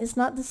person is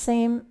not the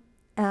same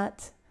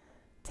at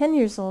 10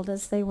 years old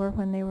as they were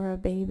when they were a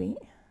baby.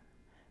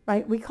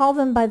 Right? We call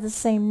them by the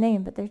same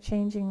name, but they're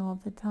changing all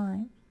the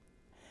time.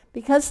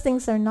 Because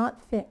things are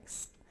not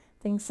fixed,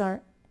 things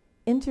are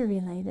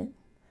interrelated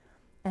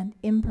and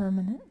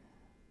impermanent.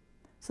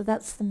 So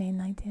that's the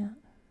main idea.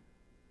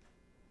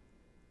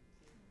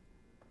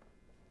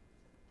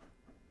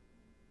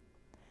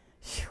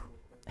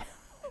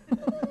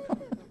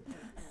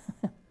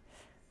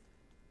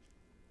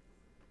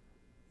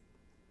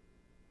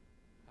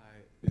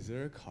 Is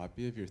there a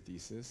copy of your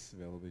thesis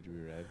available to be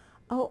read?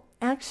 Oh,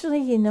 actually,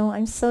 you know,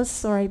 I'm so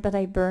sorry, but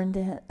I burned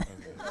it.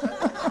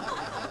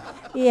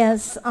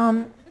 Yes,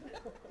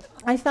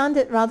 I found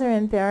it rather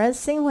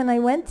embarrassing. When I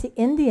went to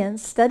India and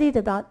studied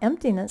about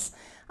emptiness,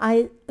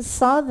 I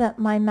saw that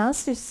my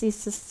master's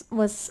thesis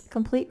was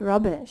complete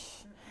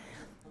rubbish.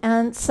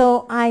 And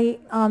so I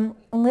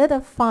lit a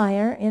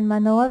fire in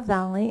Manoa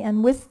Valley,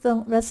 and with the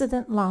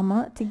resident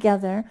Lama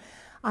together,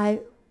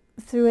 I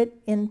threw it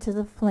into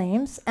the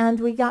flames, and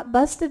we got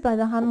busted by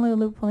the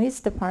Honolulu Police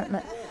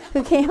Department,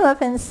 who came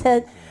up and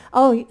said,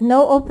 "Oh,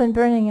 no open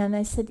burning." And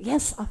I said,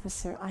 "Yes,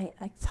 officer, I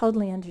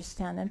totally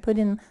understand," and put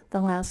in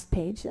the last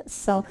pages.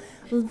 So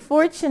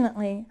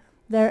fortunately,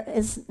 there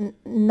is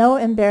no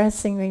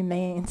embarrassing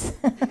remains.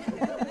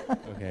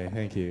 Okay,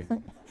 thank you.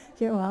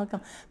 You're welcome.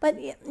 But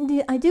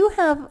I do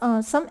have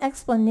some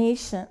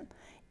explanation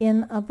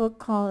in a book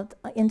called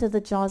Into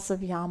the Jaws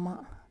of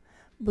Yama,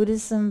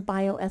 Buddhism,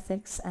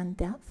 Bioethics, and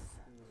Death.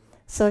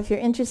 So if you're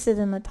interested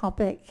in the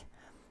topic,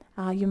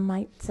 you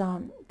might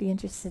be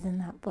interested in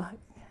that book.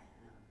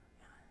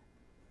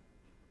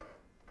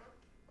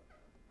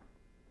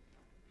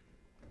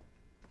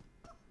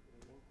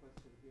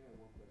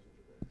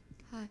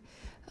 Hi.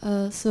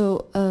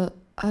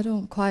 I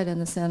don't quite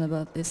understand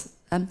about this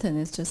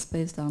emptiness just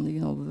based on,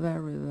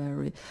 very,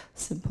 very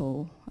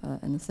simple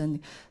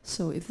understanding.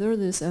 So if there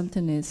is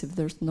emptiness, if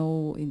there's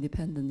no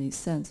independent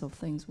sense of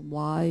things,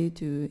 why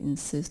do you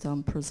insist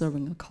on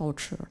preserving a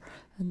culture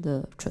and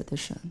the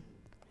tradition?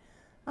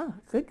 Oh,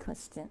 good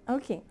question.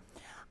 Okay.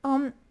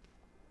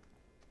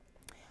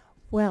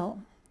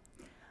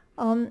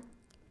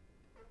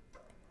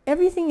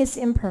 Everything is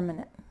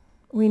impermanent.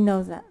 We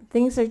know that.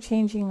 Things are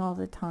changing all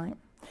the time.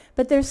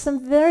 But there's some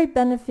very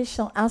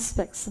beneficial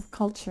aspects of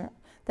culture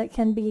that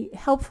can be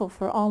helpful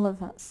for all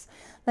of us,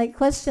 like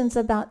questions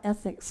about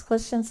ethics,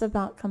 questions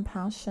about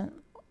compassion,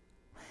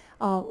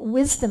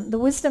 wisdom. The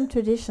wisdom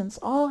traditions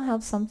all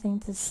have something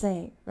to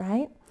say,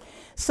 right?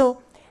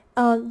 So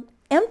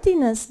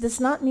emptiness does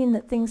not mean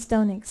that things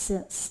don't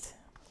exist.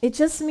 It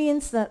just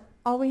means that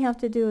all we have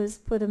to do is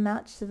put a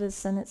match to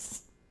this and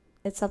it's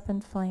up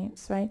in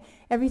flames, right?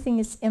 Everything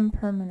is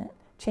impermanent,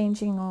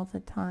 changing all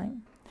the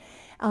time.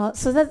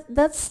 So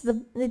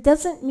it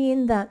doesn't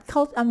mean that,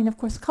 of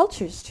course,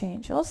 cultures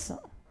change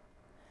also.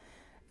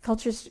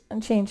 Cultures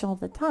change all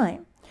the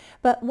time.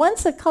 But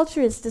once a culture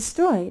is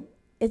destroyed,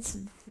 it's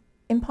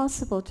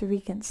impossible to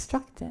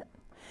reconstruct it.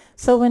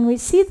 So when we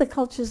see the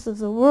cultures of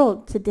the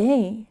world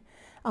today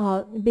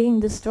being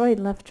destroyed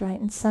left, right,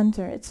 and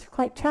center, it's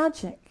quite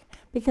tragic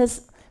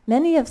because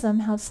many of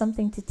them have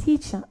something to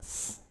teach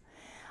us.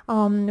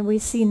 We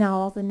see now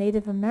all the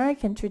Native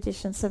American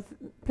traditions have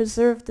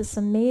preserved this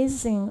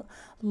amazing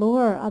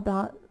lore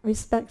about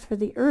respect for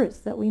the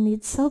earth that we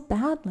need so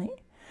badly.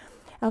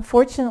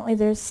 Fortunately,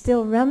 there's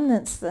still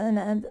remnants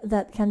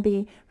that can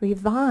be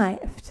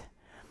revived.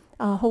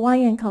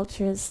 Hawaiian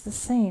culture is the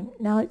same.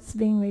 Now it's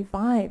being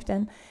revived,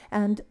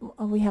 and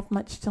we have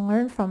much to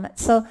learn from it.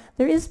 So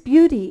there is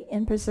beauty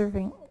in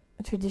preserving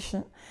a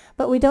tradition,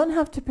 but we don't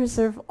have to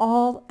preserve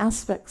all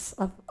aspects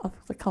of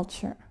the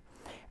culture.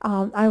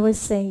 I always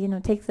say,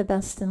 take the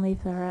best and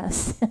leave the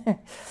rest.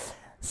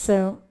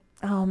 So,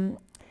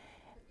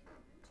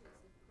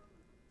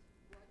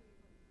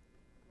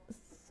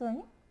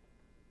 sorry?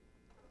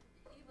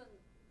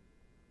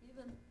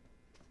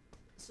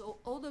 So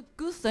all the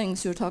good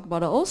things you talk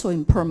about are also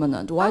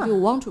impermanent. Why do you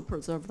want to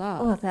preserve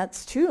that? Well,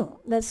 that's true.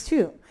 That's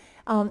true.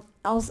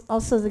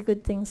 Also, the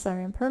good things are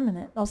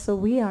impermanent. Also,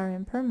 we are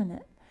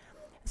impermanent.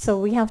 So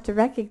we have to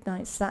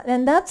recognize that.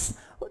 And that's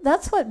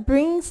what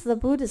brings the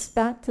Buddhists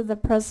back to the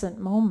present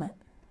moment.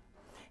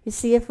 You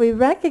see, if we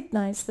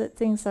recognize that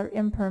things are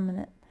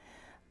impermanent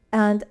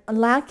and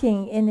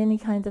lacking in any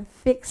kind of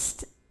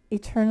fixed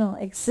eternal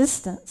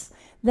existence,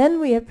 then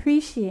we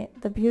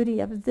appreciate the beauty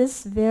of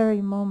this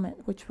very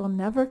moment, which will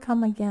never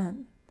come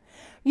again.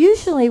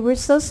 Usually we're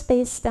so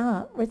spaced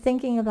out. We're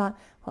thinking about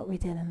what we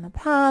did in the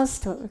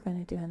past, what we're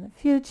going to do in the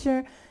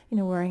future,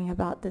 worrying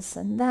about this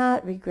and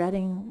that,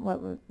 regretting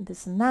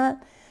this and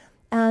that.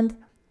 And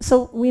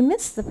so we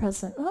miss the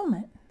present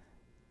moment.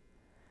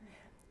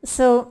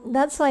 So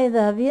that's why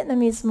the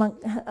Vietnamese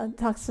monk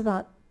talks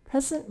about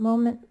present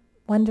moment,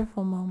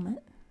 wonderful moment.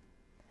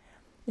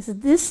 He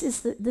said, this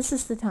is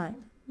the time,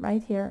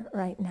 right here,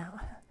 right now.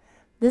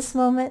 This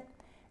moment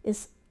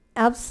is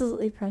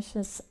absolutely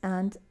precious,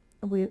 and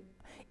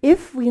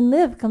if we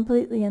live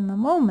completely in the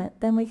moment,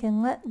 then we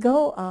can let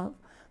go of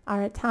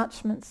our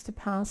attachments to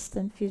past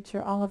and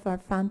future, all of our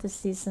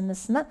fantasies and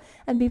this and that,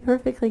 and be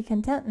perfectly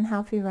content and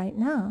happy right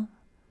now.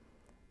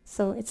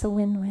 So it's a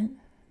win-win.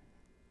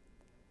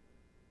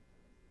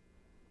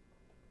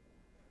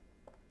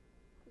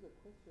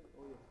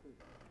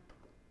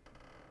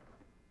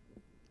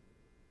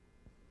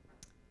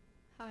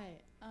 Hi.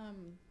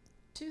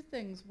 Two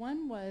things.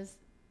 One was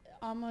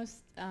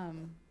almost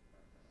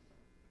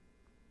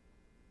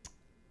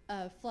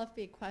a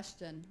fluffy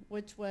question,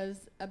 which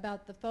was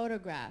about the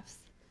photographs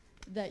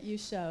that you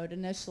showed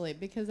initially,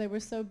 because they were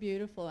so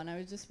beautiful, and I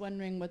was just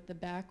wondering what the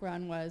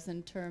background was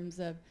in terms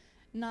of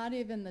not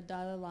even the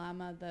Dalai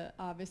Lama,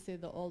 obviously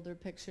the older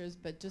pictures,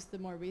 but just the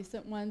more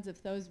recent ones,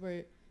 if those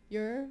were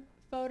your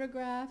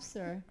photographs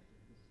or...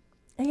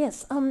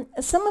 Yes,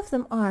 some of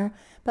them are,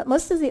 but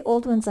most of the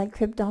old ones I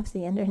cribbed off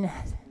the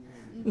internet.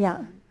 Yeah.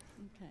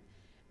 Okay.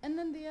 And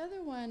then the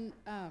other one,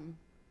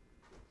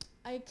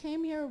 I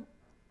came here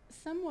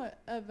somewhat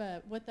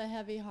with a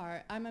heavy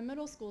heart. I'm a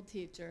middle school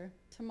teacher.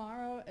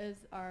 Tomorrow is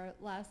our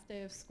last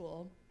day of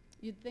school.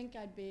 You'd think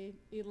I'd be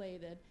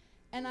elated,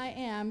 and I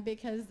am,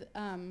 because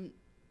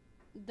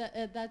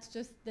that's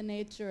just the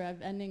nature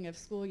of ending of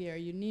school year.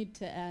 You need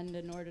to end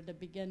in order to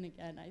begin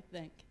again, I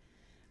think,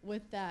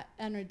 with that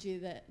energy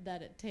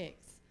that it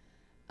takes.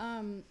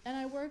 And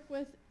I work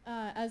with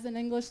as an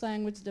English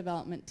language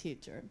development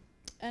teacher.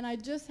 And I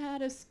just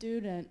had a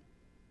student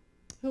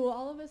who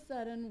all of a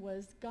sudden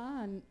was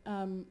gone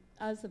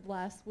as of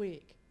last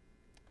week.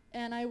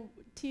 And I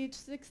teach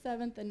 6th,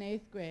 7th, and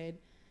 8th grade.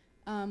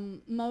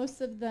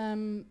 Most of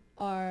them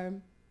are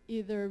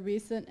either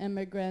recent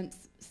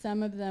immigrants.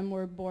 Some of them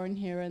were born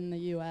here in the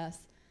US.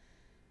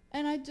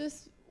 And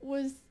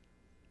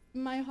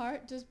my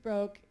heart just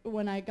broke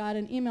when I got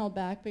an email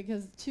back,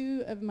 because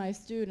 2 of my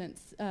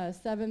students,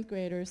 7th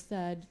graders,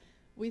 said,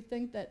 we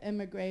think that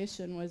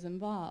immigration was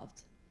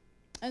involved.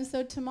 And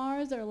so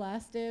tomorrow's our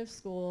last day of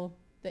school.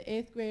 The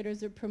 8th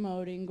graders are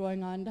promoting,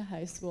 going on to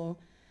high school.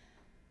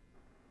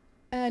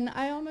 And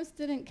I almost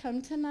didn't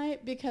come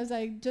tonight because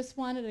I just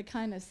wanted to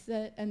kind of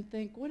sit and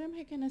think, what am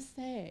I going to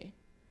say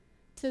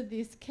to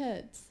these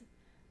kids?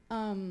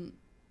 And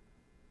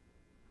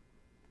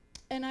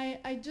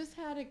I just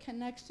had a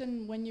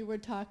connection when you were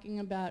talking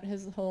about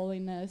His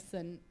Holiness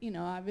and,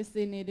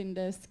 obviously needing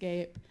to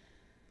escape.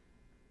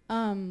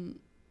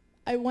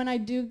 When I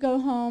do go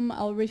home,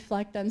 I'll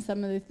reflect on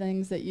some of the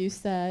things that you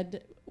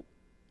said.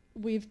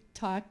 We've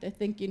talked, I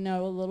think a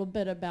little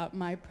bit about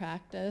my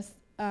practice.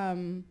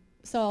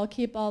 So I'll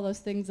keep all those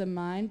things in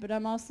mind, but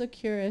I'm also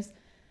curious,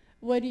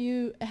 what do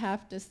you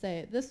have to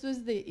say? This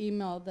was the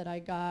email that I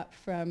got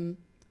from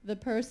the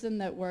person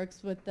that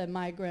works with the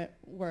migrant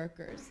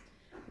workers,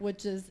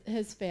 which is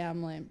his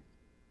family.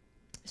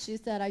 She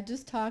said, I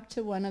just talked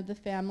to one of the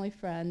family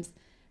friends,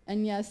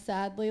 and yes,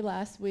 sadly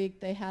last week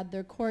they had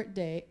their court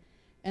date,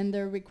 and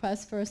their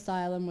request for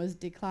asylum was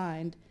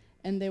declined,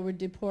 and they were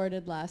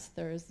deported last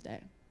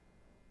Thursday.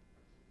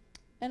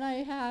 And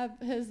I have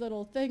his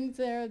little things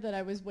there that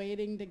I was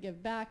waiting to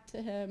give back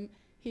to him.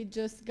 He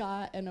just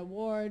got an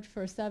award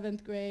for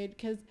 7th grade,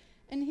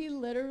 and he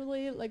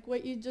literally, like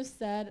what you just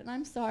said, and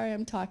I'm sorry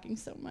I'm talking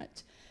so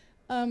much,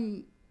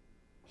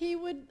 he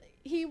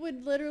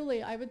would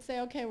literally, I would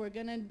say, okay, we're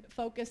going to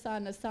focus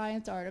on a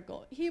science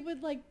article. He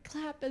would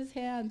clap his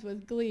hands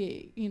with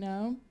glee,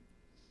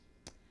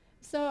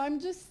 So I'm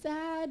just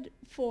sad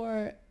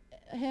for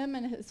him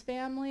and his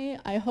family.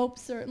 I hope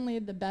certainly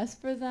the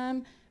best for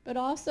them, but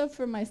also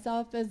for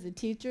myself as a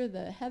teacher,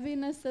 the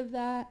heaviness of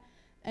that,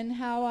 and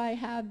how I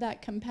have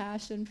that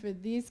compassion for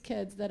these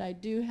kids that I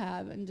do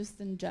have, and just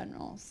in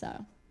general.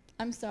 So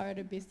I'm sorry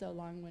to be so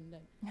long-winded.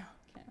 No.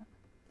 Okay.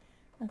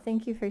 Well,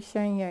 thank you for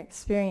sharing your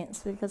experience,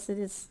 because it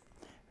is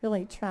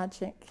really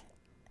tragic.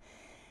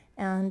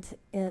 And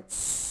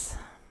it's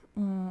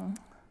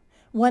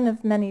one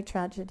of many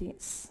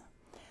tragedies,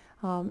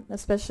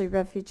 especially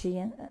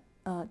refugee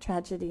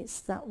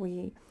tragedies that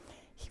we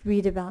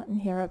read about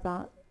and hear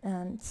about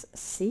and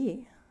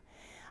see.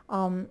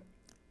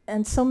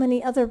 And so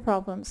many other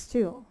problems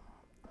too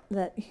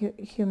that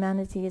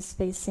humanity is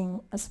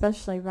facing,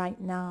 especially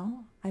right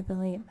now, I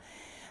believe.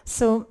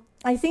 So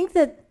I think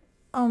that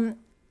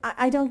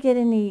I don't get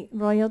any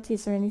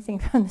royalties or anything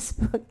from this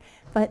book,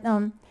 but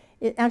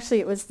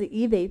it was the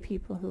eBay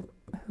people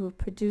who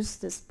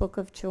produced this Book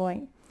of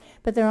Joy.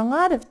 But there are a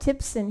lot of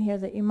tips in here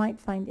that you might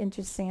find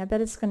interesting. I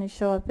bet it's going to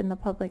show up in the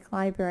public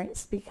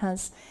libraries,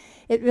 because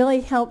it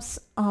really helps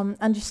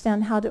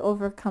understand how to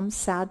overcome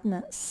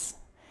sadness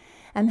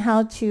and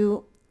how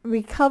to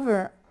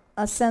recover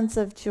a sense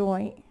of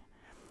joy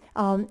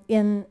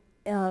in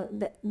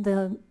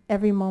the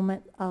every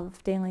moment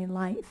of daily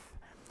life.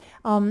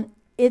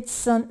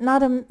 It's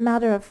not a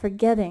matter of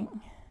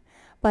forgetting,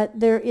 but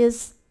there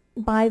is,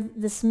 by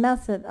this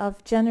method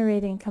of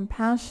generating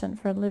compassion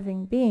for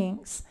living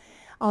beings,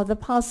 the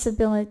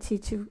possibility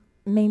to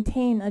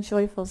maintain a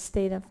joyful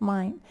state of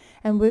mind.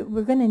 And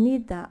we're going to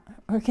need that.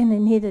 We're going to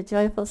need a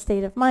joyful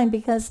state of mind,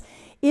 because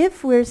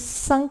if we're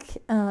sunk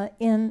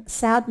in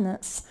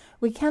sadness,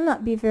 we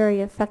cannot be very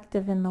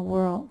effective in the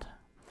world.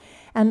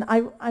 And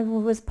I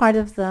was part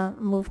of the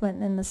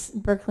movement in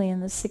Berkeley in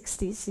the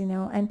 60s, you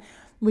know, and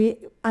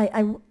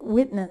I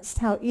witnessed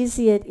how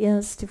easy it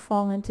is to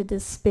fall into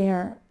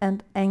despair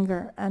and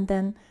anger, and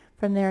then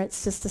from there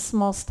it's just a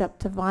small step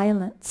to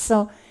violence.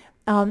 So,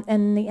 and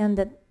in the end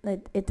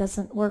it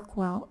doesn't work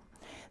well.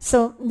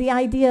 So the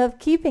idea of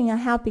keeping a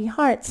happy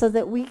heart so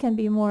that we can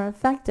be more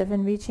effective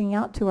in reaching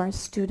out to our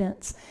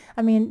students.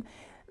 I mean,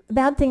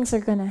 bad things are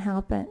going to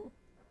happen.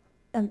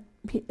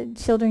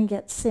 Children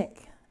get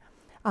sick.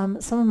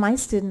 Some of my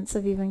students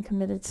have even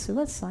committed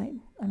suicide.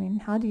 I mean,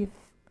 how do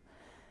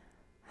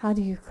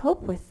you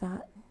cope with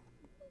that?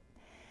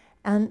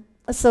 And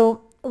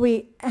so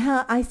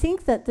I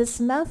think that this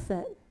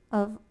method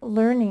of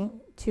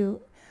learning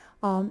to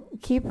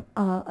keep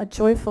a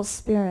joyful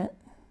spirit,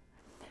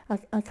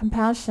 a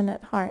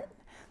compassionate heart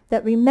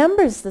that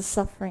remembers the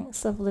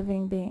sufferings of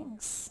living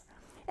beings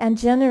and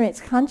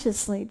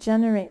consciously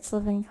generates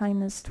loving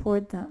kindness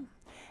toward them.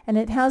 And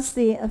it has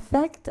the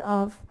effect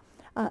of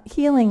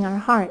healing our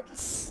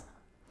hearts.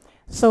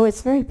 So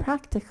it's very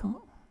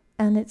practical,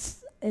 and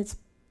it's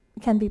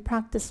can be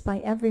practiced by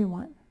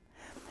everyone.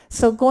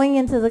 So going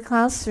into the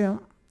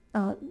classroom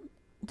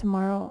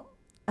tomorrow,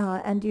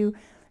 and you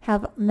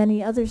have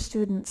many other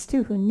students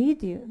too who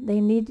need you.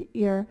 They need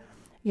your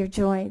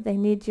joy. They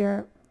need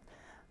your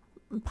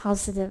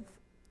positive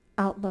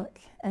outlook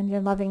and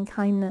your loving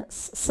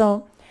kindness.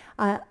 So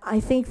I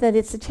think that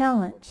it's a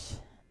challenge,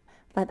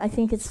 but I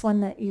think it's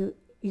one that you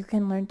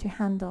can learn to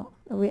handle.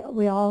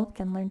 We all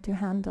can learn to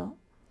handle,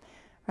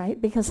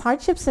 right? Because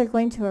hardships are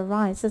going to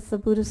arise. That's the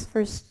Buddha's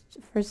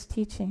first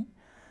teaching.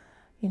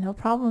 You know,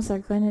 problems are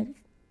going to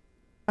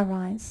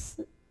arise.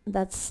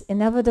 That's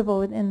inevitable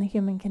within the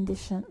human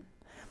condition.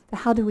 But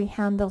how do we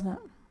handle them,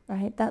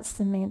 right? That's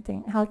the main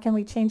thing. How can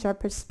we change our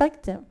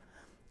perspective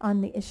on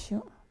the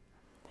issue?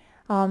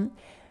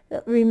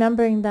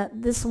 Remembering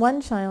that this one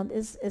child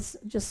is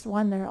just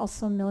one. There are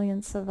also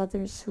millions of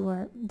others who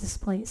are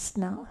displaced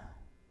now.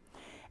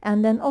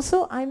 And then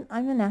also, I'm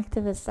an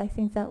activist. I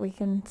think that we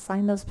can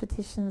sign those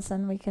petitions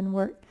and we can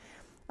work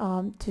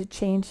to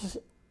change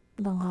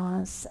the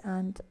laws,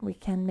 and we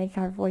can make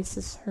our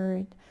voices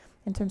heard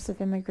in terms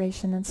of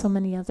immigration and so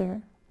many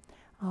other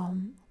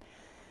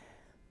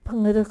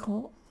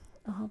political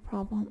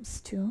problems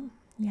too.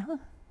 Yeah.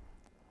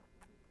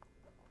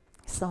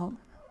 So,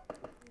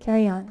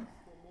 carry on.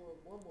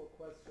 One more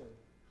question.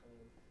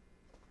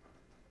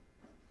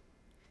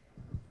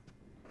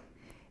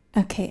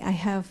 Okay, I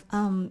have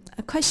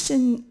a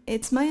question.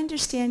 It's my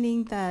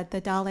understanding that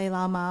the Dalai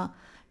Lama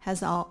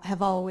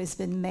have always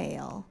been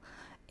male,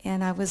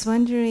 and I was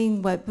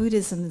wondering what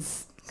Buddhism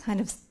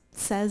kind of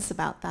says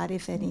about that,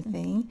 if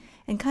anything,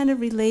 and kind of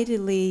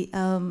relatedly,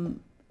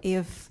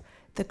 if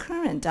the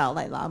current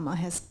Dalai Lama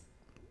has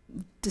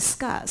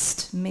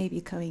discussed maybe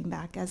coming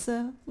back as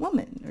a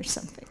woman or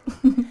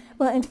something.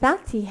 Well, in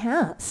fact, he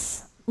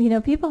has. You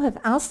know, people have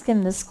asked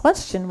him this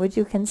question, would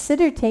you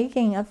consider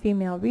taking a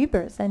female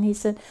rebirth? And he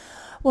said,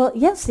 well,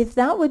 yes, if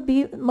that would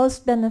be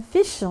most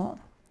beneficial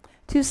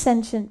to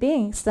sentient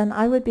beings, then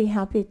I would be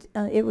happy.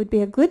 It would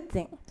be a good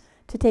thing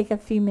to take a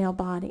female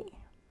body.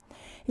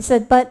 He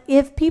said, but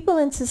if people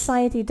in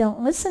society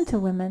don't listen to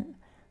women,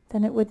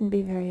 then it wouldn't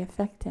be very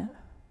effective.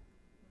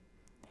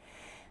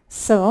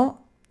 So,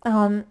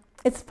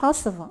 it's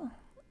possible.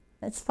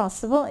 It's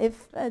possible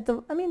if,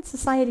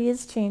 society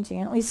is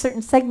changing. At least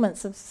certain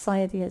segments of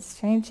society is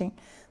changing.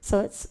 So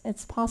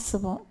it's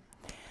possible.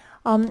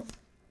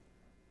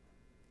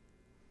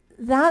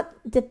 That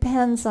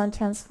depends on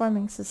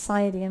transforming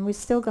society, and we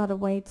still got a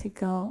way to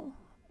go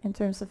in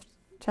terms of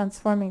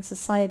transforming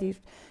society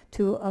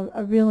to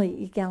a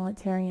really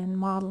egalitarian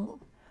model.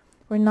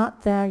 We're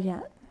not there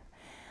yet.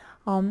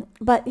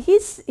 But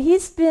he's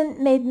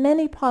made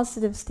many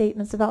positive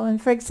statements about women.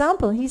 For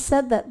example, he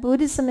said that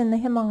Buddhism in the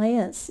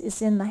Himalayas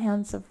is in the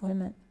hands of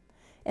women,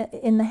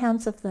 in the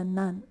hands of the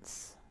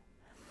nuns.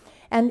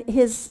 And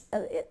he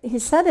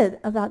said it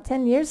about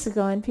 10 years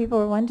ago, and people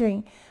were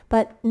wondering,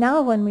 but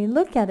now when we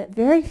look at it,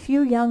 very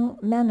few young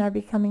men are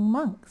becoming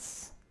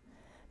monks.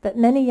 But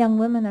many young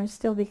women are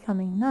still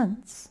becoming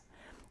nuns.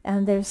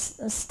 And they're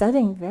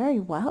studying very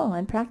well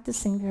and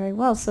practicing very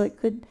well, so it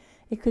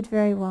could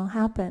very well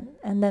happen.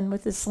 And then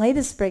with this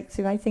latest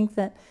breakthrough, I think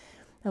that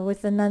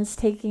with the nuns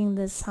taking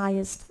this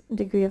highest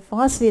degree of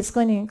philosophy, it's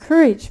going to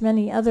encourage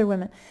many other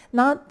women.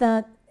 Not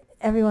that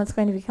everyone's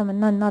going to become a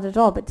nun, not at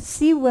all, but to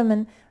see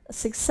women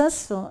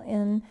successful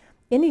in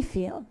any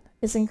field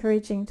is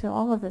encouraging to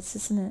all of us,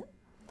 isn't it?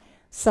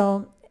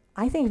 So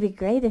I think it'd be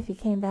great if he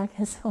came back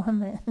as a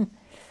woman.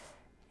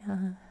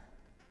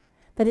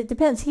 But it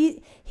depends. The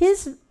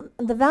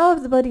vow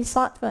of the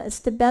Bodhisattva is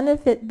to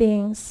benefit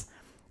beings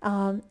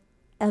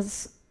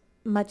as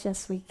much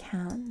as we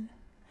can.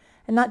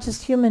 And not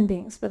just human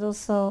beings, but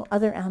also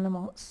other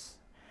animals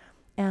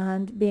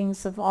and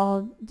beings of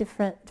all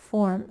different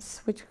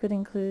forms, which could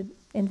include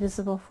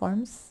invisible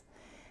forms.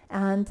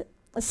 And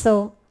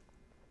so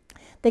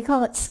they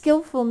call it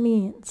skillful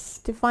means,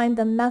 to find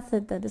the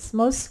method that is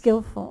most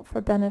skillful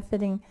for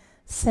benefiting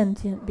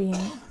sentient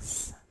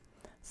beings.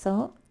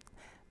 So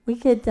we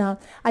could,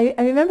 I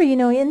remember,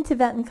 in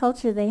Tibetan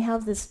culture they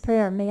have this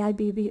prayer, may I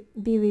be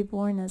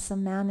reborn as a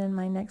man in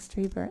my next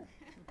rebirth.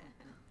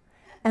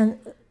 And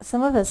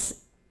some of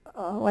us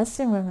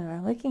Western women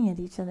are looking at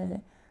each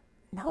other,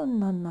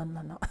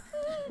 no,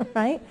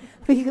 right?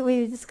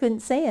 We just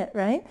couldn't say it,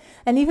 right?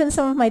 And even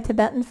some of my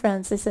Tibetan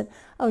friends, they said,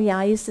 oh yeah,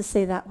 I used to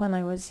say that when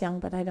I was young,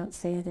 but I don't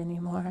say it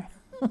anymore.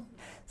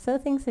 So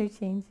things are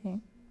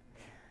changing.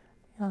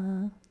 I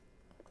think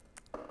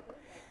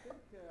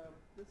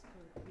this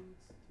concludes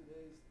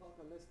today's talk,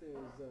 unless there's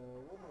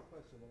one more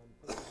question, but I'm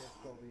thinking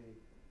that's probably,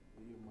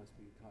 you must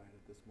be tired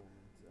at this moment.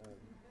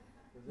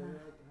 Does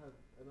anyone have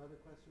another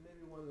question?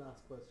 Maybe one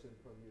last question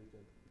from you,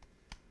 Jim.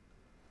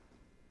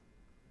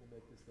 We'll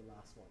make this the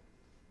last one.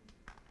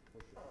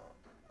 For sure.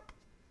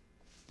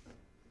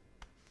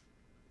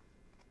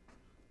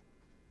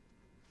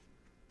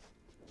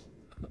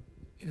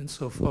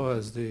 Insofar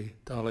as the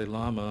Dalai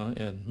Lama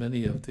and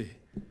many of the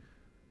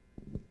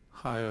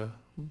higher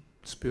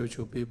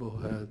spiritual people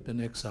who have been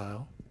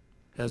exiled,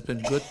 has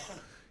been good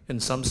in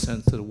some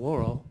sense to the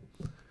world,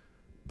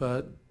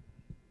 but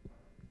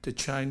the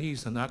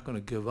Chinese are not going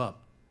to give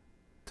up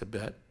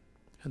Tibet,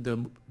 and they're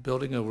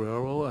building a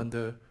railroad and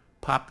they're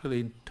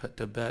populating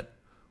Tibet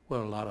with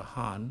a lot of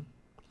Han.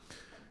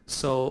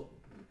 So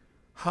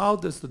how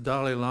does the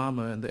Dalai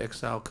Lama and the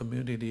exile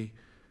community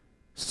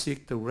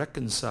seek to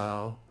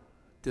reconcile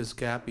this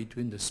gap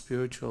between the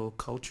spiritual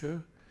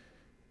culture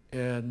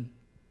and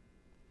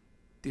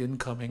the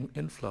incoming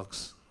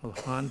influx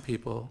of Han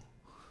people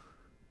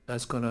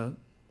that's going to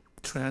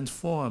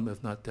transform,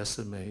 if not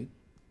decimate,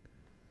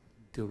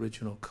 the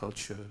original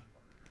culture?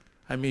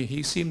 I mean,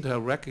 he seemed to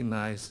have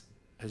recognized,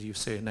 as you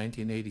say, in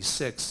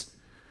 1986,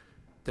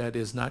 that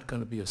is not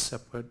going to be a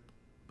separate,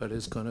 but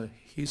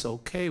he's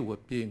okay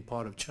with being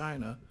part of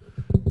China,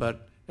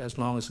 but as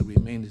long as it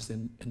remains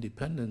in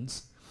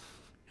independence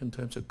in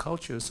terms of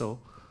culture. So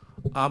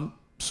I'm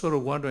sort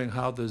of wondering,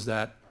 how does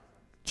that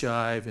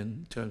jive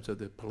in terms of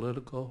the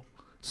political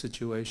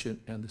situation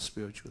and the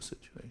spiritual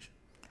situation?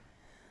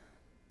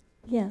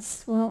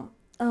 Yes, well,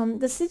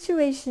 the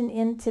situation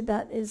in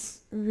Tibet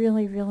is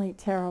really, really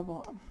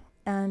terrible,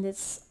 and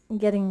it's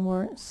getting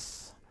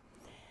worse.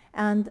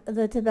 And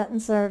the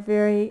Tibetans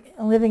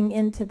living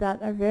in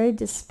Tibet are very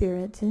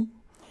dispirited.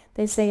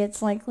 They say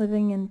it's like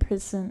living in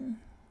prison.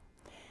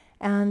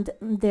 And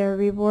they're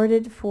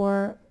rewarded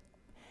for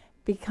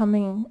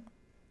becoming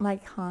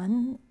like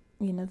Han.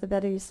 The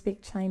better you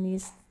speak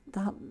Chinese,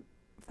 the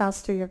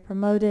faster you're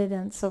promoted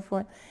and so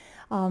forth.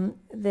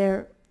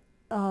 They're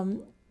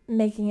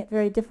making it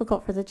very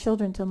difficult for the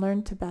children to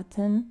learn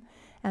Tibetan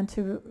and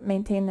to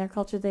maintain their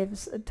culture.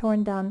 They've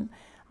torn down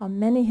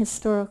many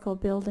historical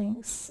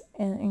buildings,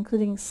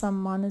 including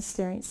some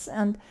monasteries.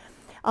 And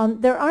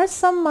there are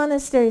some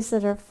monasteries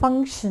that are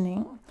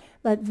functioning,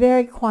 but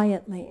very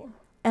quietly.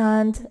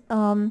 And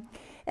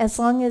as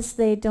long as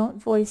they don't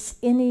voice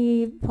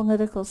any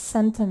political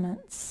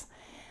sentiments,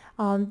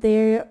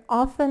 they're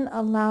often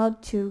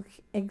allowed to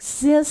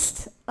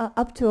exist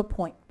up to a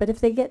point. But if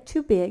they get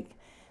too big,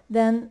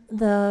 then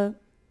the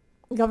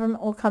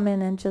government will come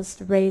in and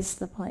just raise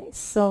the place.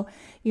 So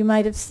you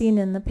might have seen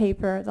in the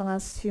paper the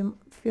last few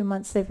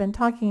months, they've been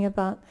talking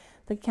about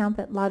the camp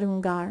at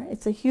Ladungar.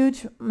 It's a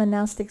huge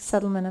monastic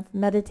settlement of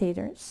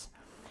meditators.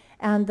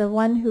 And the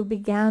one who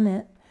began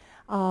it,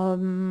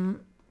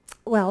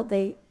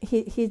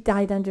 he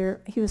died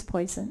he was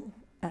poisoned,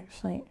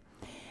 actually.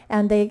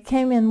 And they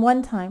came in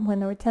one time when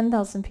there were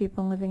 10,000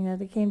 people living there.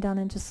 They came down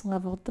and just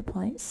leveled the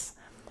place.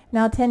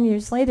 Now, 10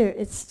 years later,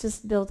 it's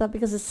just built up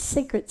because it's a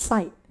sacred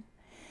site.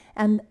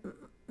 And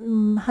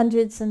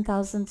hundreds and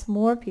thousands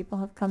more people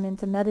have come in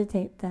to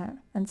meditate there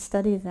and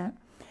study there.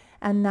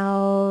 And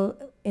now,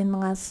 in the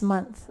last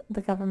month,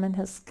 the government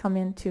has come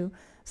in to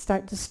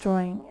start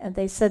destroying. And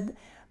they said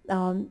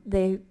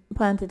they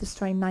plan to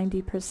destroy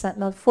 90%.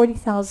 Now,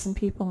 40,000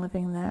 people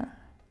living there.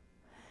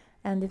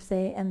 And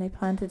they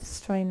plan to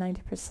destroy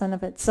 90%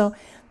 of it. So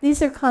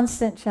these are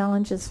constant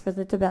challenges for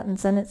the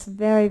Tibetans, and it's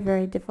very,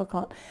 very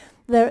difficult.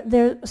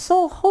 Their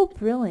sole hope,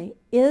 really,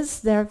 is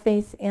their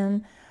faith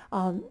in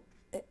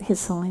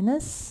His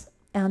Holiness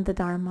and the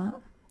Dharma,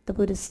 the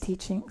Buddhist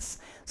teachings.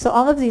 So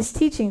all of these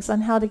teachings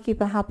on how to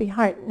keep a happy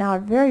heart now are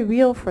very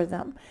real for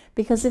them,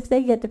 because if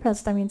they get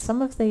depressed,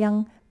 some of the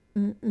young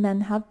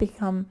men have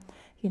become,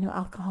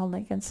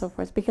 alcoholic and so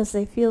forth, because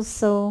they feel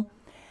so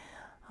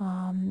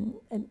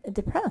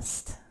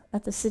depressed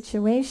at the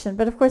situation.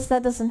 But of course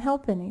that doesn't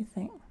help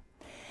anything.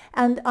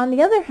 And on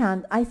the other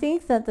hand, I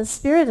think that the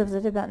spirit of the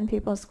Tibetan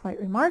people is quite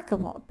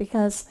remarkable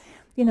because,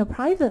 you know,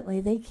 privately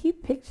they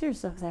keep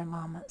pictures of their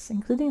lamas,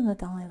 including the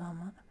Dalai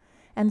Lama,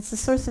 and it's a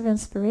source of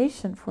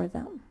inspiration for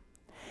them.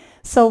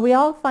 So we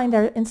all find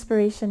our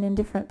inspiration in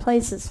different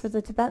places. For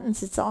the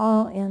Tibetans, it's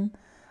all in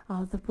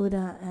the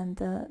Buddha and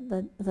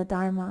the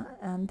Dharma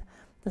and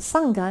the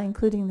Sangha,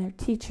 including their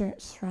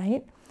teachers,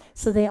 right?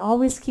 So they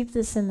always keep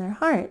this in their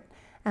heart.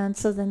 And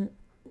so then,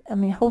 I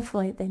mean,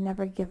 hopefully they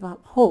never give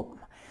up hope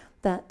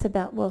that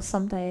Tibet will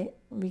someday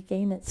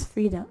regain its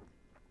freedom.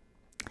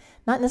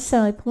 Not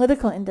necessarily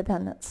political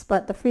independence,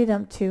 but the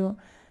freedom to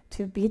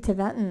be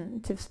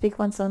Tibetan, to speak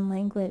one's own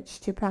language,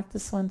 to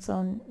practice one's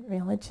own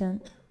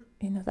religion.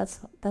 You know,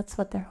 that's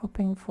what they're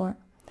hoping for.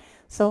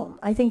 So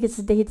I think it's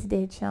a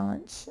day-to-day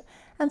challenge.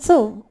 And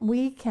so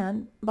we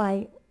can,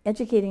 by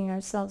educating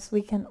ourselves,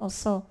 we can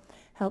also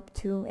help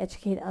to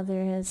educate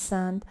others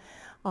and,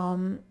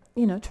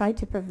 you know, try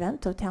to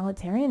prevent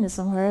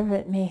totalitarianism wherever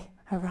it may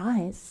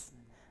arise.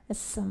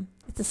 It's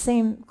the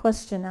same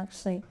question,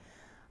 actually,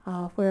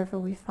 wherever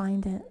we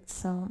find it.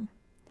 So,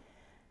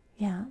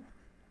 yeah.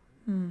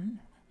 Okay.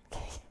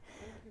 Thank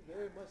you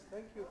very much.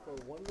 Thank you for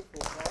a wonderful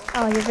talk.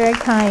 Oh, you're very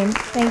kind.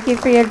 Thank you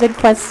for your good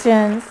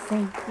questions.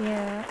 Thank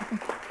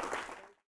you.